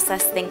Guide helps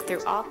us think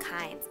through all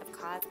kinds of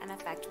cause and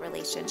effect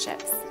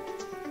relationships.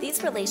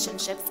 These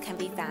relationships can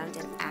be found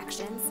in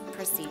actions,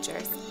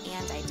 procedures,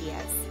 and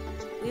ideas.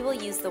 We will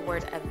use the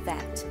word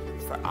event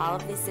for all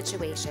of these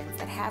situations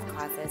that have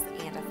causes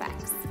and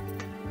effects.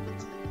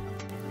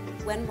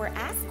 When we're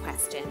asked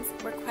questions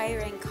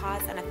requiring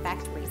cause and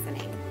effect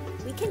reasoning,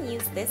 we can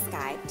use this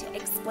guide to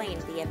explain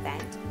the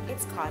event,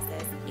 its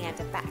causes, and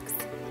effects.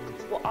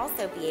 We'll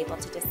also be able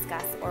to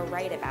discuss or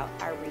write about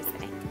our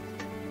reasoning.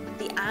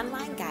 The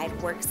online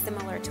guide works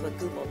similar to a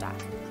Google Doc,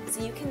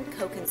 so you can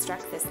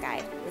co-construct this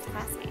guide with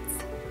classmates.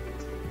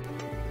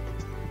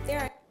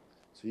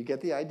 So you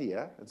get the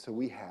idea, and so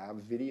we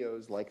have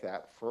videos like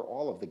that for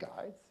all of the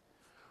guides.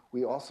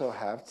 We also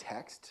have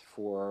text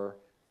for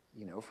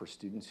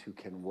students who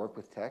can work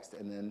with text,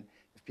 and then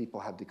if people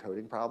have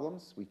decoding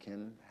problems, we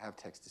can have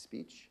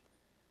text-to-speech,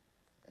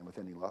 and with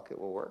any luck, it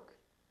will work.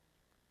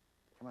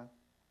 Come on.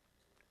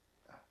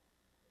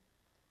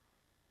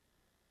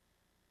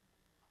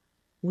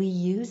 We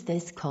use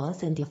this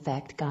cause and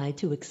effect guide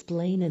to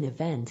explain an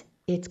event,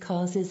 its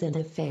causes and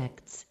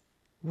effects.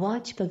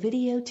 Watch the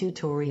video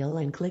tutorial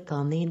and click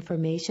on the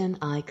information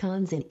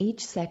icons in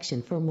each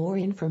section for more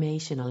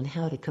information on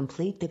how to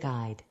complete the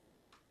guide.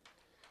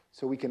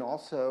 So we can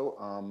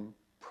also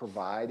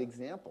provide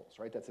examples,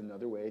 right? That's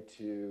another way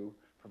to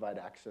provide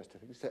access to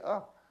things. Say,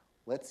 oh,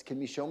 can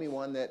you show me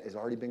one that has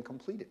already been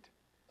completed,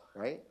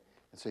 right?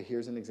 And so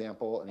here's an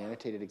example, an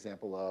annotated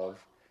example of,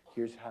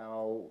 here's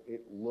how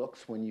it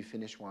looks when you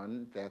finish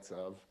one that's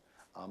of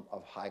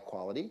high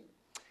quality.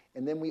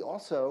 And then we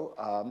also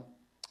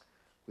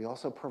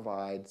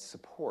provide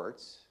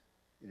supports,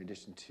 in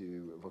addition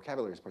to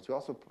vocabulary supports, we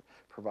also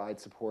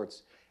provide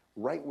supports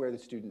right where the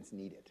students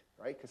need it,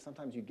 right? Because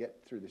sometimes you get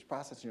through this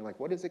process and you're like,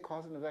 what is it,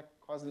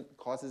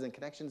 causes and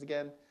connections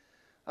again?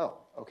 Oh,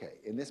 okay,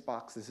 in this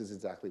box, this is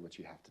exactly what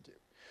you have to do.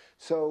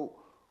 So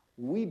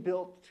we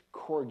built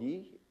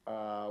Corgi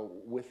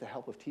with the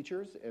help of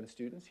teachers and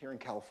students here in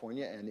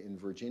California and in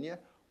Virginia.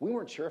 We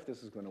weren't sure if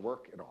this was going to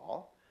work at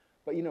all,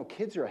 but you know,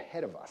 kids are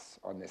ahead of us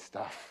on this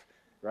stuff,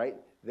 right?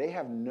 They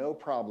have no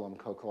problem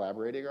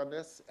co-collaborating on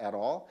this at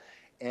all.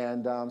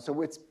 And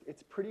so it's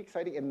pretty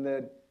exciting. And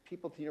the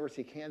people at the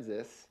University of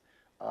Kansas,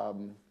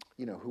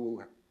 you know,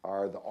 who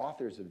are the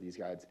authors of these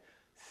guides,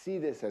 see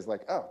this as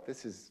like, oh,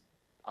 this is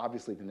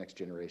obviously the next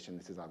generation.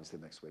 This is obviously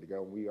the next way to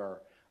go. We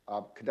are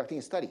conducting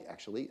a study,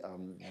 actually,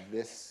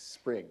 this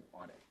spring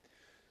on it.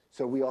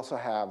 So we also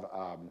have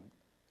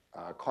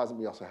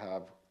we also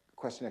have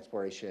question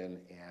exploration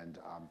and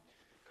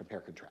compare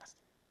contrast.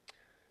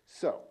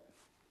 So,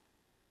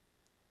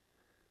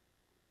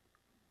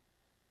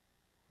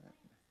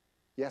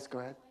 yes, go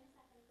ahead.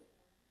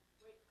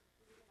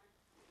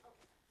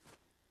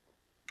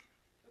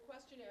 The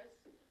question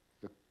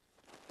is?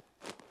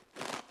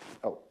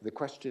 The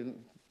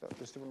question,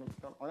 just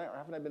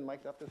haven't I been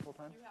mic'd up this whole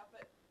time? You have,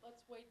 but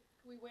let's wait.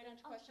 Can we wait on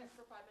questions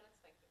for 5 minutes?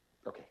 Thank you.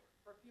 Okay.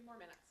 For a few more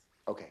minutes.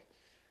 Okay.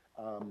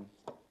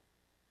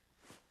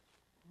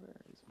 Where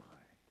is my?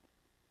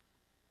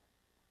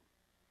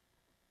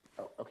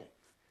 Oh, okay.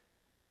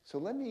 So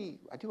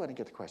I do want to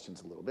get to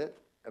questions a little bit,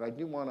 and I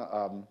do want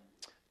to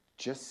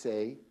just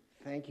say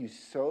thank you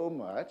so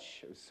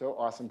much. It was so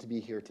awesome to be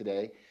here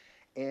today.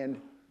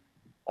 And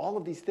all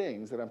of these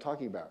things that I'm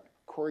talking about,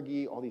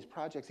 Corgi, all these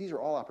projects, these are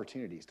all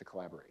opportunities to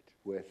collaborate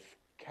with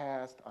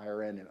CAST,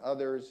 IRN, and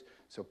others.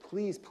 So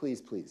please,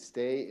 please, please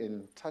stay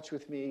in touch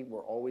with me.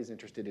 We're always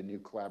interested in new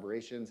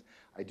collaborations.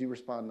 I do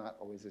respond not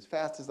always as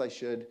fast as I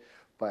should,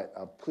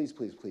 but please,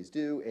 please, please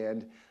do.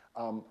 And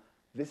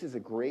this is a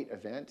great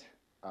event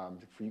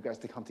for you guys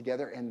to come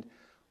together and,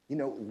 you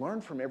know,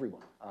 learn from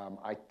everyone.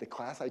 The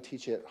class I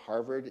teach at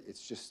Harvard,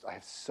 it's just, I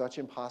have such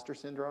imposter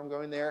syndrome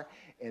going there.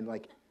 And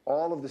like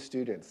all of the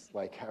students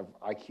like have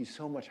IQ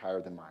so much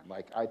higher than mine.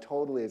 Like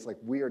it's like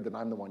weird that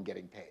I'm the one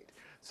getting paid.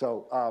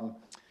 So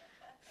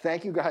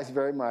thank you guys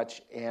very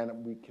much.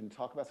 And we can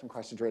talk about some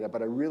questions right now,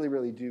 but I really,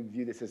 really do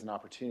view this as an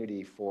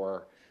opportunity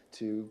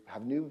to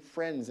have new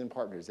friends and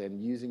partners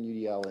and using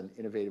UDL in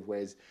innovative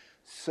ways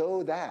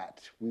so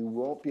that we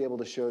won't be able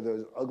to show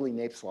those ugly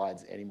NAEP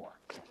slides anymore.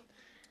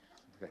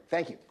 Okay,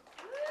 thank you.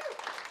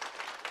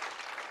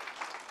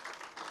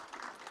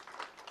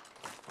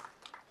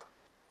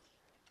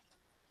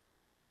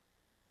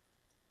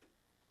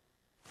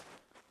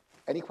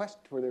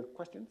 Were there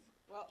questions?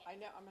 Well, I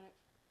know,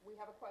 we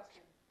have a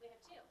question. We have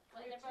two.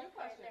 We have They're two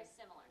questions. They're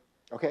similar.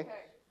 Okay.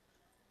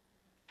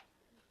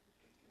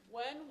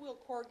 When will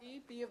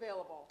Corgi be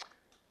available?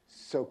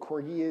 So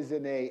Corgi is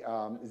in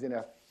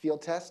a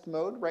field test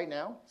mode right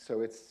now.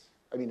 So it's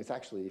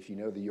actually, if you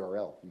know the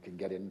URL, you can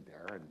get in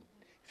there. And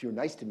if you're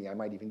nice to me, I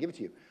might even give it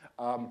to you.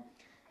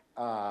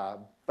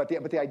 But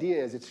the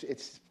idea is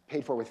it's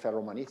paid for with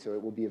federal money, so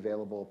it will be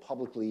available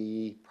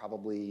publicly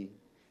probably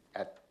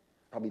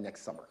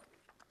next summer.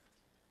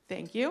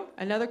 Thank you.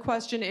 Another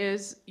question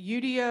is,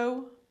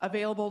 UDO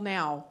available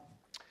now?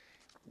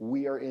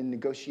 We are in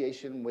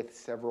negotiation with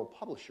several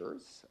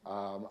publishers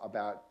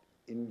about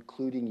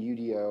including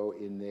UDO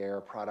in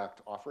their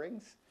product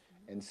offerings.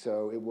 And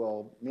so it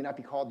may not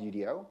be called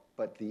UDO,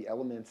 but the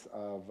elements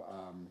of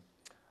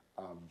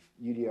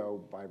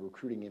UDO by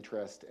recruiting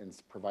interest and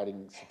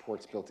providing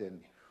supports built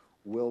in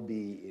will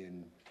be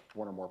in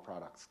one or more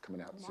products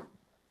coming out soon.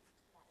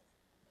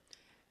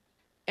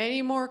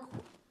 Any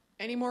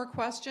more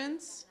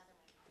questions?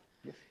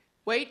 Yes.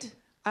 Wait,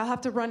 I'll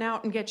have to run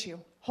out and get you.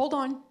 Hold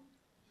on.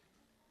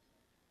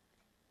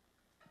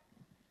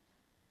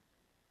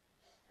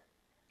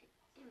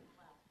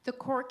 The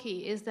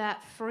Corgi, is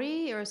that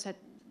free or is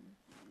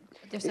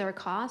there a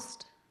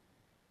cost?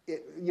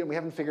 We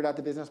haven't figured out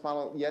the business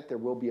model yet. There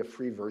will be a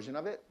free version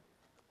of it.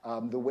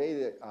 The way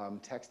that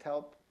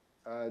TextHelp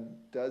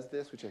does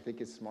this, which I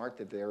think is smart,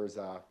 that there's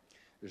a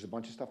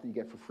bunch of stuff that you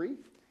get for free,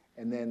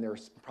 and then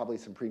there's probably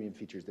some premium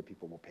features that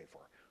people will pay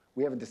for.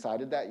 We haven't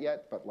decided that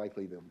yet, but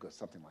likely they'll go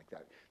something like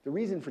that. The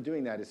reason for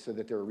doing that is so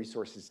that there are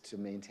resources to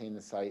maintain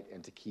the site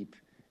and to keep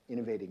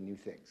innovating new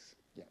things.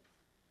 Yeah.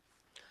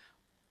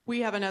 We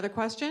have another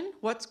question.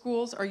 What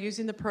schools are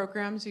using the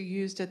programs you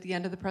used at the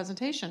end of the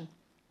presentation?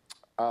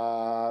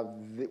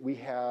 We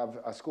have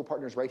school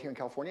partners right here in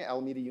California.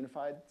 Alameda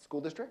Unified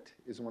School District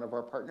is one of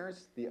our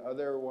partners. The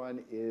other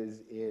one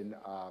is in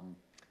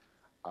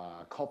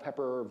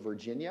Culpeper,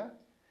 Virginia.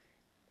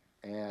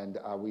 And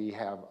we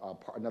have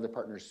another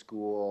partner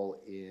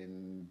school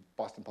in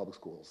Boston Public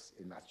Schools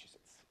in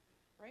Massachusetts.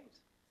 Great.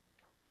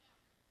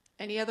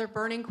 Any other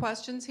burning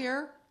questions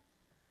here?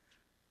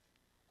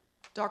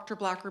 Dr.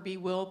 Blackorby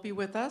will be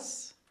with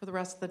us for the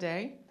rest of the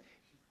day.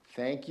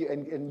 Thank you.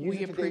 And using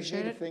today's appreciate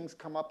native it. things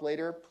come up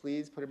later,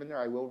 please put them in there.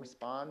 I will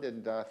respond.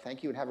 And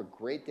thank you and have a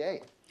great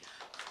day.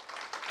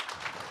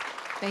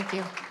 Thank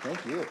you.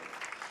 Thank you.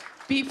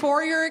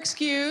 Before you're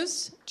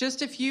excused,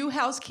 just a few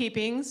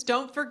housekeepings.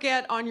 Don't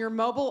forget on your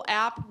mobile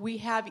app, we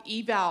have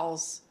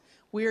evals.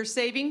 We are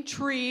saving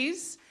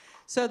trees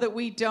so that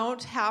we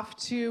don't have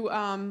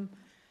to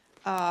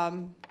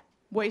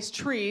waste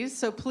trees.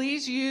 So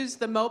please use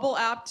the mobile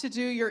app to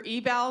do your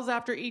evals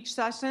after each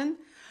session.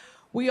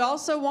 We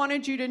also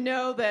wanted you to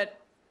know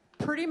that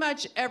pretty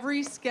much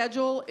every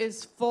schedule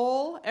is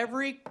full.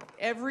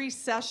 Every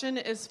session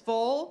is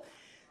full.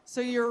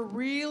 So you're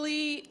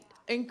really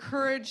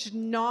encouraged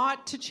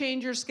not to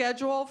change your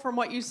schedule from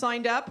what you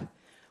signed up.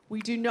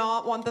 We do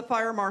not want the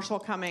fire marshal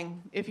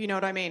coming, if you know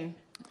what I mean.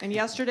 And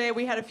yesterday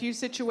we had a few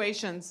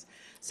situations.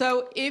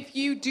 So if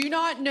you do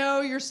not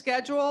know your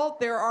schedule,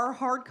 there are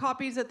hard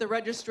copies at the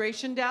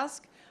registration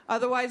desk.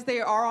 Otherwise,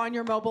 they are on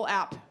your mobile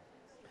app.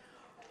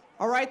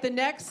 All right, the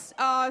next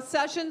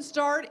session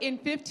start in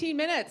 15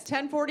 minutes,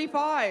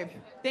 10:45.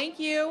 Thank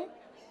you.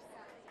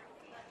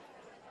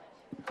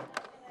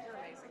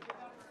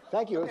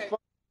 Thank you. It was fun.